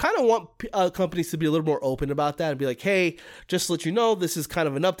 I kind of want companies to be a little more open about that and be like, hey, just to let you know, this is kind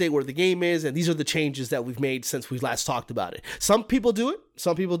of an update where the game is, and these are the changes that we've made since we last talked about it. Some people do it.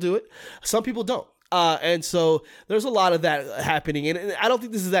 Some people do it. Some people don't. And so there's a lot of that happening, and I don't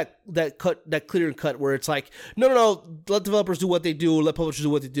think this is that clear and cut where it's like, no, let developers do what they do, let publishers do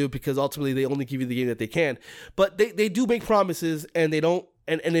what they do, because ultimately they only give you the game that they can. But they do make promises, and they don't.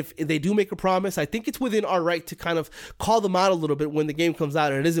 And if they do make a promise, I think it's within our right to kind of call them out a little bit when the game comes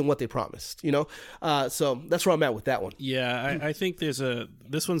out and it isn't what they promised, you know? So that's where I'm at with that one. Yeah, I think this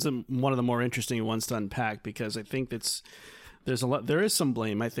one's one of the more interesting ones to unpack, because I think there is some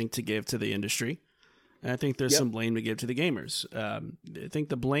blame, I think, to give to the industry. And I think there's some blame to give to the gamers. I think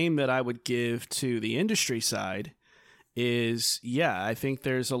the blame that I would give to the industry side is, I think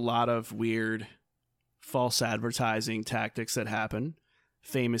there's a lot of weird false advertising tactics that happen.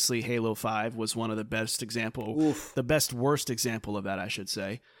 Famously, Halo 5 was one of the best worst example of that, I should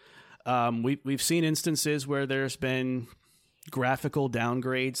say. We've seen instances where there's been graphical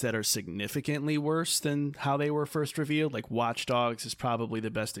downgrades that are significantly worse than how they were first revealed. Like Watch Dogs is probably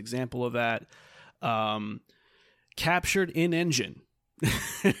the best example of that. Captured in engine.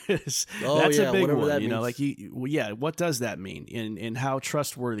 That's a big one. You know, like what does that mean? And how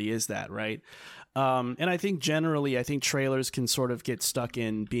trustworthy is that, right? And I think generally, trailers can sort of get stuck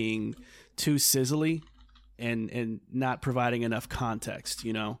in being too sizzly and not providing enough context,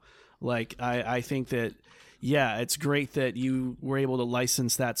 you know? Like, I think that, yeah, it's great that you were able to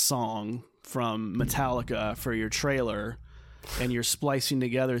license that song from Metallica for your trailer, and you're splicing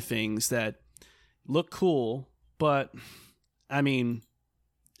together things that look cool, but, I mean,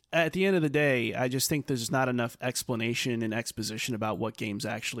 at the end of the day, I just think there's not enough explanation and exposition about what games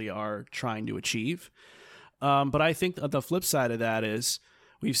actually are trying to achieve. But I think the flip side of that is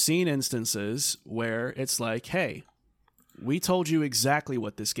we've seen instances where it's like, hey, we told you exactly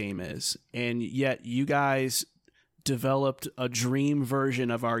what this game is, and yet you guys developed a dream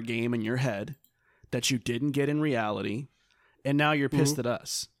version of our game in your head that you didn't get in reality, and now you're pissed at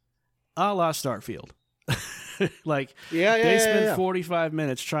us. A la Starfield. Like, they spent 45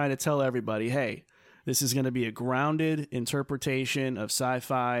 minutes trying to tell everybody, hey, this is going to be a grounded interpretation of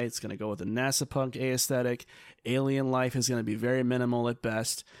sci-fi. It's going to go with a NASA punk aesthetic. Alien life is going to be very minimal at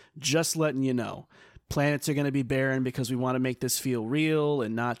best. Just letting you know. Planets are going to be barren because we want to make this feel real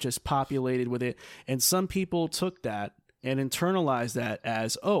and not just populated with it. And some people took that and internalized that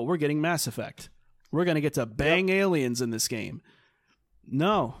as, oh, we're getting Mass Effect. We're going to get to bang aliens in this game.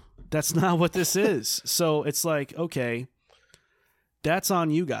 No, that's not what this is. So it's like, okay, that's on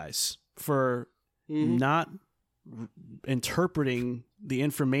you guys for not interpreting the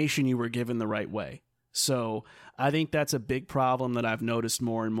information you were given the right way. So I think that's a big problem that I've noticed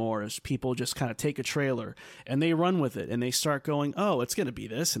more and more is people just kind of take a trailer and they run with it and they start going, oh, it's going to be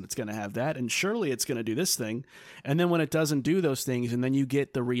this and it's going to have that and surely it's going to do this thing. And then when it doesn't do those things and then you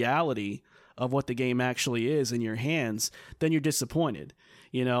get the reality of what the game actually is in your hands, then you're disappointed,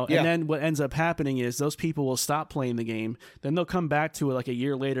 you know? And then what ends up happening is those people will stop playing the game. Then they'll come back to it like a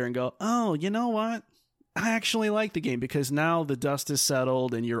year later and go, oh, you know what? I actually like the game because now the dust is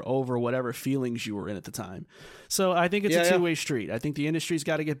settled and you're over whatever feelings you were in at the time. So I think it's a two-way street. I think the industry's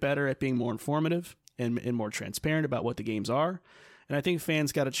got to get better at being more informative and more transparent about what the games are. And I think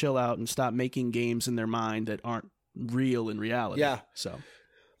fans got to chill out and stop making games in their mind that aren't real in reality. Yeah. So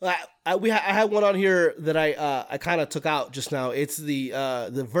I had one on here that I kind of took out just now. It's the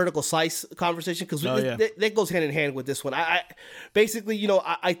vertical slice conversation because that goes hand in hand with this one. I basically, you know,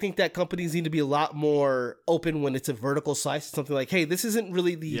 I think that companies need to be a lot more open when it's a vertical slice. Something like, hey, this isn't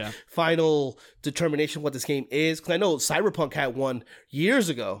really the final determination of what this game is. Because I know Cyberpunk had one years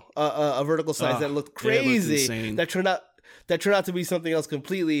ago, a vertical slice that looked crazy. That turned out to be something else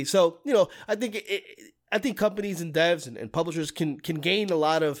completely. So, you know, I think companies and devs and publishers can gain a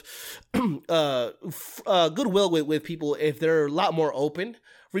lot of goodwill with people if they're a lot more open.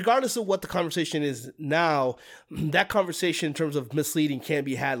 Regardless of what the conversation is now, that conversation in terms of misleading can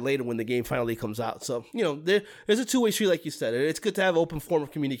be had later when the game finally comes out. So, you know, there's a two-way street, like you said. It's good to have open form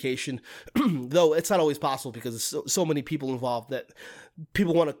of communication, though it's not always possible because there's so many people involved that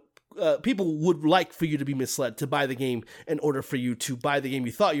people want to people would like for you to be misled to buy the game in order for you to buy the game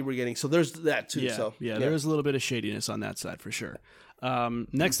you thought you were getting. So there's that too. Yeah, there's a little bit of shadiness on that side for sure.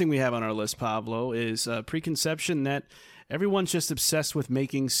 Next thing we have on our list, Pablo, is preconception that everyone's just obsessed with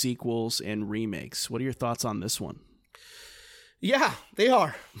making sequels and remakes. What are your thoughts on this one? Yeah, they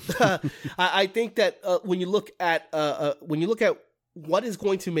are. I think that when you look at what is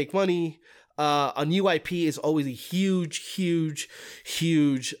going to make money, a new IP is always a huge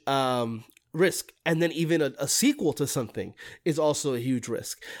risk. And then even a sequel to something is also a huge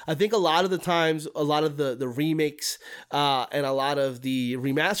risk. I think a lot of the times, a lot of the remakes and a lot of the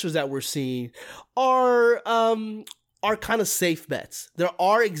remasters that we're seeing are kind of safe bets. There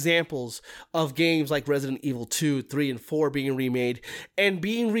are examples of games like Resident Evil 2, 3, and 4 being remade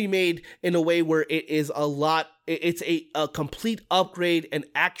in a way where it is it's a complete upgrade and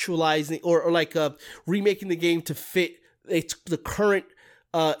actualizing or like remaking the game to fit the current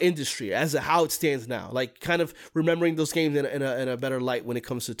industry as how it stands now, like kind of remembering those games in a better light when it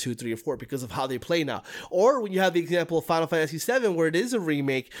comes to 2, 3, and 4 because of how they play now. Or when you have the example of Final Fantasy 7 where it is a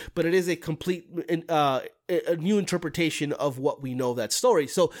remake, but it is a complete a new interpretation of what we know of that story.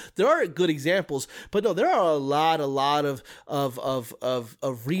 So there are good examples, but no, there are a lot of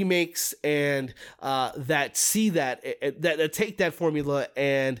remakes and that see that take that formula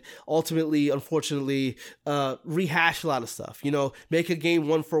and ultimately, unfortunately, rehash a lot of stuff. You know, make a game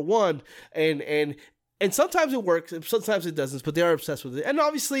one for one and sometimes it works, sometimes it doesn't, but they are obsessed with it. And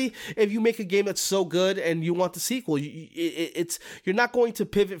obviously, if you make a game that's so good and you want the sequel, you're not going to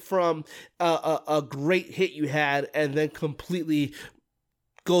pivot from a great hit you had and then completely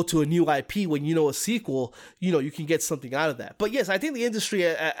go to a new IP when you know a sequel, you can get something out of that. But yes, I think the industry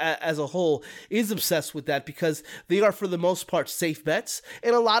as a whole is obsessed with that because they are, for the most part, safe bets.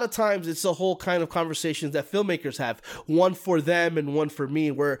 And a lot of times it's a whole kind of conversations that filmmakers have, one for them and one for me,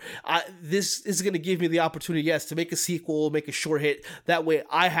 where this is going to give me the opportunity, yes, to make a sequel, make a short hit. That way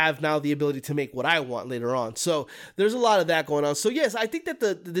I have now the ability to make what I want later on. So there's a lot of that going on. So yes, I think that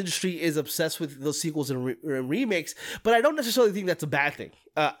the industry is obsessed with those sequels and remakes, but I don't necessarily think that's a bad thing.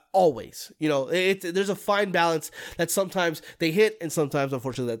 Always, there's a fine balance that sometimes they hit and sometimes,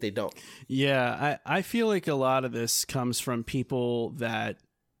 unfortunately, that they don't. Yeah, I feel like a lot of this comes from people that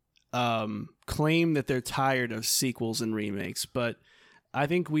claim that they're tired of sequels and remakes, but I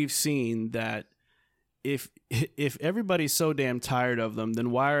think we've seen that if everybody's so damn tired of them,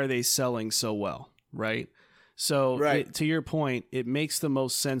 then why are they selling so well, right? So to your point, it makes the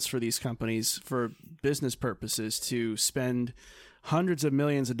most sense for these companies, for business purposes, to spend hundreds of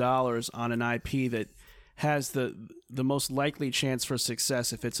millions of dollars on an IP that has the most likely chance for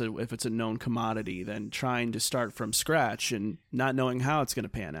success if it's a known commodity than trying to start from scratch and not knowing how it's going to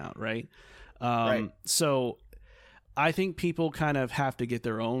pan out, right? So I think people kind of have to get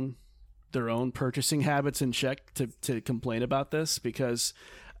their own purchasing habits in check to complain about this, because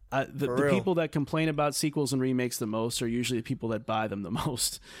the people that complain about sequels and remakes the most are usually the people that buy them the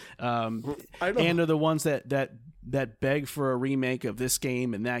most, and are the ones that beg for a remake of this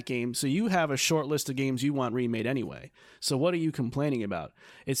game and that game. So you have a short list of games you want remade anyway. So what are you complaining about?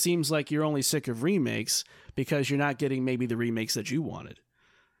 It seems like you're only sick of remakes because you're not getting maybe the remakes that you wanted.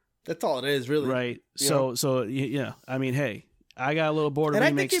 That's all it is, really. Right. So yeah. I mean, hey, I got a little bored of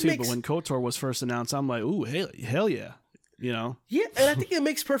remakes too, but when KOTOR was first announced, I'm like, ooh, hell yeah. Yeah, and I think it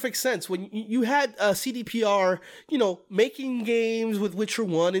makes perfect sense when you had CDPR, making games with Witcher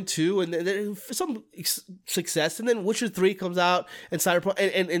 1 and 2 and some success, and then Witcher 3 comes out and Cyberpunk,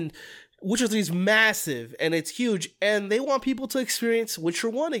 and Witcher 3 is massive and it's huge, and they want people to experience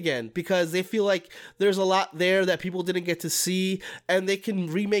Witcher 1 again because they feel like there's a lot there that people didn't get to see, and they can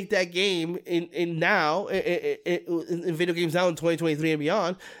remake that game in video games now in 2023 and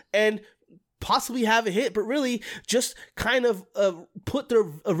beyond, and possibly have a hit, but really just kind of put their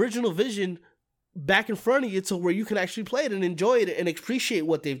original vision back in front of you to where you can actually play it and enjoy it and appreciate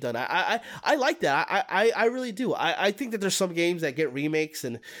what they've done. I like that. I really do. I think that there's some games that get remakes,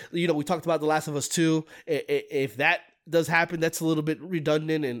 and we talked about The Last of Us 2. If that does happen, that's a little bit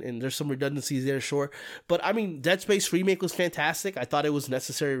redundant, and there's some redundancies there, sure. But I mean, Dead Space remake was fantastic. I thought it was a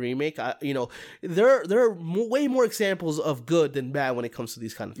necessary remake. There are way more examples of good than bad when it comes to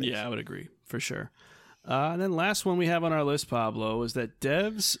these kind of things. Yeah, I would agree for sure. And then last one we have on our list, Pablo, is that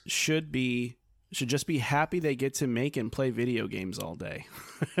devs should just be happy they get to make and play video games all day.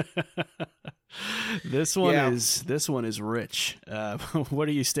 This one is rich. Where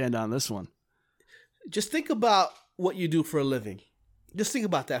do you stand on this one? Just think about what you do for a living. Just think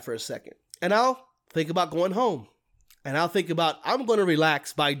about that for a second. And I'll think about going home. And I'll think about, I'm going to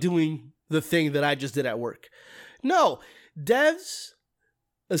relax by doing the thing that I just did at work. No, devs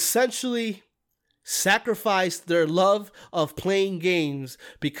essentially sacrifice their love of playing games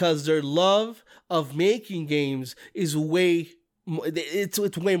because their love of making games is way more. It's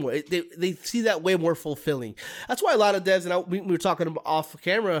way more. They see that way more fulfilling. That's why a lot of devs, and we were talking off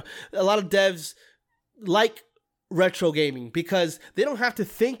camera, a lot of devs like retro gaming because they don't have to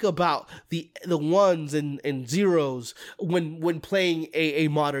think about the ones and zeros when playing a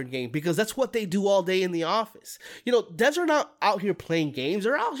modern game, because that's what they do all day in the office. Devs are not out here playing games,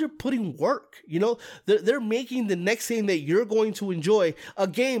 they're out here putting work. They're making the next thing that you're going to enjoy, a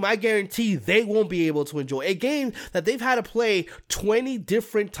game I guarantee they won't be able to enjoy, a game that they've had to play 20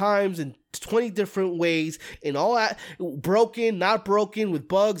 different times and 20 different ways, and all that, broken, not broken, with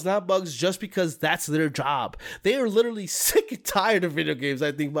bugs, not bugs, just because that's their job. They are literally sick and tired of video games,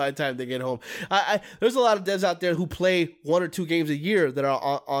 I think, by the time they get home. There's a lot of devs out there who play 1 or 2 games a year that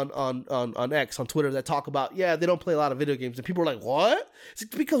are on X, on Twitter, that talk about, they don't play a lot of video games, and people are like, what? It's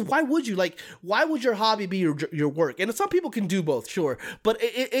because why would you? Why would your hobby be your work? And some people can do both, sure, but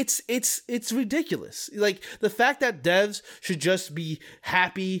it's ridiculous. The fact that devs should just be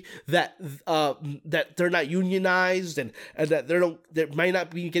happy that they're not unionized and that they might not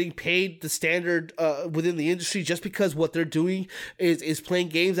be getting paid the standard within the industry just because what they're doing is playing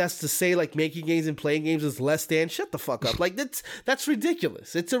games. That's to say, making games and playing games is less than. Shut the fuck up. That's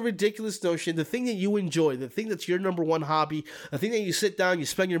ridiculous. It's a ridiculous notion. The thing that you enjoy, the thing that's your number one hobby, the thing that you sit down, you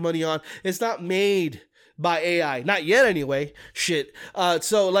spend your money on, it's not made by AI. Not yet, anyway. Shit.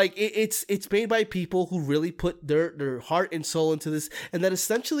 So like it's made by people who really put their heart and soul into this, and that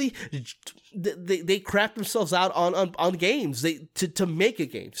essentially they crap themselves out on games to make a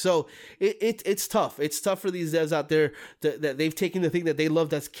game. So it's tough. It's tough for these devs out there that they've taken the thing that they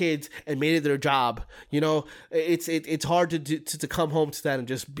loved as kids and made it their job. You know, it's hard to come home to that and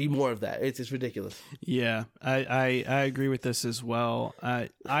just be more of that. It's ridiculous. Yeah, I agree with this as well.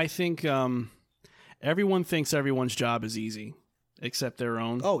 I think everyone thinks everyone's job is easy except their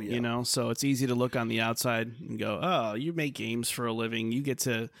own. Oh yeah. You know, so it's easy to look on the outside and go, "Oh, you make games for a living. You get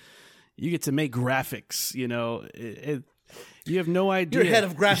to make graphics." You know, you have no idea. You're head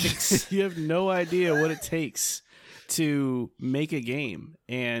of graphics. You have no idea what it takes to make a game.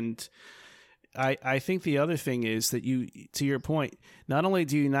 And I think the other thing is that to your point, not only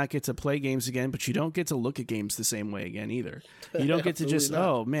do you not get to play games again, but you don't get to look at games the same way again either. You don't get to just,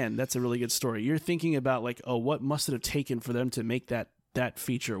 oh man, that's a really good story. You're thinking about like, oh, what must it have taken for them to make that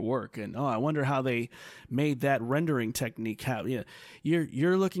feature work? And oh, I wonder how they made that rendering technique. How, you know,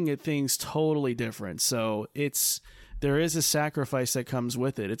 you're looking at things totally different. So there is a sacrifice that comes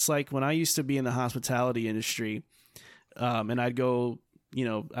with it. It's like when I used to be in the hospitality industry, and I'd go, you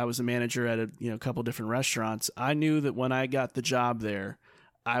know, I was a manager at a couple different restaurants. I knew that when I got the job there,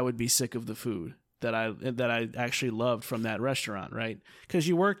 I would be sick of the food that I actually loved from that restaurant, right? Because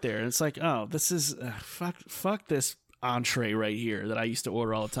you work there, and it's like, oh, this is fuck this entree right here that I used to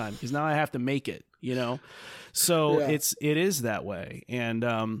order all the time, because now I have to make it, you know. So Yeah. it is that way, and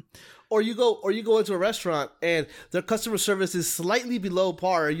Or you go into a restaurant and their customer service is slightly below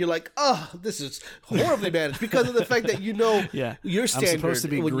par, and you're like, oh, this is horribly managed, because of the fact that yeah, your standard. I'm supposed to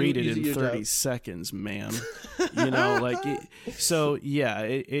be when greeted you in 30 seconds, ma'am. You know, like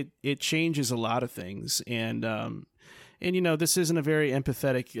it changes a lot of things, and you know, this isn't a very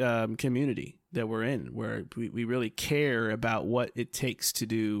empathetic community that we're in, where we really care about what it takes to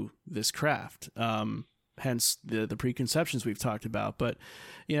do this craft. Hence the preconceptions we've talked about. But,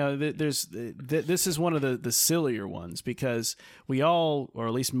 you know, this is one of the sillier ones, because we all, or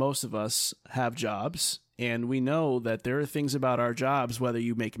at least most of us, have jobs, and we know that there are things about our jobs, whether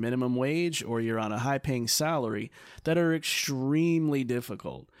you make minimum wage or you're on a high-paying salary, that are extremely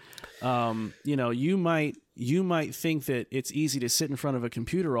difficult. You know, you might think that it's easy to sit in front of a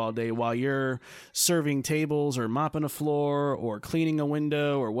computer all day while you're serving tables or mopping a floor or cleaning a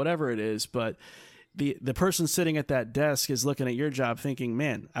window or whatever it is, but the person sitting at that desk is looking at your job thinking,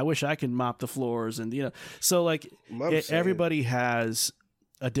 man, I wish I could mop the floors. And, you know, so like everybody has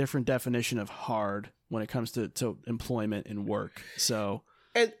a different definition of hard when it comes to employment and work. So,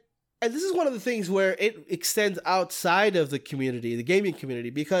 And this is one of the things where it extends outside of the community, the gaming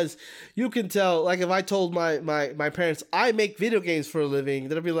community, because you can tell, like if I told my parents I make video games for a living,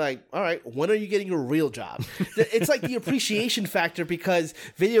 they'd be like, all right, when are you getting your real job? It's like the appreciation factor, because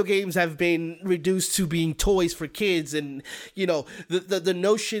video games have been reduced to being toys for kids. And, you know, the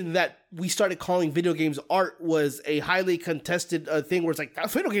notion that we started calling video games art was a highly contested thing where it's like,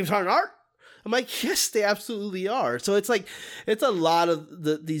 video games aren't art. I'm like, yes, they absolutely are. So it's like, it's a lot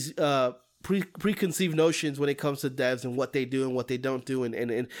of these preconceived notions when it comes to devs and what they do and what they don't do,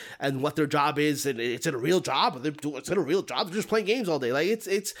 and what their job is. And it's a real job. It's a real job. They're just playing games all day. Like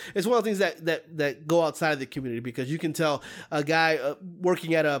it's one of the things that go outside of the community, because you can tell a guy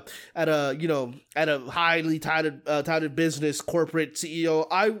working at a highly touted business corporate CEO.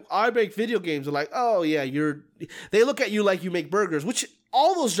 I make video games. They're like, oh yeah, they look at you like you make burgers, which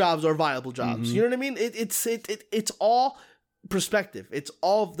all those jobs are viable jobs. Mm-hmm. You know what I mean? It's all perspective.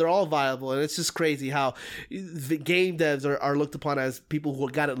 They're all viable, and it's just crazy how the game devs are looked upon as people who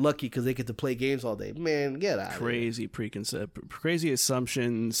got it lucky because they get to play games all day. Man, get out. Crazy crazy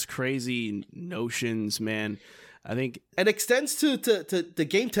assumptions, crazy notions, man. I think it extends to the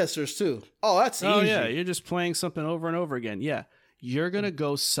game testers too. Oh, that's easy. Oh yeah, you're just playing something over and over again. Yeah, you're gonna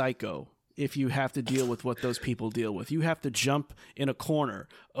go psycho if you have to deal with what those people deal with. You have to jump in a corner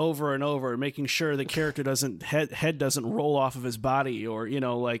over and over, making sure the character head doesn't roll off of his body, or, you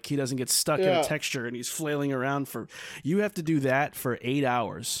know, like he doesn't get stuck in a texture and he's flailing around you have to do that for 8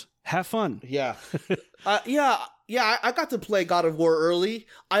 hours. Have fun. Yeah. I got to play God of War early.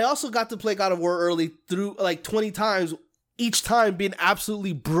 I also got to play God of War early through like 20 times, each time being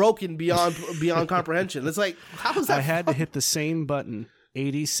absolutely broken beyond comprehension. It's like, how is that I had to hit the same button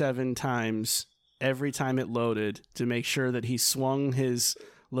 87 times every time it loaded to make sure that he swung his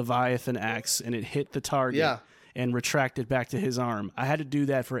Leviathan axe and it hit the target and retracted back to his arm. I had to do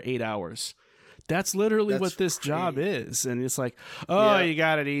that for 8 hours. That's literally what this job is. And it's like, you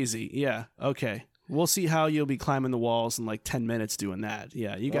got it easy. Yeah. Okay. We'll see how you'll be climbing the walls in like 10 minutes doing that.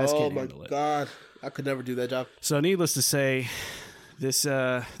 Yeah, you guys can't handle it. Oh my God. I could never do that job. So needless to say, this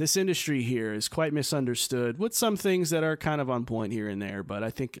industry here is quite misunderstood, with some things that are kind of on point here and there. But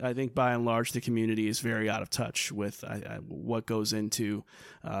I think by and large the community is very out of touch with what goes into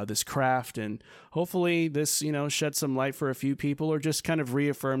this craft, and hopefully this shed some light for a few people, or just kind of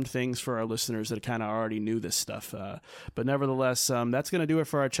reaffirmed things for our listeners that kind of already knew this stuff. But nevertheless, that's going to do it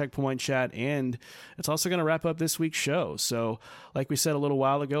for our Checkpoint Chat, and it's also going to wrap up this week's show. So like we said a little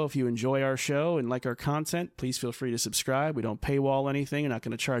while ago, if you enjoy our show and like our content, please feel free to subscribe. We don't paywall anything. We're not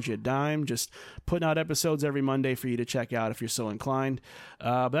going to charge you a dime. Just putting out episodes every Monday for you to check out if you're so inclined.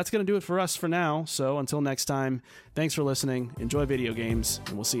 But that's going to do it for us for now. So until next time, thanks for listening. Enjoy video games,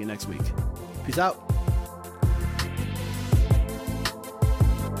 and we'll see you next week. Peace out.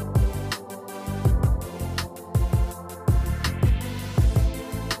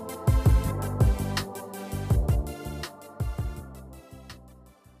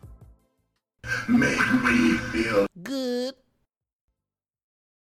 Make me feel Good.